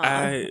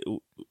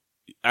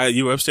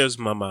were upstairs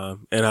with my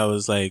mom, and I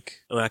was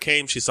like, when I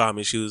came, she saw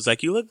me. She was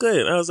like, "You look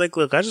good." And I was like,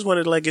 "Look, I just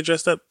wanted to like get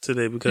dressed up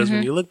today because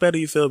when you look better,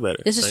 you feel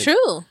better." This is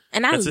true,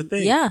 and that's the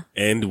thing. Yeah.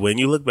 And when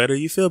you look better,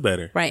 you feel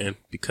better, right? And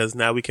because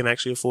now we can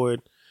actually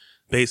afford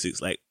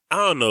basics. Like I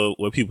don't know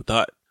what people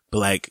thought, but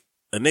like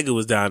a nigga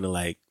was down to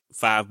like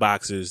 5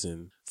 boxers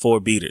and 4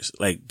 beaters,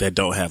 like that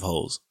don't have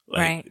holes. Like,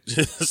 right.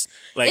 Just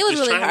like it was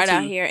really hard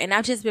out here, and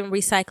I've just been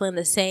recycling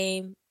the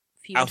same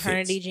few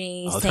maternity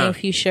jeans, same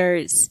few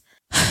shirts.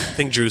 I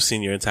think Drew's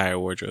seen your entire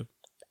wardrobe.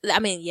 I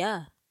mean,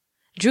 yeah.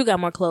 Drew got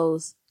more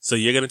clothes. So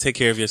you're going to take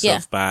care of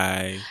yourself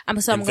by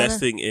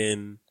investing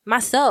in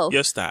myself,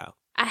 your style.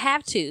 I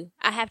have to.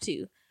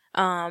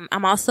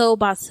 I'm also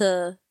about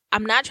to,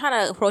 I'm not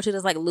trying to approach it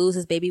as like lose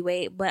his baby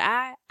weight, but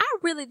I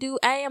really do.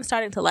 I am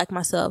starting to like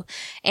myself.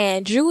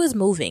 And Drew is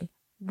moving.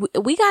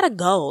 We gotta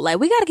go. Like,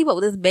 we gotta keep up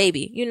with this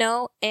baby,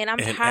 And I'm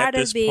tired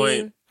of being.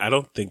 Point, I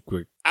don't think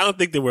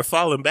that we're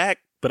falling back,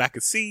 but I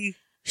could see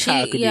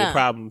how it could be a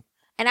problem.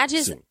 And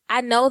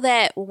I know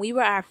that when we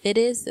were our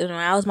fittest, and when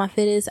I was my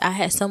fittest, I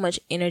had so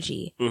much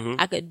energy.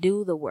 I could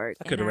do the work.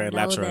 I could have ran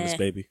laps around this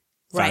baby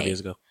 5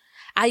 years ago.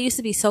 I used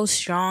to be so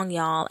strong,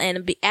 y'all.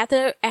 And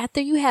after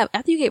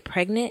you get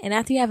pregnant and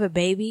after you have a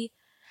baby,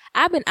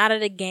 I've been out of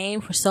the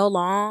game for so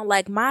long.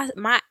 Like my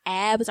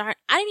abs I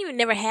didn't even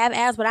never have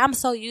abs, but I'm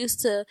so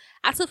used to,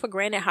 I took for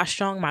granted how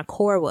strong my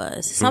core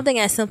was. Something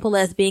as simple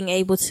as being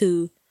able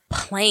to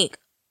plank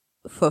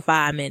for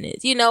 5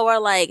 minutes, you know, or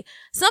like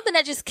something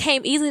that just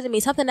came easily to me,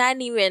 something I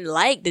didn't even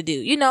like to do,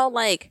 you know,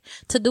 like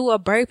to do a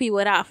burpee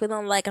without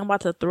feeling like I'm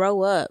about to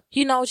throw up,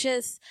 you know,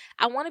 just,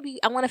 I want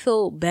to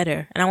feel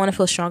better and I want to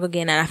feel strong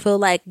again. And I feel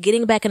like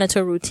getting back into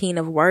a routine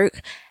of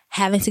work,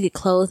 having to get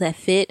clothes that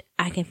fit,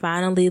 I can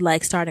finally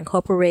like start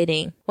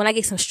incorporating, when I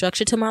get some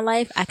structure to my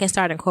life, I can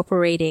start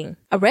incorporating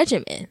a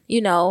regimen,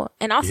 you know,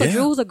 and also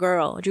Drew's a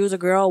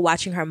girl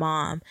watching her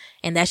mom,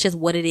 and that's just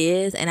what it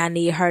is. And I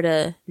need her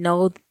to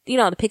know, you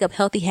know, to pick up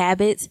healthy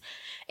habits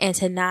and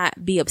to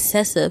not be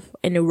obsessive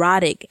and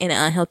neurotic in an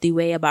unhealthy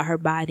way about her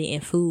body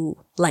and food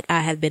like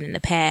I have been in the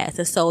past.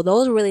 And so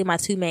those are really my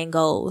two main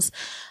goals.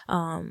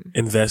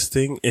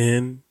 Investing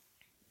in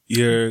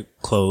your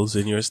clothes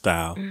and your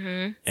style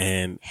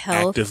and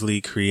health.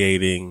 Actively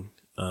creating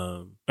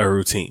a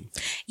routine.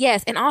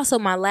 Yes. And also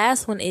my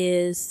last one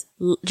is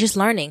just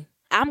learning.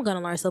 I'm going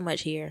to learn so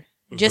much here.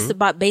 Just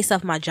about based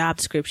off my job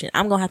description.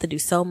 I'm going to have to do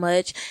so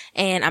much.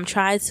 And I'm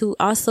trying to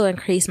also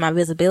increase my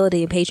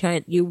visibility in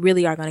Patreon. You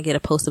really are going to get a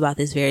post about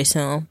this very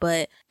soon.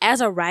 But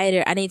as a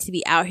writer, I need to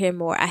be out here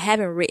more. I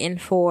haven't written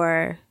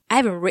for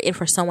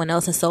someone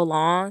else in so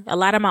long. A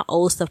lot of my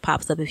old stuff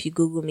pops up if you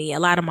Google me, a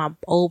lot of my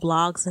old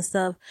blogs and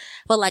stuff.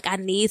 But like I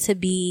need to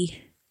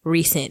be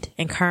recent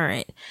and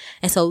current.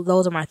 And so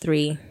those are my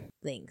three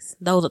things.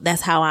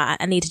 That's how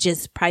I need to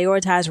just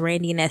prioritize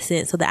Randy in that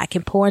sense so that I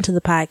can pour into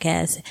the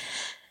podcast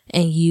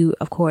and you,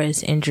 of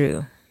course, and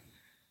Drew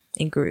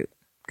and Groot,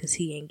 because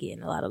he ain't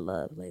getting a lot of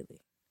love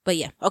lately. But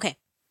yeah, okay.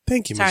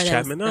 Thank you, Ms.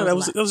 Chapman. That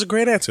was a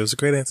great answer. It was a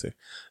great answer.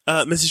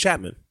 Mrs.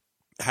 Chapman,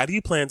 how do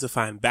you plan to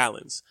find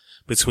balance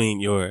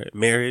between your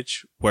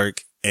marriage,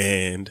 work,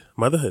 and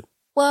motherhood?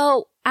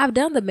 Well, I've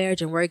done the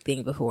marriage and work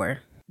thing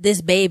before.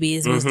 This baby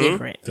is what's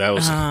different. That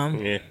was,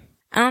 I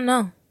don't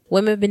know.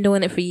 Women have been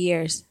doing it for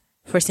years,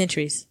 for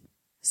centuries.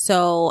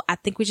 So I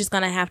think we're just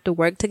going to have to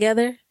work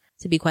together,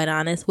 to be quite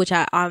honest, which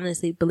I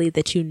honestly believe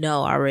that you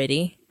know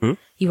already.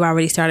 You've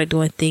already started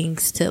doing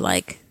things to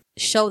like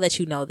show that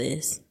you know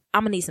this.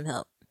 I'm going to need some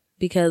help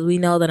because we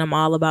know that I'm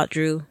all about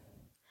Drew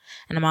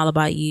and I'm all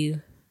about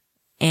you.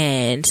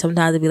 And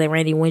sometimes it'd be like,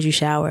 Randy, when'd you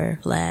shower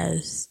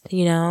last?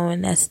 You know,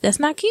 and that's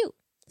not cute.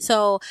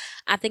 So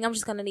I think I'm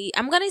going to need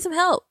some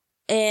help.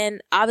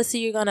 And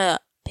obviously you're going to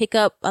pick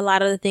up a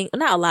lot of the things,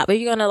 not a lot, but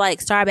you're going to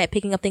like start back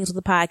picking up things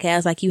with the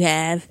podcast like you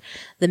have,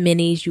 the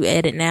minis you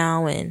edit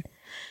now and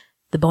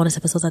the bonus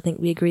episodes I think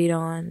we agreed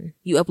on.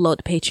 You upload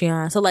to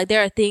Patreon. So like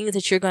there are things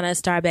that you're going to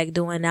start back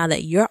doing now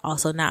that you're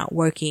also not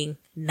working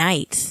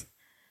nights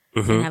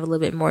and have a little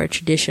bit more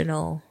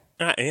traditional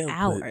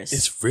hours.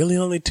 It's really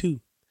only 2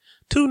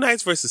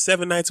 nights versus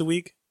 7 nights a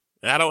week.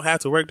 I don't have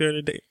to work during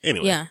the day.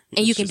 Anyway. Yeah.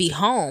 And you can be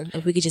home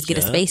if we could just get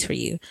a space for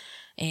you.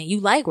 And you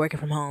like working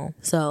from home.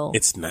 So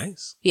it's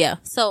nice. Yeah.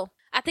 So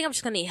I think I'm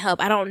just going to need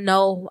help. I don't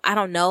know.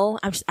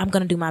 I'm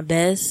going to do my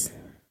best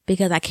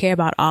because I care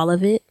about all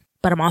of it,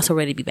 but I'm also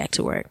ready to be back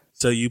to work.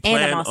 So you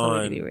plan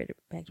on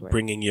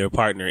bringing your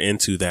partner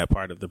into that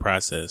part of the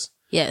process.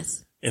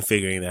 Yes. And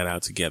figuring that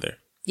out together.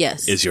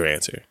 Yes. Is your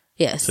answer.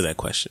 Yes. To that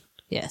question.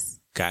 Yes.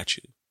 Got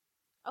you.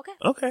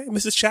 Okay.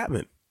 Mrs.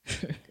 Chapman.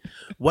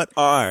 What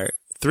are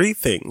 3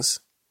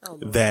 things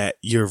that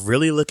you're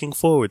really looking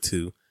forward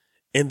to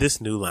in this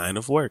new line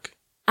of work?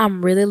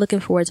 I'm really looking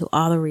forward to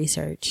all the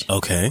research.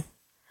 Okay.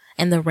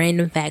 And the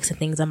random facts and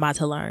things I'm about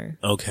to learn.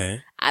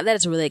 Okay. That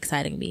is really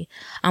exciting me.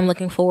 I'm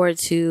looking forward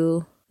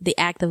to the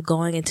act of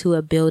going into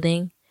a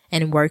building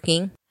and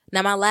working.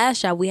 Now, my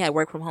last job, we had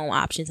work from home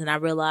options, and I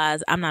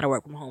realized I'm not a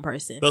work from home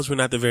person. Those were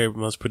not the very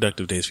most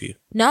productive days for you.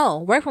 No,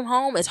 work from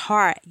home is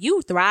hard.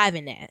 You thrive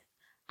in that.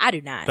 I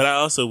do not. But I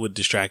also would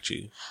distract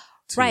you.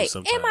 Right.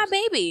 Sometimes. And my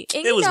baby.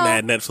 And it was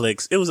mad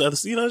Netflix. It was other,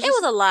 it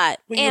was a lot.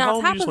 And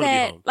on top of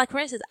that, home. like for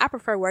instance, I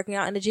prefer working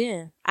out in the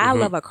gym. I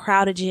love a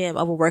crowded gym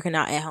over working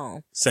out at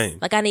home. Same.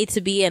 Like I need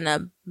to be in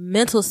a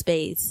mental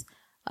space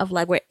of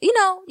like where, you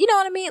know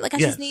what I mean? Like I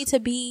just need to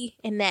be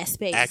in that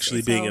space.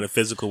 Actually being in a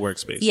physical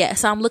workspace. Yeah.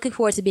 So I'm looking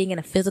forward to being in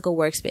a physical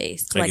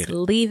workspace. Like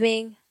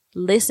leaving,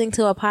 listening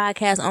to a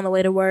podcast on the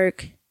way to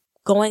work,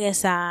 going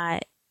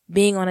inside,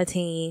 being on a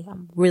team.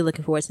 I'm really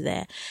looking forward to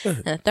that.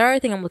 And the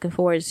third thing I'm looking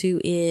forward to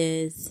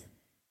is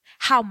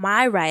how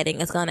my writing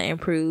is going to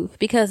improve,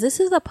 because this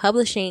is a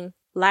publishing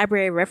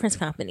library reference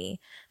company.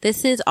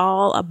 This is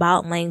all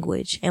about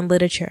language and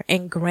literature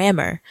and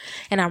grammar.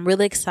 And I'm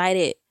really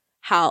excited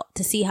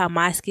to see how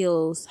my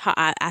skills, how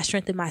I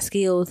strengthen my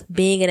skills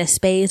being in a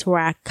space where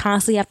I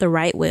constantly have to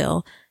write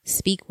well,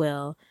 speak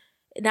well,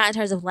 not in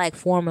terms of like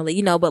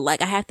formally, but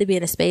like I have to be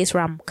in a space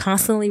where I'm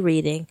constantly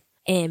reading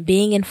and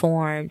being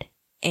informed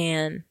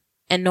and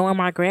knowing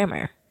my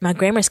grammar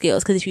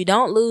skills. Because if you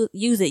don't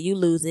use it, you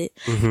lose it.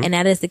 And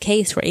that is the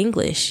case for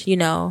English,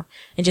 and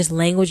just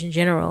language in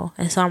general.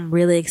 And so I'm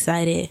really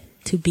excited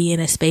to be in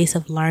a space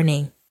of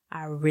learning.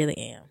 I really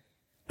am.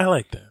 I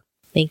like that.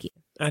 Thank you.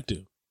 I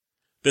do.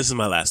 This is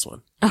my last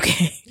one.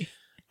 Okay.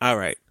 All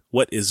right.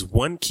 What is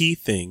one key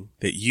thing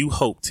that you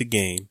hope to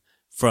gain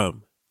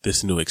from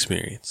this new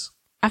experience?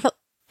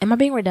 Am I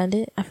being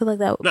redundant? I feel like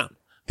that. No.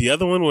 The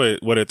other one,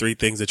 what are 3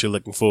 things that you're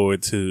looking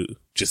forward to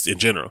just in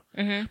general?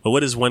 Mm-hmm. But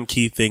what is one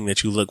key thing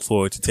that you look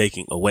forward to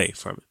taking away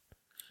from it?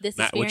 This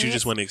Not experience? what you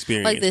just want to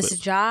experience. Like this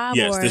job?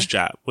 Yes, or? this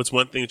job. What's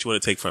one thing that you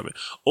want to take from it?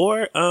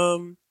 Or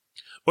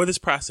this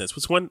process.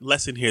 What's one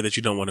lesson here that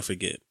you don't want to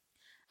forget?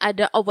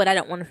 What I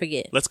don't want to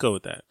forget. Let's go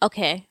with that.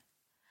 Okay.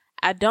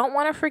 I don't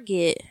want to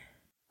forget.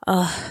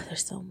 Oh,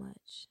 there's so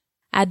much.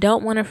 I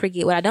don't want to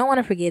forget. What I don't want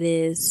to forget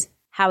is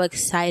how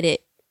excited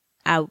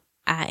I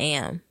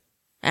am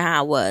and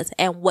I was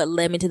and what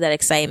led me to that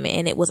excitement.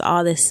 And it was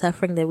all this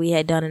suffering that we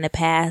had done in the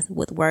past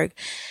with work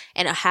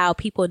and how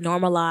people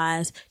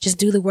normalize just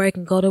do the work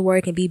and go to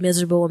work and be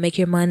miserable and make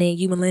your money.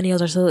 You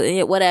millennials are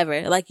so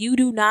whatever. Like, you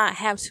do not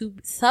have to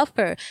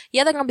suffer.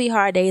 Yeah, there are going to be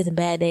hard days and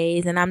bad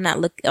days. And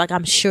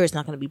I'm sure it's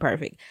not going to be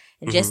perfect.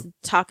 And just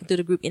talking through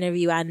the group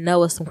interview, I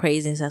know it's some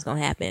craziness that's going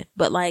to happen.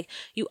 But like,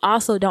 you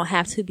also don't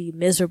have to be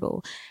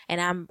miserable.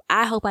 And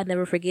I hope I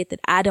never forget that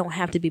I don't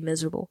have to be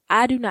miserable.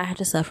 I do not have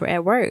to suffer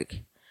at work.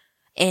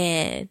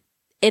 And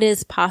it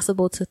is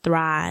possible to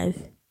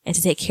thrive and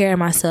to take care of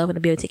myself and to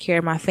be able to take care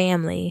of my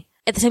family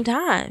at the same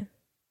time.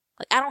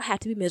 Like, I don't have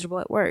to be miserable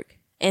at work.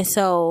 And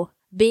so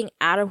being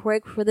out of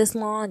work for this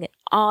long and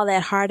all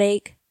that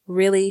heartache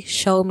really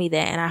showed me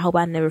that. And I hope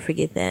I never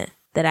forget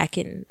that I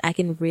can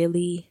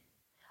really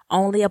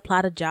only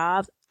apply to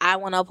jobs I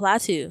want to apply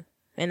to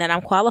and that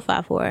I'm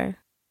qualified for.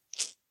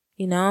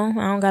 You know,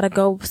 I don't got to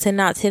go send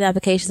out 10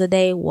 applications a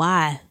day.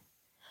 Why?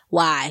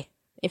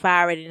 If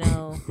I already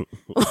know,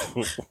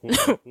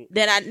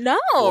 then I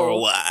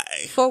know.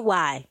 For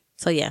why?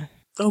 So yeah.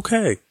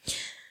 Okay.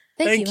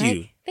 Thank you.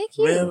 Mike. Thank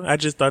you. Man, I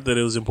just thought that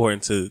it was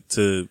important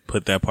to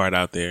put that part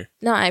out there.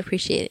 No, I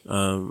appreciate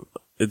it.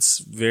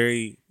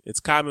 It's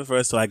common for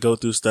us to like go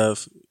through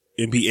stuff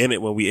and be in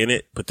it when we in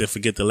it, but then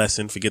forget the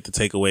lesson, forget the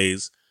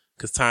takeaways.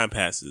 Because time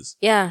passes.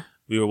 Yeah.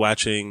 We were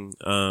watching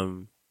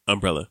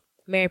Umbrella.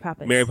 Mary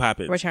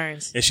Poppins.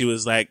 Returns. And she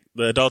was like,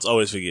 the adults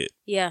always forget.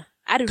 Yeah.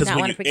 I do not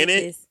want to forget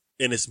this.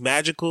 And it's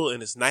magical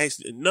and it's nice.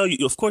 No,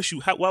 of course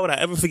why would I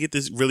ever forget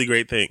this really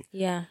great thing?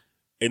 Yeah.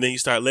 And then you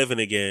start living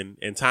again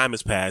and time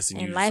has passed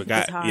and you life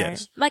forgot. Is hard.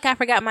 Yes. Like I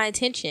forgot my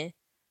intention.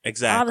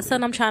 Exactly. All of a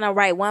sudden I'm trying to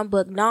write one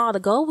book. No, the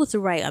goal was to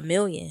write 1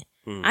 million.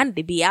 I need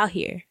to be out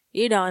here.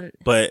 You know.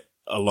 But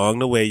along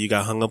the way, you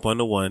got hung up on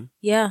the one.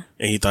 Yeah.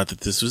 And you thought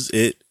that this was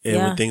it. And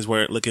when things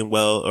weren't looking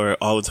well or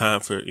all the time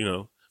for it,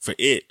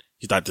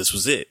 you thought this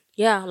was it.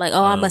 Yeah. Like,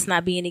 I must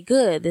not be any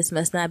good. This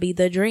must not be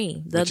the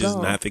dream, the which goal.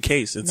 Is not the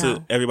case. And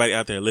to everybody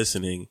out there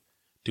listening,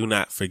 do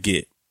not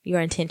forget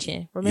your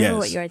intention. Remember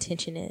what your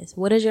intention is.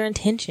 What is your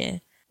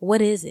intention?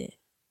 What is it?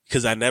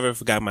 Because I never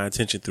forgot my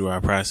intention through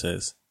our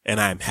process. And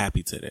I'm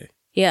happy today.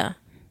 Yeah.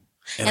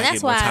 And I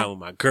get more time with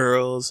my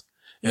girls.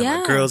 And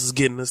my girls is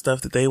getting the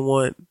stuff that they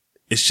want.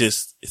 It's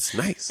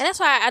nice. And that's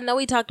why I know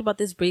we talked about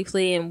this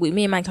briefly and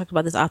me and Mike talked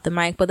about this off the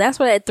mic, but that's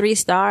why that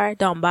 3-star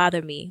don't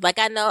bother me. Like,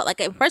 I know, like,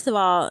 first of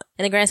all,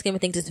 in the grand scheme of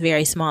things, it's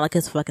very small. Like,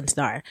 it's a fucking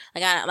star.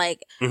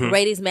 Like,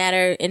 ratings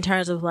matter in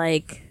terms of,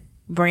 like,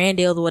 brand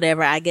deals or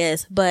whatever, I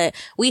guess. But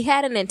we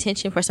had an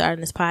intention for starting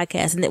this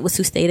podcast and it was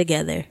to stay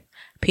together.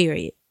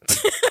 Period.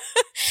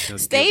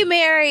 Stay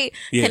married.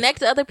 Yeah. Connect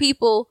to other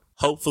people.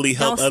 Hopefully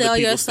help other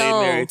people stay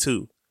married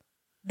too.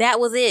 That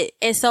was it.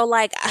 And so,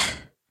 like...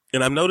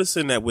 And I'm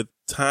noticing that with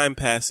time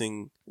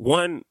passing,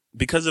 one,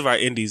 because of our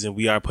indies and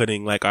we are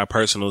putting like our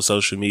personal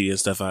social media and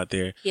stuff out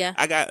there. Yeah.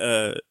 I got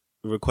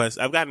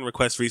I've gotten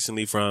requests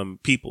recently from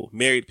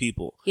married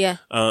people. Yeah.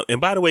 And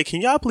by the way,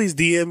 can y'all please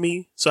DM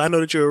me so I know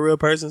that you're a real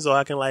person so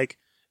I can like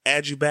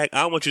add you back?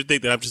 I don't want you to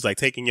think that I'm just like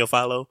taking your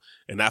follow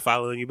and not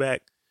following you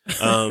back.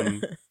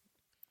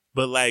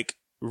 But like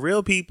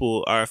real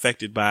people are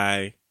affected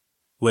by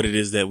what it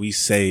is that we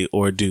say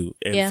or do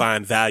and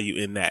find value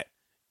in that.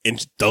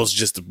 And those are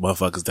just the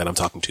motherfuckers that I'm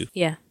talking to.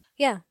 Yeah.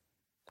 Yeah.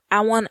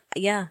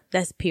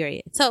 That's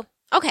period. So,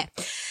 okay.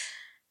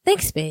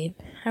 Thanks, babe.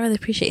 I really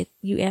appreciate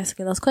you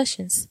asking those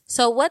questions.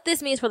 So what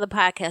this means for the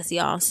podcast,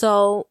 y'all.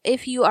 So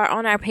if you are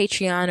on our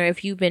Patreon or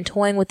if you've been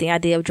toying with the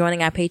idea of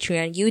joining our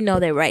Patreon, you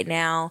know that right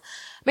now,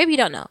 maybe you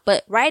don't know,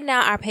 but right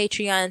now our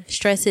Patreon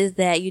stresses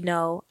that,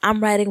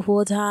 I'm writing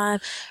full time.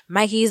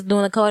 Mikey's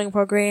doing a coding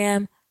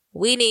program.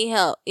 We need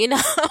help,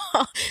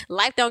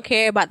 Life don't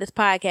care about this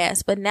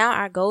podcast, but now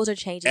our goals are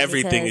changing.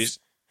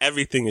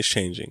 Everything is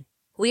changing.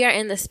 We are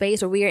in the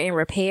space where we are in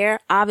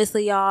repair.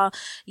 Obviously, y'all,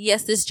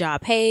 yes, this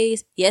job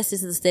pays. Yes,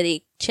 this is a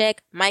steady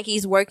check.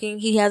 Mikey's working.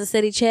 He has a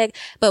steady check,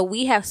 but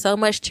we have so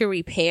much to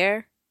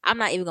repair. I'm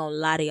not even going to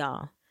lie to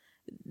y'all.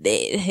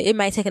 It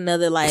might take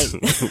another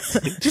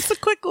just a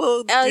quick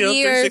little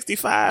year,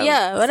 365.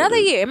 Yeah, another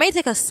year. It may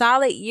take a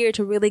solid year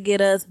to really get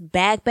us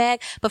back.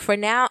 But for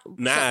now,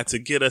 to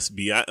get us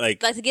beyond,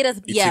 to get us,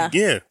 to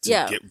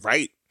get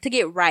right. To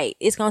get right,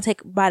 it's gonna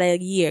take about a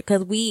year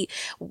because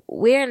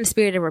we're in the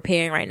spirit of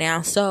repairing right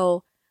now.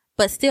 So,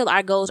 but still,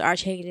 our goals are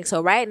changing.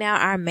 So right now,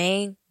 our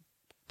main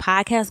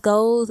podcast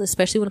goals,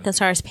 especially when it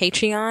concerns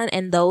Patreon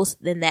and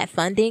that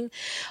funding,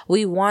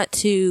 we want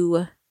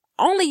to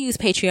only use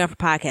Patreon for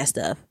podcast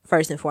stuff,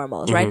 first and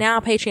foremost. Right now,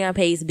 Patreon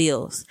pays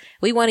bills.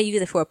 We want to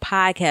use it for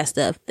podcast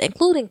stuff,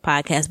 including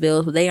podcast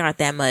bills, but they aren't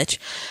that much.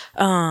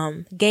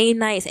 Game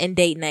nights and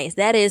date nights.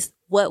 That is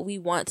what we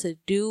want to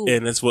do.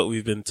 And that's what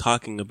we've been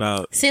talking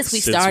about since we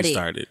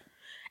started.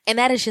 And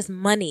that is just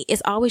money.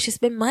 It's always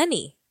just been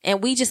money.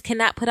 And we just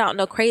cannot put out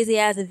no crazy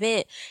ass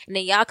event. And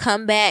then y'all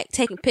come back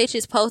taking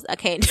pictures, post. I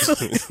can't do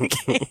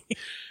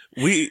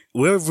it.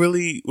 We're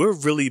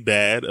really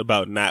bad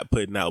about not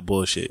putting out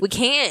bullshit. We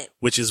can't.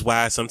 Which is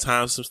why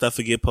sometimes some stuff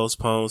will get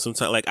postponed.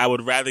 Sometimes, like, I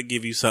would rather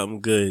give you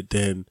something good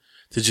than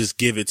to just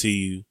give it to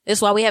you.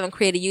 That's why we haven't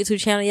created a YouTube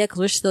channel yet, because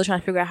we're still trying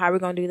to figure out how we're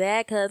going to do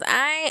that. Because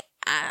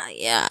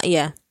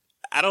yeah.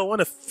 I don't want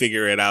to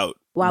figure it out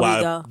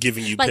while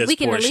giving you like, we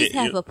can at least shit.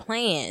 have a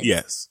plan.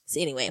 Yes. So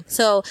anyway,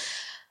 so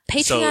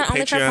Patreon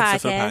only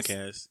for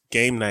podcasts.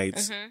 Game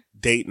nights,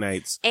 date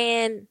nights.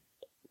 And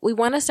we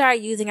want to start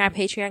using our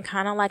Patreon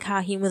kind of like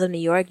how Humans of New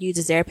York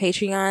uses their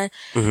Patreon.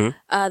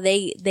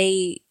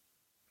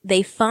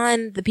 They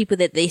fund the people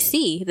that they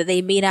see, that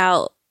they meet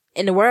out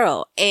in the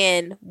world.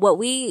 And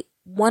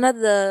one of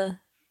the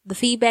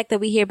feedback that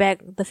we hear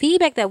back, the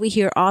feedback that we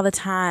hear all the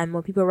time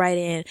when people write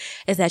in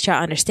is that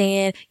y'all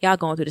understand, y'all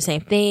going through the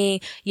same thing,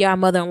 y'all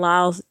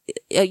mother-in-laws,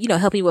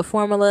 helping you with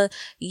formula,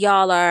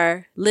 y'all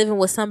are living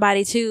with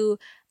somebody too.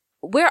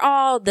 We're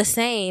all the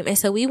same. And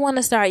so we want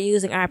to start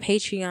using our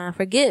Patreon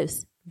for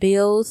gifts,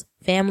 bills,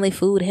 family,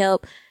 food,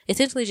 help,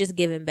 essentially just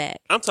giving back.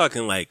 I'm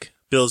talking like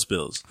bills.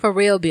 For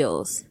real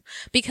bills.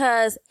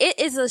 Because it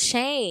is a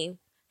shame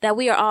that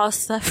we are all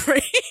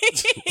suffering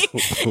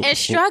and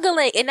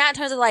struggling, and not in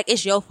terms of like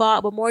it's your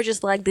fault, but more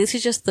just like this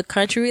is just the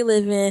country we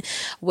live in,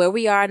 where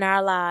we are in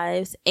our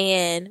lives,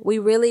 and we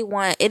really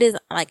want it is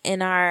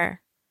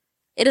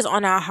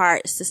on our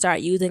hearts to start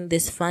using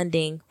this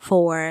funding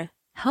for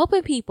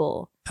helping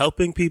people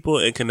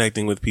and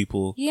connecting with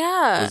people.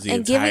 Yeah,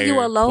 and giving you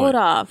a load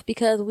off,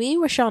 because we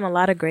were shown a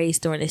lot of grace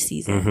during this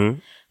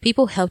season.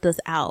 People helped us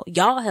out.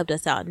 Y'all helped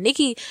us out.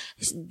 Nikki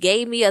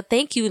gave me a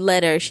thank you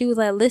letter. She was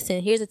like,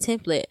 listen, here's a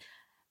template.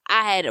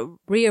 I had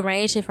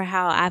rearranged it for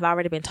how I've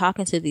already been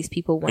talking to these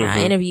people when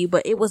I interview,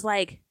 but it was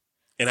like,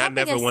 and I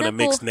never want to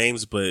mix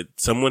names, but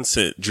someone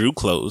sent Drew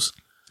clothes.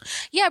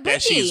 Yeah, Brittany.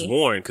 That she's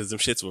worn, because them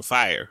shits were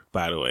fire,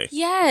 by the way.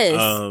 Yes.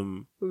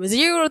 0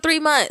 to 3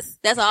 months.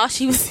 That's all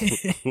she was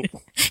saying.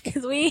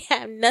 Because we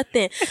have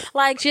nothing.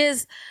 Like,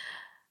 just,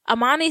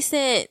 Amani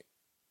sent,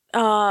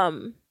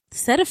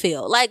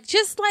 Cetaphil. Like,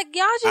 just like,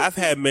 y'all just. I've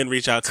had men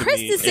reach out to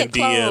me in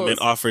DM and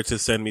offer to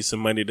send me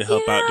some money to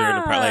help out during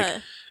the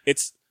like,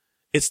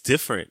 it's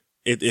different.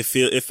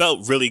 It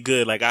felt really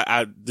good. Like,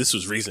 this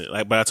was recent.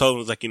 Like, but I told him, it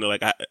was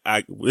like,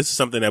 this is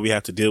something that we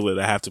have to deal with.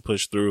 I have to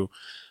push through.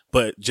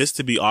 But just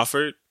to be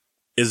offered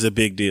is a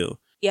big deal.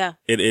 Yeah.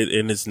 And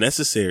it's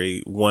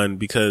necessary, one,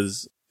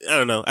 because, I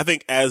don't know, I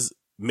think as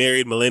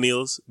married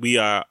millennials, we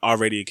are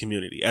already a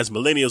community. As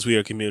millennials, we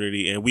are a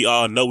community, and we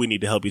all know we need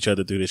to help each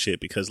other through this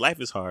shit, because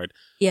life is hard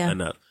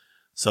enough.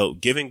 So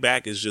giving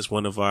back is just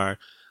one of our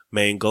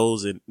main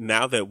goals. And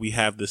now that we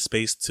have the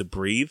space to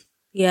breathe.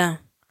 Yeah.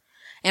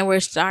 And we're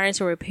starting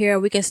to repair,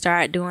 we can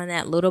start doing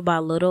that little by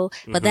little.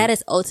 But that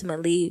is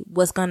ultimately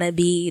what's going to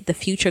be the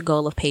future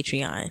goal of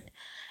Patreon.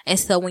 And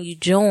so when you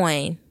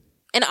join,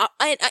 and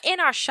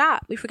in our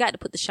shop, we forgot to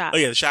put the shop. Oh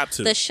yeah, the shop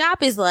too. The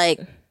shop is like,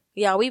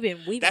 yeah, we've been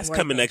that's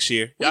working. Coming next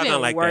year. Y'all don't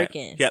like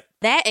working. That. Yep.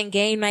 That and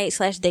game night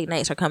 / date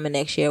nights are coming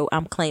next year.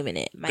 I'm claiming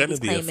it. Gonna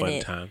be a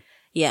fun time.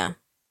 Yeah.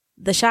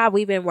 The shop,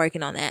 we've been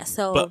working on that.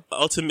 So, but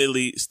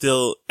ultimately,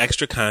 still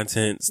extra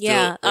content,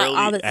 still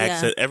early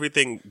access,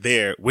 everything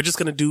there. We're just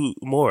gonna do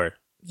more.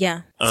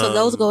 Yeah. So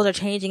those goals are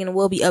changing, and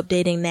we'll be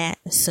updating that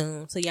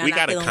soon. So y'all, we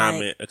got a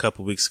comment a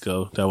couple weeks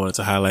ago that I wanted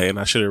to highlight, and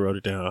I should have wrote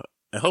it down.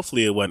 And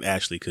hopefully it wasn't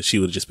Ashley, because she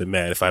would have just been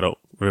mad if I don't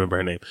remember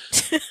her name.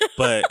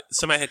 But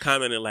somebody had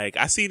commented like,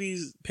 I see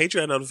these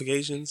Patreon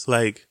notifications.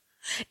 Like,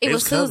 it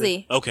was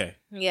Susie. Okay.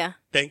 Yeah.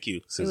 Thank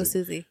you, Susie. It was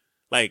Susie.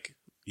 Like,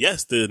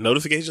 yes, the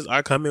notifications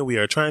are coming. We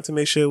are trying to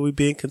make sure we're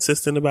being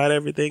consistent about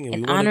everything,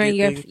 and we honoring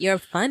your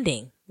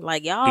funding.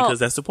 Like, y'all, because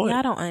that's the point.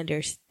 Y'all don't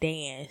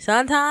understand.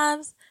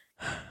 Sometimes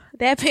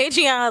that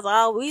Patreon is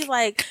always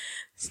like,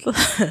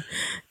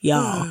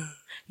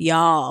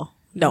 y'all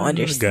don't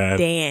understand.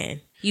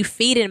 God. You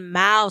feeding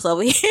mouths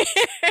over here.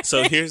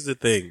 So here's the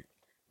thing.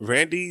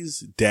 Randy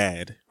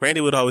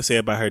would always say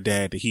about her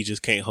dad that he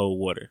just can't hold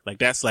water. Like,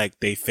 that's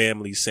like they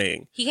family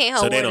saying. He can't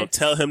hold water. So they don't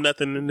tell him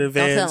nothing in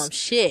advance. Don't tell him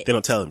shit. They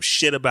don't tell him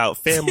shit about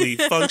family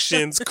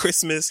functions,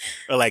 Christmas,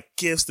 or like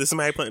gifts that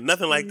somebody put.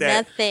 Nothing like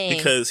that. Nothing.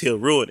 Because he'll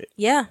ruin it.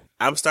 Yeah.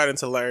 I'm starting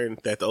to learn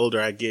that the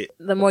older I get,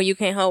 the more you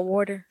can't hold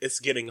water. It's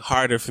getting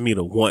harder for me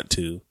to want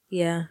to.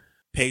 Yeah.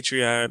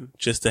 Patreon,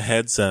 just a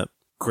heads up.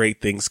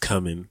 Great things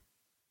coming.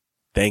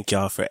 Thank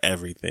y'all for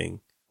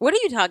everything. What are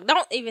you talking?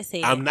 Don't even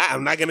say that. I'm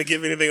not going to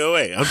give anything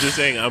away. I'm just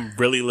saying I'm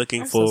really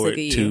looking forward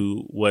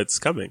to what's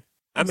coming.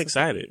 I'm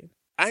excited.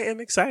 I am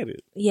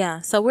excited.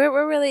 Yeah. So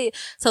we're really,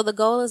 so the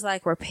goal is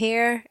like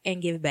repair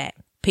and give back,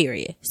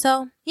 period.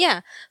 So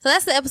yeah. So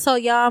that's the episode,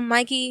 y'all.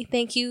 Mikey,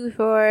 thank you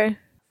for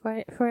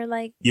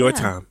like your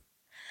time.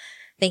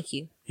 Thank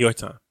you. Your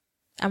time.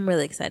 I'm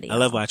really excited. I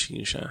love watching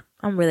you shine.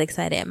 I'm really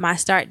excited. My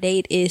start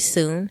date is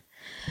soon,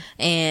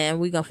 and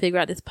we're going to figure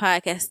out this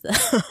podcast stuff.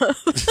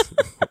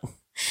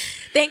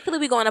 Thankfully,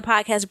 we go on a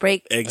podcast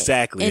break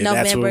exactly in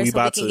November, that's what we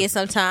so we can get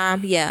some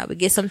time. Yeah, we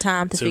get some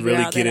time to figure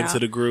really out get into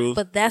the groove.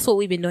 But that's what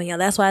we've been doing, y'all.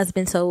 That's why it's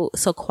been so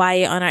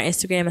quiet on our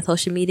Instagram and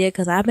social media,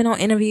 because I've been on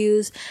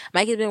interviews.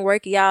 Mike has been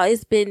working, y'all.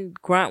 It's been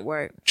grunt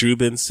work. Drew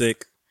been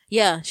sick.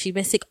 Yeah, she's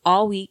been sick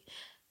all week.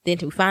 Then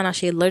we found out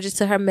she's allergic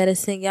to her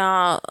medicine,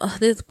 y'all. Ugh,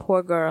 this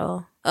poor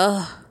girl.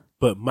 Ugh.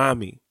 But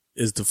mommy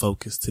is the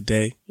focus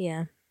today.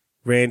 Yeah.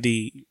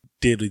 Randy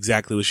did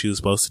exactly what she was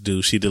supposed to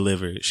do. She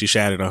delivered. She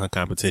shattered on her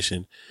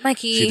competition.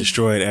 Mikey. She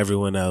destroyed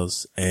everyone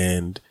else,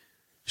 and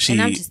she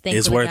I'm just thankful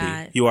is to worthy.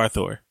 God. You are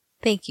Thor.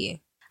 Thank you.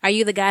 Are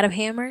you the god of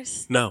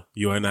hammers? No,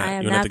 you are not. I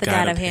am You're not the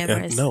god of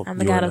hammers. No, I'm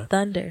the you god are of not.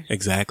 thunder.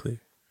 Exactly.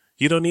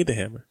 You don't need the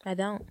hammer. I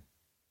don't.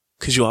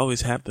 Because you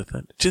always have the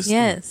thunder. Just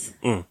Yes.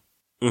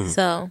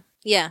 So,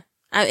 yeah.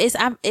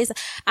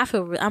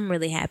 I'm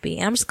really happy.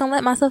 And I'm just going to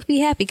let myself be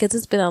happy because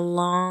it's been a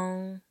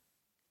long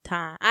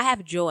time. I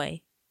have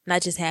joy.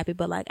 Not just happy,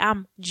 but like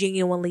I'm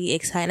genuinely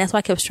excited. That's why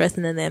I kept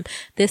stressing to them.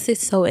 This is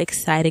so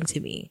exciting to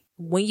me.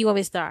 When you want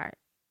me to start?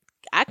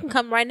 I can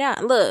come right now.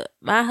 Look,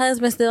 my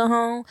husband's still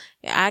home.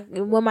 I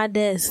with my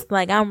desk.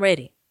 Like I'm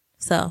ready.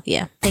 So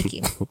yeah, thank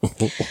you.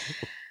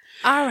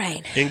 All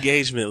right.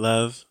 Engagement,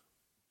 love.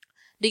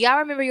 Do y'all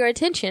remember your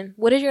intention?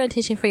 What is your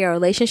intention for your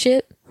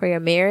relationship? For your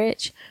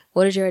marriage?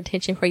 What is your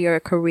intention for your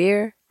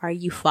career? Are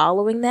you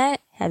following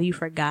that? Have you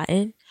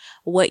forgotten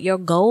what your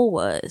goal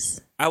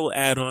was? I will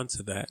add on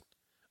to that.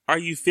 Are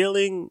you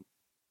feeling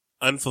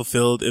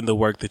unfulfilled in the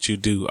work that you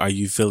do? Are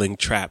you feeling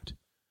trapped?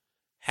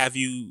 Have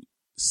you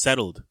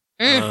settled?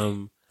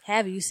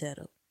 Have you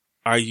settled?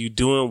 Are you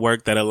doing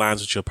work that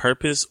aligns with your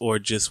purpose or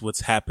just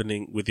what's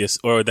happening with your,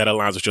 or that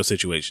aligns with your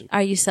situation?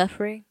 Are you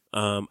suffering?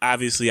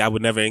 Obviously I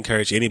would never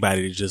encourage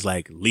anybody to just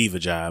like leave a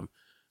job.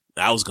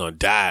 I was going to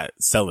die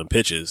selling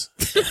pictures.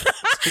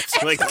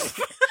 Like,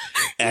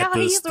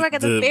 he used to work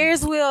at the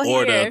Ferris wheel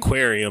or here. the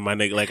aquarium, my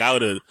nigga. Like I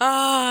would have,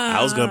 I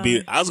was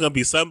gonna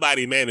be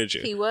somebody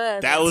manager. He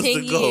was. That was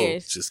the goal.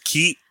 Years. Just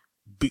keep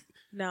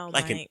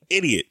like an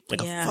idiot,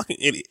 like a fucking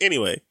idiot.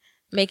 Anyway,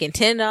 making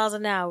 $10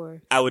 an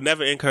hour. I would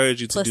never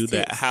encourage you to Plus do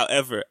that. tips.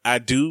 However, I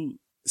do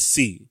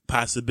see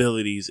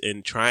possibilities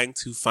in trying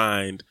to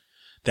find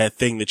that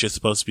thing that you're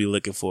supposed to be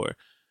looking for.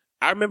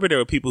 I remember there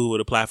were people who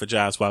would apply for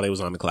jobs while they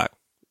was on the clock.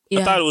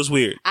 Yeah. I thought it was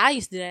weird. I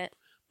used to do that.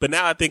 But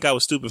now I think I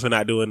was stupid for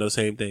not doing those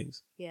same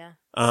things. Yeah.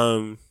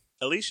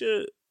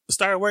 Alicia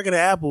started working at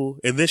Apple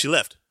and then she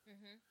left.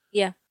 Mm-hmm.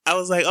 Yeah. I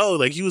was like, oh,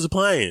 like you was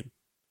applying.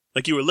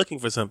 Like you were looking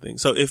for something.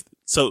 So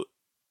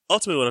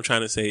ultimately what I'm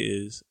trying to say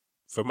is,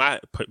 for my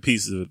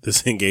piece of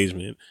this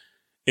engagement,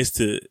 is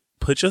to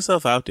put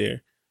yourself out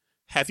there.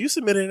 Have you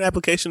submitted an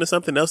application to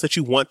something else that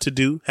you want to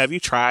do? Have you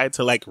tried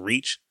to like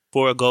reach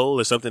for a goal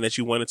or something that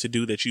you wanted to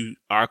do that you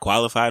are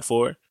qualified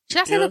for?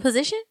 Should I say the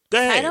position? Go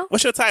ahead. Title?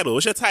 What's your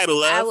title?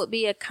 Love? I would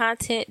be a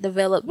content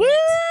development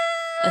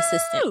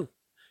assistant.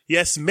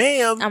 Yes,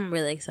 ma'am. I'm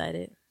really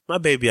excited. My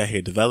baby out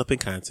here developing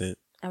content.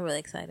 I'm really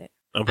excited.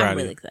 I'm proud of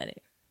really you. excited.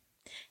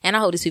 And I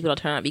hope these people don't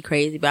turn out to be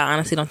crazy, but I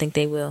honestly don't think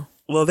they will.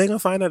 Well, they're going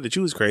to find out that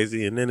you was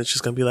crazy, and then it's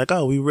just going to be like,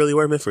 oh, we really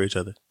were meant for each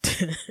other.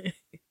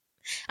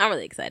 I'm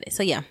really excited.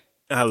 So, yeah.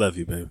 I love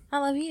you, babe. I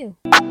love you.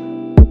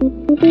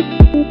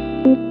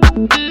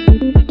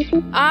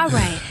 All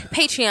right.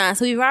 Patreon.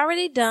 So, we've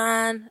already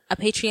done a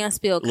Patreon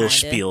spiel, Little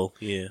spiel,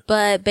 yeah.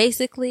 But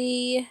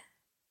basically,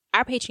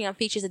 our Patreon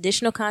features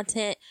additional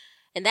content,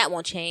 and that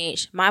won't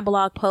change. My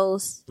blog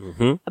posts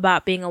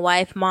about being a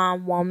wife,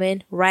 mom,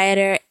 woman,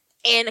 writer,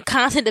 and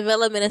content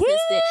development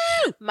assistant.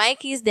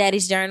 Mikey's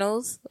Daddy's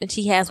Journals, and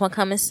she has one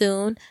coming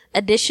soon.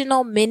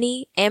 Additional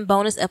mini and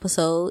bonus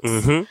episodes.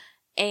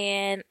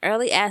 And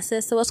early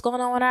access to what's going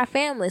on with our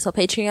family. So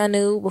Patreon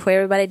knew before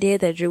everybody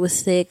did that Drew was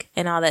sick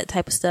and all that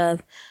type of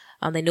stuff.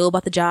 They knew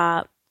about the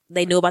job.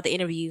 They knew about the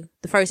interview,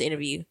 the first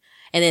interview,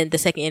 and then the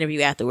second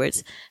interview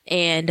afterwards.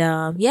 And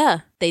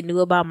they knew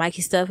about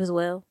Mikey's stuff as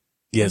well.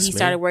 Yes, he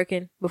started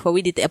working before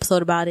we did the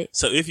episode about it.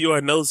 So if you are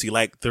nosy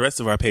like the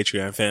rest of our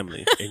Patreon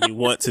family and you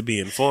want to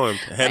be informed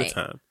ahead of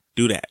time,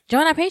 do that.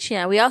 Join our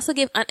Patreon. We also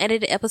give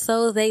unedited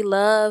episodes. They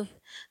love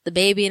the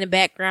baby in the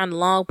background, the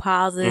long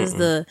pauses,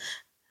 the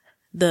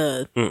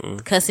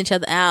cussing each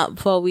other out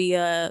before we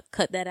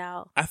cut that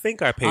out. I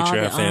think our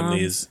Patreon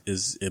family is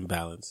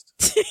imbalanced.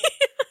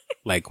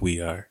 Like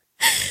we are.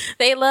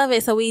 They love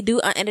it. So we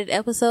do unedited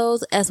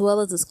episodes as well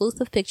as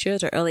exclusive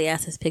pictures or early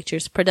access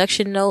pictures,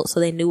 production notes, so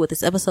they knew what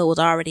this episode was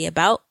already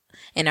about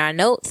in our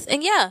notes.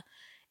 And yeah,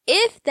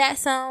 if that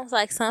sounds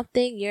like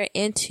something you're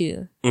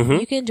into,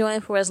 you can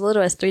join for as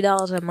little as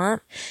 $3 a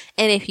month.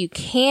 And if you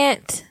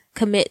can't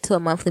commit to a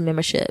monthly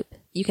membership,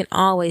 you can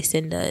always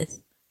send us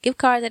gift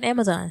cards at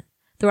Amazon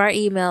through our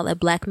email at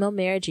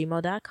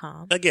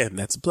blackmillmare@gmail.com. Again,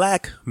 that's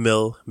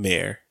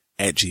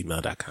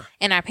blackmillmare@gmail.com.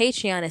 And our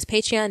Patreon is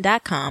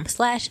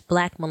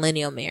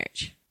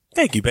patreon.com/blackmillennialmarriage.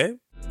 Thank you, babe.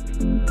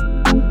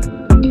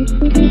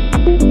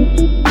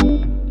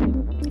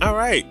 All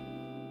right.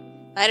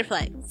 Fight or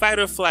flight? Fight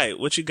or flight?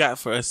 What you got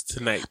for us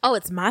tonight? Oh,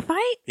 it's my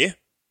fight? Yeah.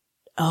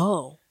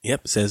 Oh.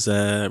 Yep. It says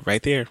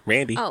right there,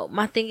 Randy. Oh,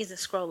 my thing isn't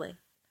scrolling.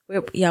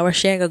 We're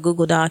sharing a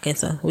Google Doc, and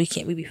so we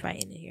be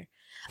fighting in here.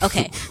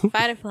 Okay.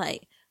 Fight or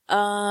flight?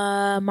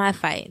 My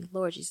fight.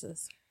 Lord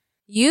Jesus.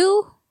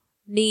 You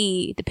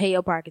need to pay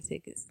your parking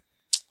tickets.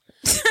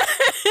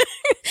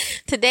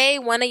 Today,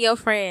 one of your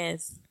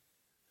friends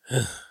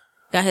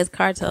got his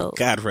car towed.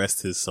 God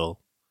rest his soul.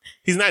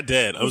 He's not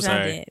dead. I'm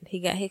sorry. He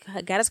got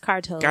his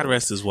car towed. God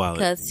rest his wallet.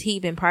 Because he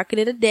been parking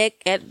in a deck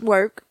at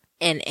work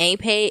and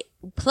ain't paid,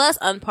 plus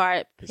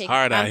unpaid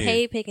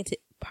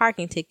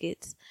parking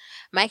tickets.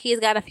 Mikey has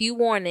got a few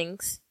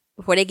warnings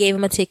before they gave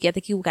him a ticket. I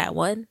think you got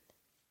one.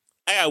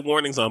 I got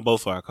warnings on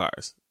both of our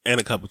cars and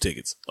a couple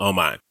tickets on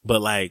mine.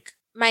 But like,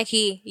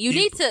 Mikey, you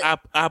need to.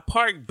 I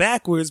parked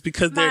backwards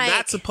because they're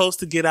not supposed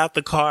to get out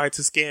the car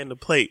to scan the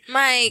plate.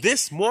 Mike.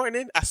 This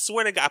morning, I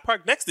swear to God, I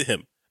parked next to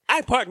him.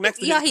 I parked next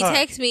to his car. He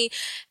texted me,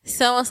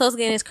 so-and-so's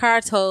getting his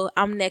car towed.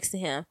 I'm next to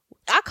him.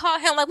 I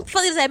called him like, what the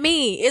fuck does that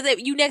mean? Is it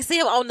you next to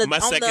him on the... My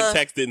second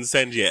text didn't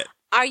send yet.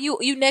 Are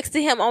you next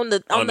to him on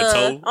the toe? On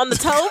the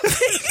toe?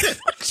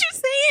 What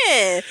you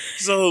saying?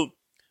 So,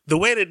 the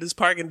way that this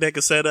parking deck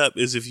is set up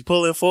is if you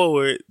pull in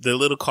forward, the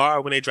little car,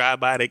 when they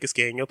drive by, they can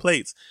scan your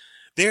plates.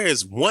 There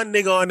is one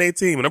nigga on their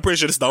team, and I'm pretty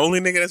sure it's the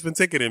only nigga that's been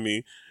ticketing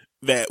me,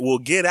 that will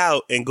get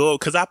out and go,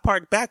 because I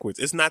parked backwards.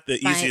 It's not the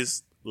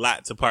easiest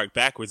lot to park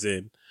backwards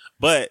in,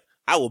 but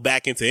I will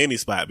back into any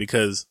spot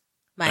because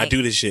I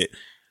do this shit.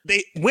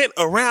 They went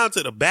around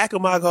to the back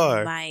of my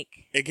car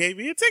and gave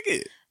me a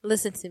ticket.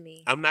 Listen to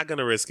me. I'm not going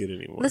to risk it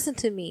anymore. Listen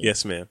to me.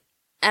 Yes, ma'am.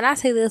 And I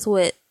say this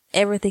with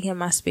everything in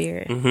my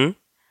spirit. Mm-hmm.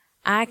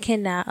 I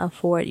cannot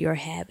afford your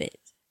habit.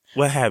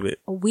 What habit?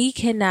 We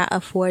cannot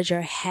afford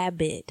your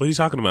habit. What are you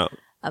talking about?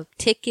 Of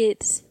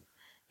tickets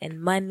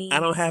and money. I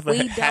don't have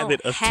a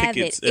habit of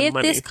tickets and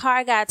money. If this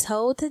car got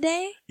towed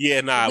today,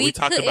 we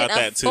talked about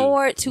that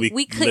too.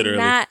 We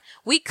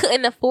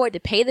couldn't afford to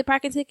pay the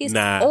parking tickets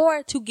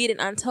or to get it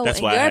untold. That's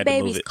and why your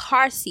baby's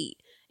car seat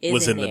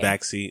was in there. The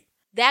back seat.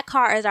 That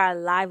car is our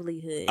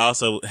livelihood. I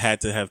also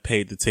had to have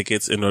paid the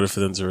tickets in order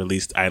for them to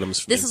release items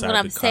from This is what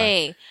I'm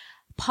saying.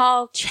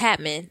 Paul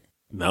Chapman.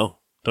 No,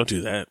 don't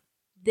do that.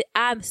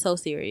 I'm so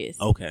serious.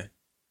 Okay.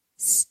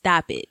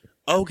 Stop it.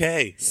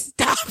 Okay.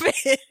 Stop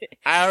it.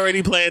 I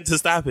already planned to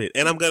stop it.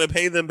 And I'm going to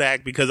pay them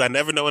back because I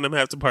never know when I'm going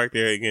to have to park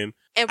there again.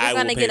 And we're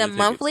going to get a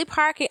monthly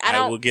parking.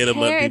 I will get a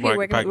monthly parking.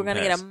 We're going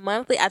to get a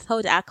monthly. I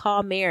told you, I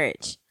call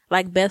marriage.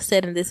 Like Beth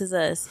said, and This Is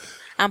Us.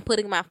 I'm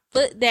putting my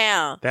foot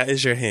down. That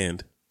is your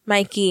hand.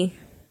 Mikey,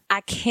 I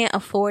can't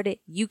afford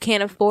it. You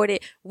can't afford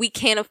it. We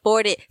can't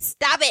afford it.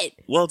 Stop it.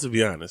 Well, to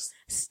be honest.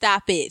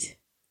 Stop it.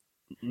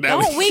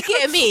 Don't wink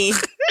at me.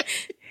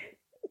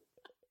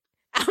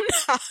 I'm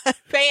not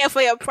paying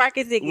for your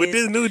parking ticket. With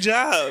this new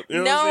job.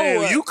 You know what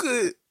I'm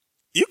saying?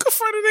 You could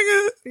front a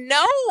nigga.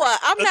 No,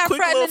 I'm not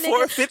fronting a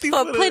nigga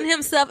for putting it.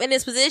 himself in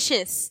this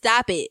position.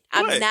 Stop it.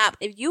 What? I'm not.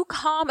 If you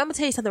call me, I'm going to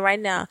tell you something right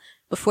now.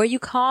 Before you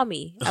call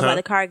me about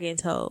the car getting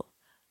towed,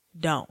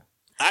 don't.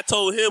 I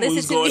told him we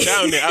was going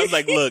down there. I was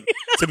like, look,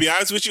 to be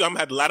honest with you, I'm going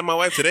to have to lie to my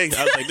wife today.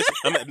 I was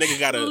like, nigga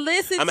got to.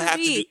 Listen I'm to have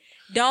me. To do,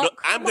 don't no, come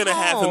I'm going to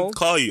have him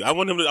call you. I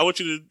want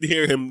you to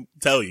hear him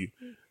tell you.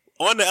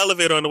 On the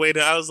elevator on the way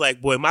down, I was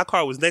like, boy, my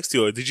car was next to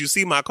yours. Did you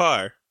see my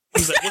car?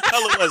 He's like, what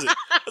color was it?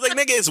 I was like,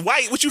 nigga, it's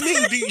white. What you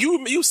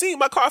mean? You seen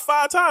my car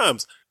 5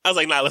 times. I was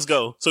like, nah, let's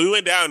go. So we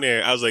went down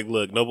there. I was like,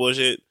 look, no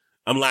bullshit.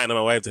 I'm lying to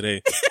my wife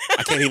today.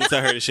 I can't even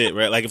tell her the shit,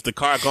 right? Like, if the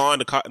car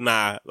gone,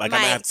 nah. Like, I'm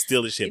going to have to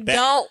steal the shit back.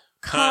 Don't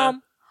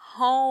come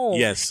home.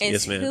 Yes, ma'am.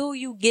 Until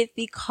you get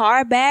the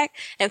car back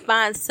and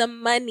find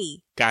some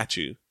money. Got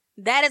you.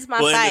 That is my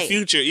fight. Well, in the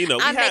future,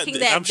 I'm making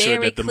that I'm sure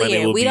very that the clear.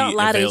 money will We don't be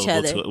lie to each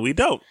other. We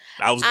don't.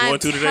 I was going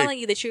to today. I'm telling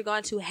you that you're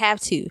going to have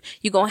to.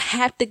 You're going to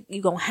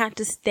have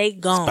to stay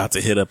gone. About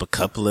to hit up a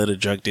couple of the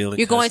drug dealing.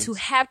 You're going to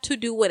have to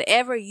do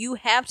whatever you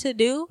have to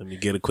do. Let me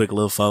get a quick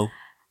little $4.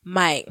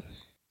 Mike.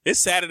 It's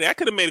Saturday. I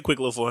could have made a quick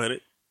little 400.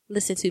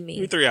 Listen to me.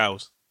 Give me 3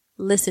 hours.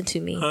 Listen to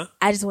me. Huh?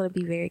 I just want to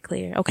be very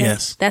clear. Okay.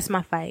 Yes. That's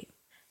my fight.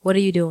 What are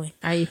you doing?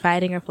 Are you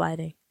fighting or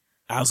flighting?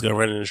 I was going to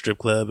run in a strip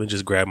club and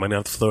just grab money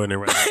off the floor and then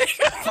run out.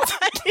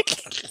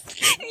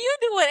 You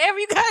do whatever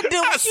you gotta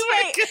do. But you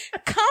ain't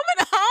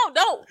coming home.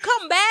 Don't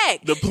come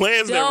back. The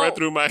plans that run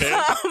through my head.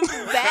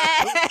 Come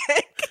back.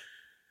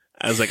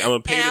 I was like, I'm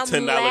gonna pay the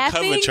 $10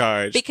 cover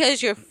charge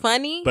because you're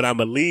funny. But I'm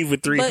gonna leave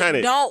with $300.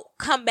 But don't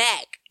come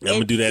back. I'm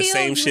gonna do that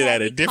same shit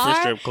at a different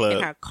strip club.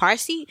 And her car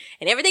seat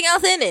and everything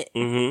else in it.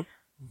 Mm-hmm.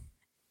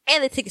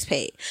 And the tickets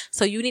paid.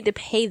 So you need to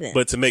pay them.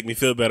 But to make me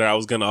feel better, I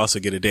was gonna also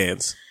get a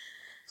dance.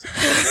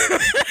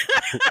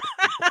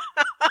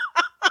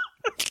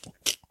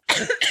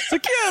 So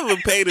can you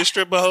ever pay to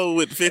strip a hoe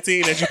with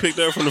 15 that you picked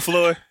up from the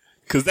floor?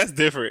 Because that's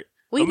different.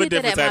 We I'm a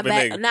did different that type of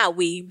nigga. Not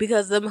we,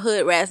 because them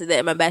hood rats did that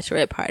at my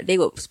bachelorette party. They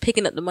were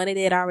picking up the money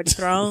they had already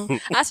thrown.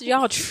 I said,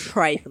 y'all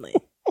trifling.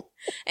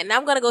 And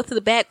I'm going to go to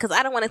the back because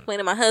I don't want to explain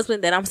to my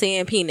husband that I'm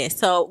saying penis.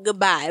 So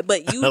goodbye.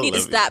 But you need to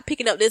stop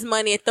picking up this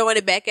money and throwing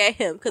it back at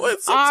him because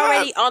it's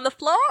already on the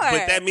floor.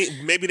 But that means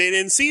maybe they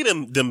didn't see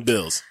them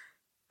bills.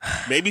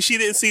 Maybe she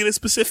didn't see the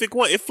specific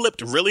one. It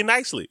flipped really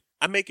nicely.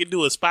 I make it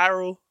do a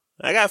spiral.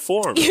 I got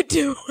form. You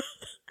do.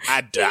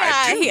 I do.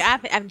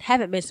 I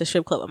haven't been to a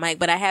strip club with Mike,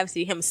 but I have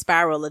seen him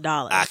spiral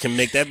 $1. I can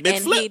make that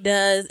bit flip. And he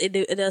does.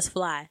 It does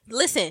fly.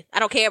 Listen, I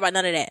don't care about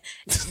none of that.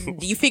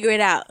 You figure it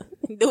out.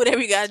 Do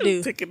whatever you gotta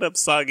do. Picking up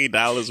soggy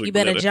dollars with you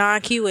better glitter.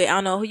 John Q it. I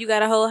don't know who you got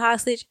to hold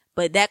hostage,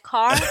 but that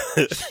car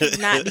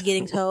should not be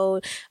getting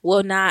towed.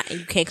 Will not, and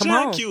you can't come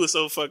home. John Q is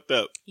so fucked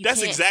up. That's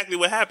can't. exactly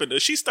what happened.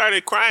 She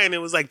started crying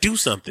and was like, "Do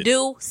something.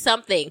 Do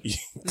something.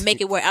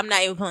 Make it work." I'm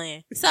not even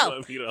playing. So, you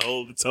want me to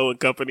hold the towing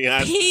company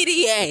hostage?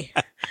 PDA.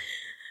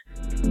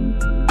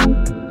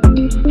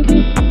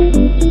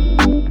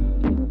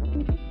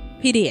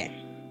 PDA.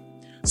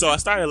 So I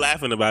started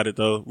laughing about it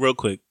though, real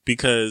quick,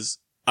 because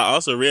I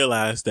also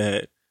realized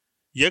that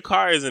your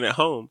car isn't at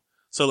home.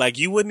 So like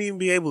you wouldn't even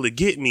be able to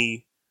get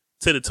me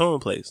to the towing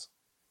place.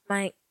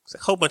 Mike. A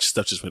whole bunch of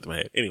stuff just went through my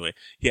head. Anyway,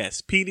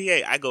 yes,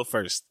 PDA, I go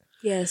first.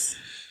 Yes.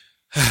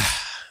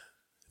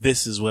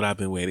 This is what I've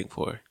been waiting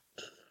for.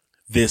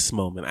 This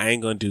moment. I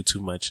ain't gonna do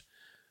too much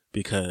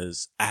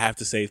because I have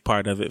to save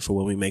part of it for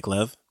when we make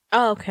love.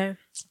 Oh, okay.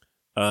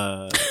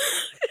 I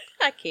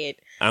can't.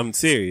 I'm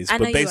serious,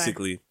 but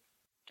basically.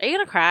 Are you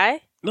gonna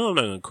cry? No, I'm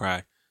not gonna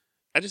cry.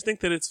 I just think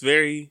that it's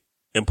very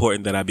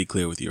important that I be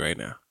clear with you right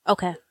now.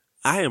 Okay.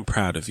 I am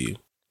proud of you.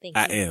 Thank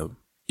you. I am.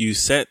 You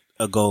set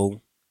a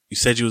goal. You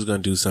said you was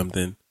going to do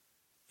something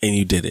and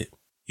you did it.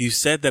 You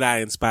said that I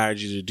inspired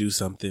you to do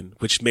something,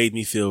 which made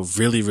me feel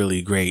really,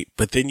 really great.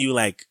 But then you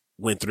like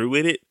went through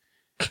with it,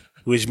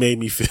 which made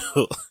me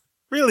feel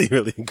really,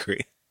 really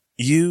great.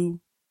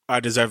 You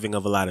are deserving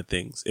of a lot of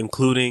things,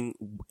 including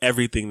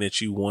everything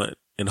that you want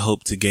and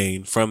hope to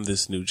gain from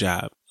this new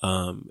job,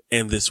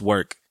 and this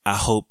work. I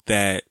hope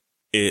that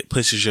it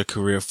pushes your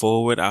career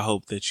forward. I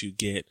hope that you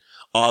get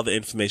all the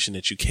information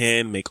that you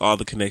can, make all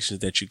the connections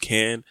that you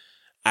can.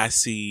 I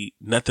see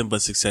nothing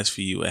but success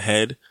for you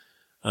ahead.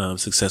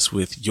 Success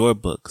with your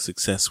book,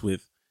 success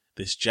with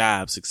this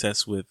job,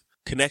 success with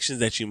connections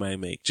that you might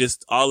make.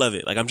 Just all of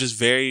it. Like, I'm just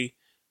very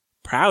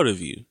proud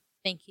of you.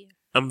 Thank you.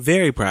 I'm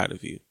very proud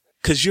of you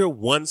because you're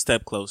one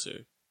step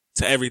closer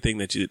to everything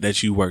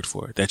that you worked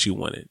for, that you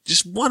wanted.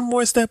 Just one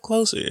more step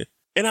closer.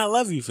 And I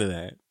love you for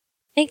that.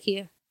 Thank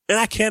you. And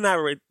I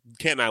cannot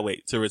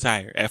wait to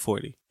retire at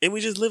 40. And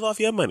we just live off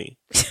your money.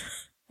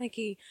 Thank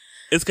you.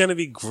 It's going to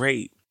be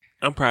great.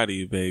 I'm proud of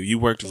you, babe. You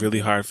worked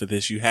really hard for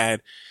this. You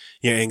had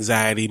your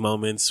anxiety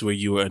moments where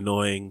you were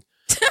annoying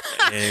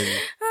and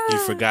you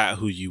forgot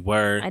who you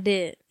were. I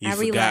did. You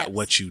forgot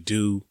what you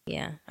do.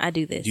 Yeah, I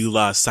do this. You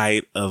lost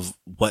sight of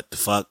what the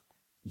fuck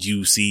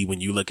you see when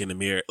you look in the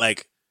mirror.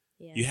 Like,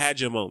 you had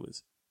your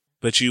moments,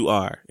 but you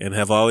are and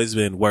have always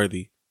been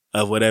worthy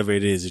of whatever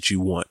it is that you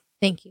want.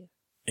 Thank you.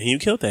 And you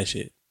killed that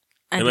shit.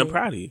 And I'm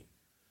proud of you.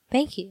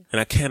 Thank you.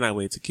 And I cannot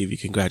wait to give you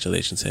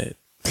congratulations, head.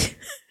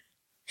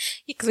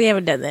 Because we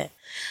haven't done that.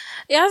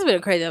 Yeah, it's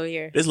been crazy over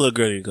here. This little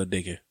girl need to go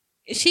dig her.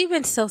 She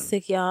been so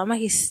sick, y'all.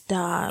 Mikey,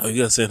 stop. Oh, you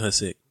gonna send her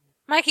sick?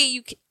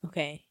 Mikey,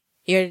 okay.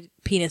 Your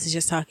penis is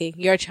just talking.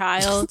 Your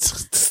child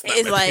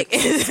is like...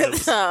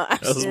 that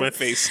was my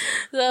face.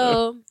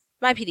 So,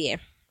 my PDA.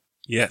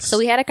 Yes. So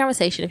we had a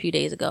conversation a few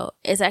days ago.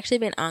 It's actually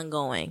been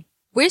ongoing.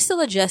 We're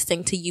still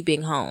adjusting to you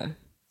being home.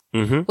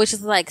 Mm-hmm. Which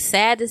is like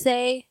sad to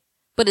say,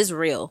 but it's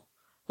real.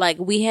 Like,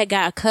 we had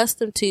got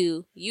accustomed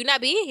to you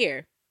not being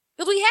here.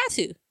 Because we had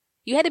to.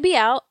 You had to be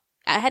out.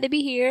 I had to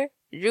be here.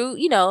 Drew,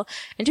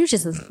 and Drew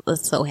just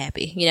was so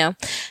happy,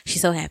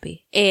 She's so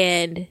happy.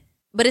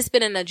 But it's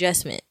been an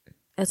adjustment.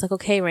 It's like,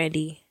 okay,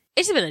 Randy,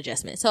 it's been an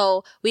adjustment.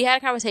 So we had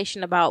a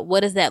conversation about what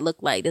does that look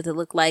like? Does it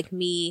look like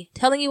me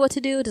telling you what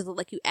to do? Does it look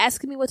like you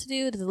asking me what to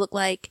do? Does it look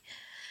like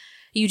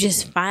you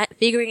just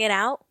figuring it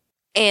out?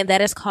 And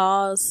that has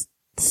caused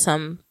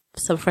some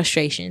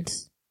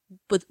frustrations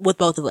with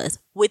both of us,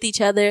 with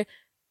each other,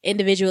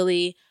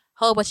 individually,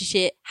 whole bunch of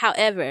shit.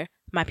 However,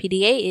 my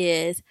PDA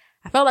is,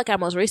 I felt like our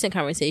most recent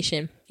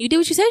conversation, you did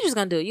what you said you was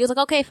going to do. You was like,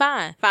 okay,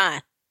 fine.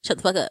 Shut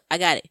the fuck up. I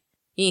got it.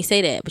 You didn't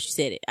say that, but you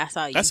said it. I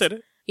saw you. I said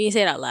it. You didn't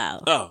say it out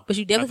loud. Oh. But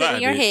you definitely said it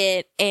in your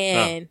head,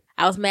 and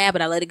I was mad,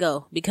 but I let it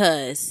go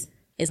because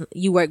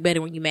you work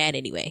better when you mad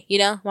anyway.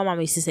 My mom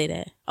used to say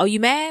that. Oh, you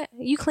mad?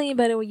 You clean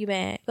better when you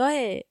mad. Go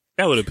ahead.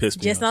 That would have pissed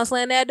me Just off. don't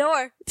slam that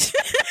door. She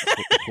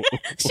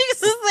used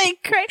to say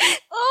crazy.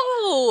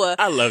 Oh.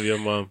 I love your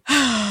mom.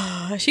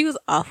 She was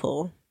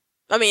awful.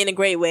 I mean, in a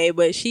great way,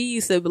 but she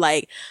used to be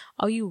like,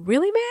 "Oh, you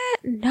really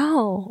mad?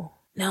 No.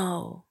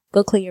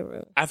 Go clean your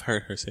room." I've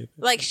heard her say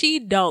that. Like, she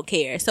don't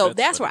care. So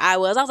that's where I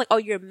was. I was like, "Oh,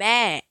 you're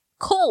mad.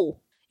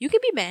 Cool. You can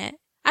be mad.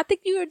 I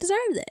think you deserve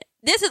that."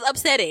 This is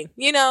upsetting,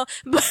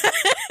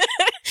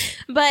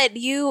 but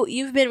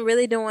you've been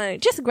really doing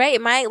just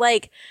great, Mike.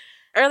 Like,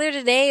 earlier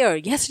today or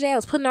yesterday, I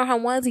was putting on her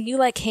ones and you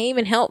like came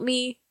and helped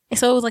me. And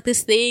so it was like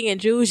this thing, and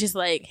Drew was just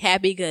like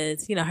happy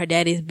because, her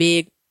daddy's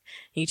big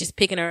You just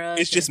picking her up.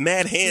 It's just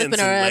mad hands.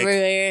 Flipping her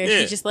everywhere. Yeah.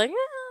 She's just like,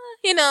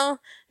 you know.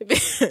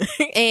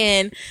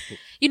 And,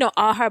 you know,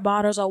 all her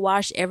bottles are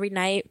washed every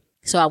night.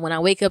 So when I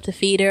wake up to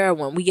feed her, or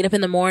when we get up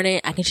in the morning,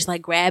 I can just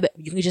like grab it.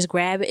 You can just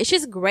grab it. It's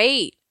just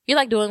great. You're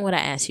like doing what I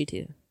asked you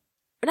to.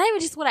 But not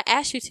even just what I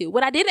asked you to.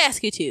 What I didn't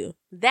ask you to.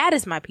 That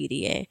is my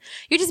PDA.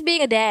 You're just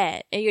being a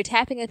dad. And you're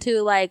tapping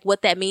into like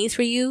what that means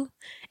for you.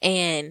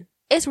 And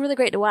it's really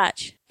great to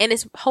watch. And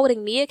it's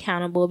holding me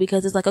accountable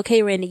because it's like,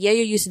 okay, Randy, yeah,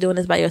 you're used to doing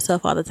this by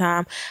yourself all the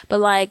time.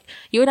 But like,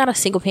 you're not a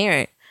single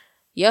parent.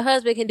 Your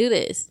husband can do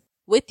this.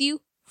 With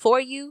you, for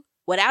you,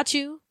 without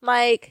you.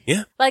 Like,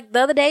 yeah. Like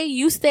the other day,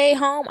 you stayed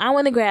home. I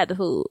went to grab the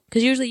food.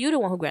 Because usually you're the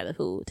one who grabbed the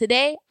food.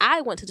 Today,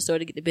 I went to the store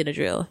to get the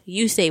Benadryl.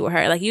 You stayed with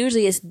her. Like,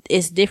 usually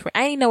it's different.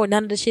 I ain't know where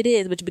none of the shit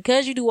is. But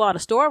because you do all the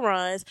store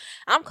runs,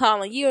 I'm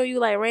calling you, or you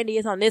like, Randy,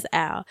 it's on this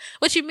aisle.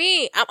 What you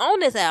mean? I'm on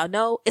this aisle.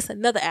 No, it's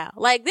another aisle.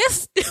 Like,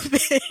 this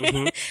stupid.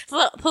 Mm-hmm.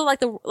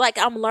 So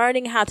I'm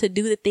learning how to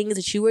do the things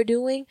that you were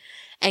doing.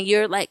 And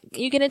you're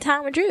getting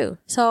time with Drew.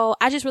 So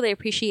I just really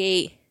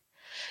appreciate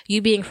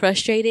you being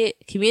frustrated,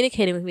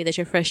 communicating with me that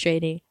you're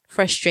frustrated,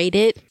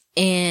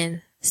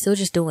 and still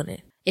just doing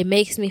it. It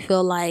makes me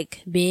feel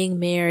like being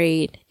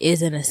married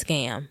isn't a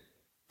scam.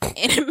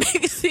 And it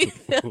makes me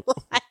feel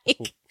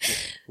like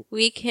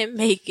we can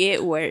make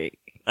it work.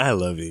 I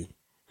love you.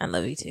 I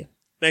love you too.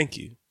 Thank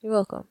you. You're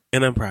welcome.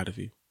 And I'm proud of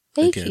you.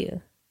 Thank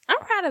you. I'm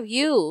proud of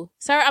you.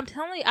 Sir, I'm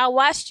telling you, I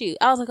watched you.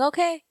 I was like,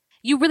 okay.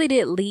 You really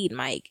did lead,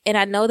 Mike. And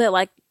I know that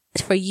like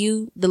for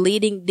you, the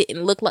leading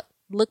didn't look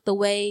the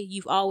way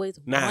you've always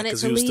wanted to lead.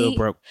 Because we were still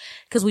broke.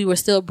 Because we were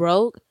still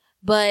broke.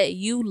 But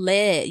you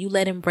led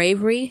in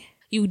bravery.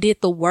 You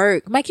did the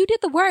work. Mike, you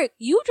did the work.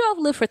 You drove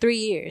Lyft for 3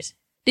 years.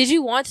 Did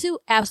you want to?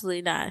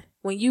 Absolutely not.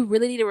 When you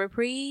really need a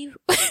reprieve,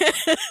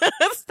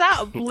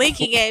 stop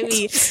blinking at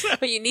me.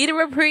 When you need a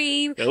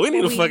reprieve. Yeah, we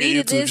need a fucking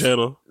YouTube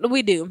channel.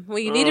 We do.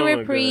 When you need a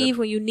reprieve,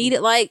 when you need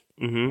it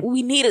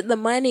we needed the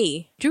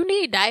money. Drew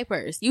needed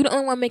diapers. You the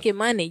only one making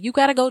money. You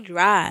gotta go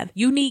drive.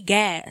 You need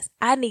gas.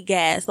 I need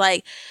gas.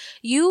 Like,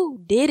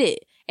 you did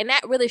it. And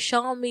that really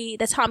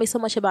taught me so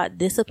much about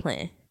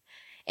discipline.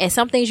 And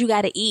some things you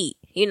gotta eat,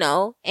 you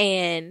know?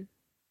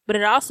 But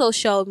it also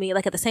showed me,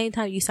 like, at the same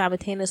time, you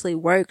simultaneously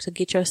work to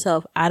get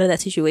yourself out of that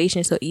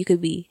situation so you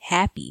could be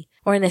happy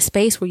or in a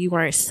space where you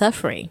weren't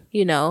suffering,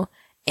 you know?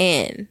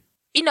 And,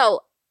 you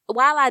know,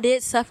 while I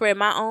did suffer in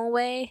my own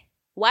way,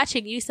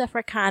 watching you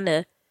suffer kind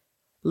of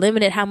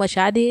limited how much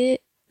I did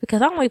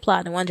because I only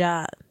applied to one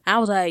job. I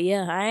was like,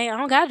 yeah, I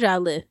don't got a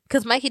job list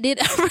because Mikey did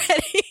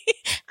already.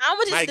 I'm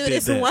going to just do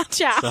this in one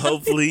job. So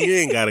hopefully you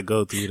ain't got to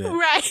go through that.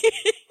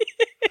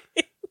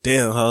 Right.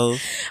 Damn, ho.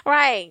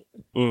 Right.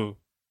 Mm.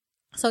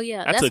 So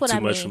yeah, I that's took what too I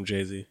mean. much from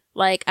Jay-Z.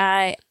 Like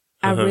you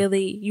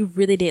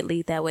really did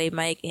lead that way,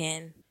 Mike,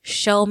 and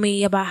show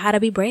me about how to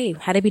be brave,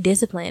 how to be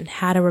disciplined,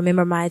 how to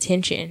remember my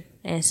attention.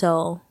 And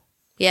so,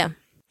 yeah.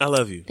 I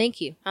love you.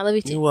 Thank you. I love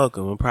you too. You're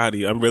welcome. I'm proud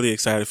of you. I'm really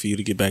excited for you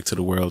to get back to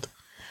the world.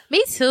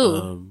 Me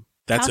too.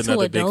 That's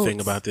another big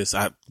thing about this.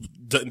 I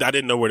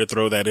didn't know where to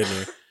throw that in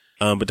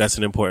there. But that's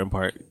an important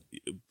part.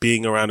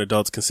 Being around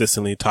adults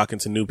consistently, talking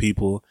to new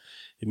people,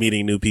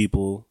 meeting new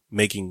people,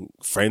 making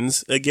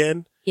friends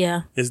again.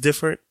 Yeah. Is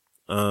different.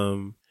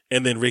 And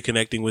then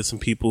reconnecting with some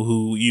people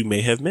who you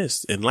may have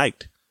missed and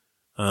liked.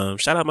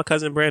 Shout out my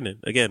cousin Brandon.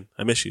 Again,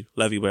 I miss you.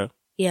 Love you, bro.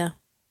 Yeah.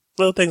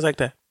 Little things like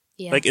that.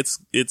 Yeah. Like it's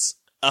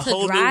a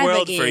whole new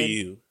world again for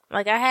you.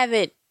 Like I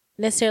haven't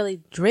necessarily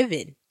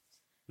driven.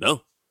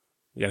 No.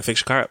 You gotta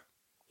fix your car up.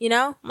 You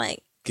know?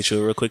 Like get you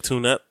a real quick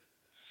tune up.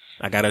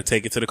 I gotta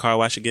take it to the car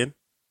wash again.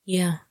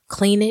 Yeah.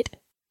 Clean it.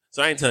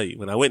 So I didn't tell you,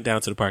 when I went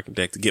down to the parking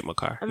deck to get my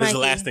car, this is the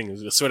last thing.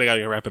 I swear to God, I'm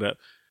gonna wrap it up.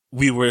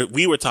 We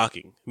were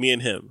talking, me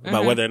and him,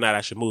 about whether or not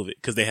I should move it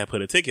because they had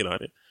put a ticket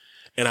on it.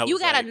 And I you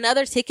got like,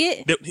 another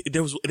ticket?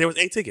 There was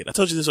a ticket. I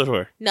told you this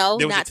before. No,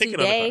 there was not a ticket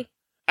today. On the car.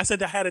 I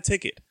said I had a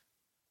ticket.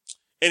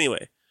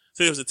 Anyway,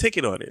 so there was a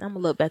ticket on it. I'm gonna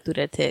look back through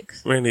that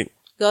text. Randy,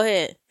 go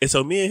ahead. And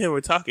so me and him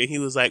were talking. He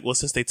was like, "Well,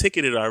 since they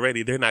ticketed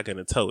already, they're not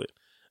gonna tow it."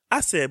 I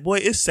said, "Boy,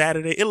 it's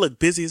Saturday. It looked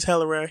busy as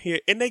hell around here,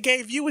 and they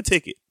gave you a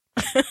ticket."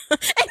 And then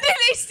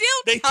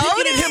they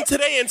ticketed him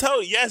today and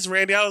towed. Yes,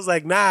 Randy. I was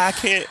like, "Nah, I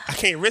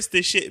can't risk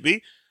this shit,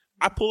 B."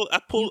 I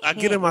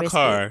get in my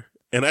car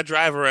and I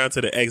drive around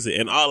to the exit,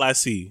 and all I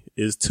see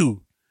is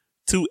two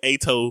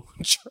ATO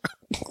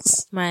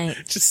trucks, right?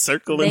 Just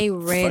circling they the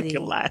ready.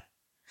 fucking lot.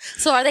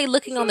 So are they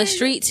looking on the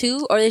street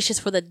too, or it's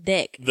just for the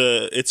deck?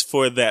 It's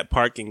for that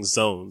parking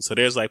zone. So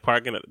there's like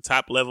parking at the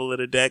top level of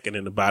the deck and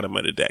then the bottom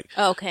of the deck.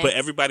 Okay. But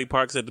everybody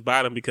parks at the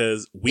bottom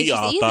because we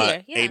all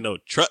thought ain't no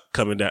truck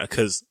coming down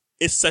because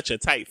it's such a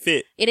tight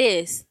fit. It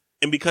is.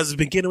 And because it's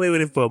been getting away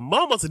with it for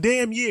almost a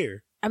damn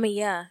year. I mean,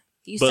 yeah.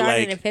 You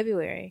started in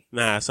February.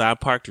 Nah, so I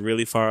parked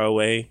really far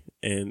away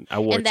and I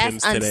wore Timbs today.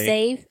 And that's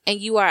unsafe. And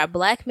you are a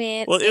black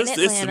man. Well, it's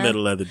the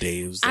middle of the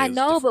day. I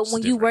know, but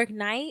when you work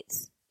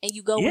nights and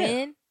you go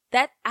in,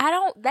 that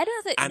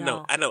doesn't. I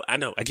know.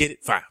 I get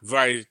it. Fine. We've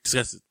already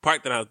discussed it.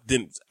 Part that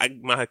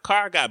my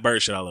car got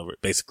bird shit all over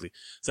it, basically.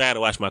 So I had to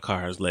wash my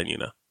car. I was letting you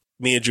know.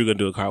 Me and Drew gonna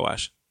do a car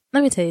wash.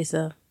 Let me tell you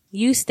something.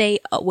 You stay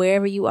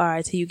wherever you are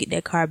until you get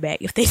that car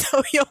back. If they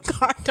know your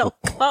car don't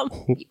come,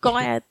 you're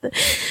going to have to.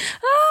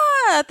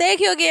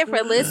 Thank you again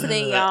for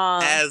listening,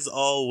 y'all. As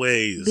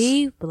always.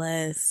 Be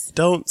blessed.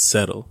 Don't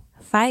settle.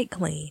 Fight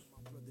clean.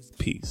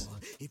 Peace.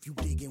 If you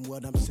digging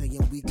what I'm saying,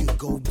 we could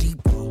go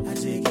deeper. I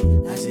dig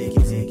it, I dig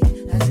it, dig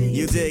it, I dig it.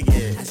 You dig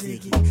it, I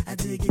dig it, I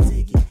dig it,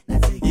 dig it, I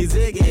dig it. You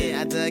dig it,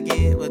 I dug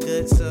it. We're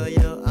good, so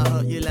yo, I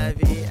hope you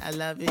love it. I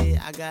love it.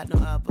 I got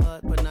no upper,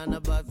 but none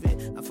above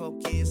it. I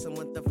focus on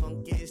what the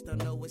funk is.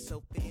 Don't know it's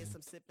so fierce.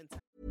 I'm sipping.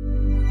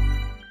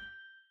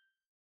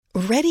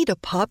 Ready to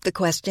pop the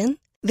question?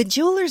 The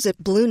jewelers at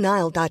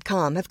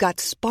BlueNile.com have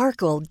got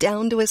sparkle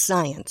down to a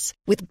science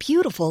with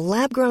beautiful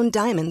lab-grown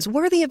diamonds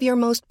worthy of your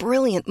most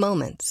brilliant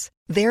moments.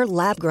 Their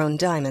lab-grown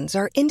diamonds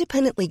are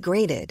independently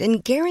graded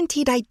and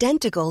guaranteed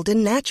identical to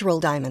natural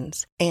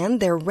diamonds,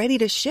 and they're ready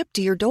to ship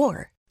to your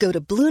door. Go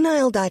to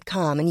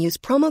BlueNile.com and use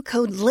promo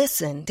code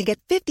LISTEN to get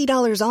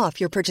 $50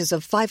 off your purchase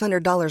of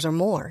 $500 or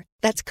more.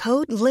 That's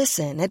code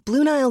LISTEN at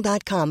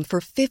BlueNile.com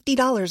for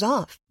 $50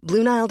 off.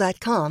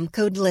 BlueNile.com,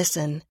 code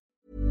LISTEN.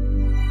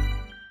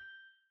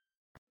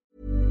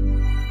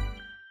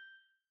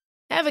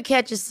 Ever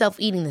catch yourself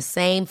eating the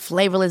same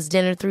flavorless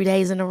dinner 3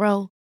 days in a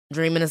row?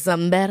 Dreaming of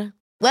something better?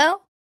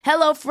 Well,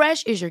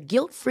 HelloFresh is your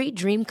guilt-free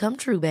dream come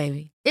true,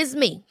 baby. It's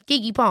me,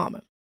 Keke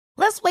Palmer.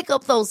 Let's wake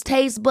up those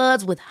taste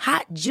buds with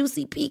hot,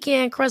 juicy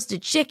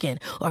pecan-crusted chicken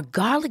or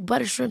garlic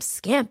butter shrimp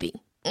scampi.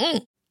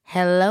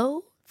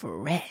 Hello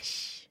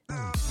Fresh.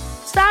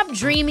 Stop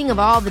dreaming of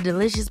all the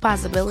delicious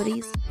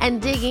possibilities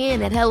and dig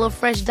in at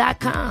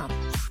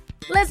HelloFresh.com.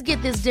 Let's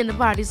get this dinner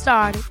party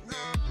started.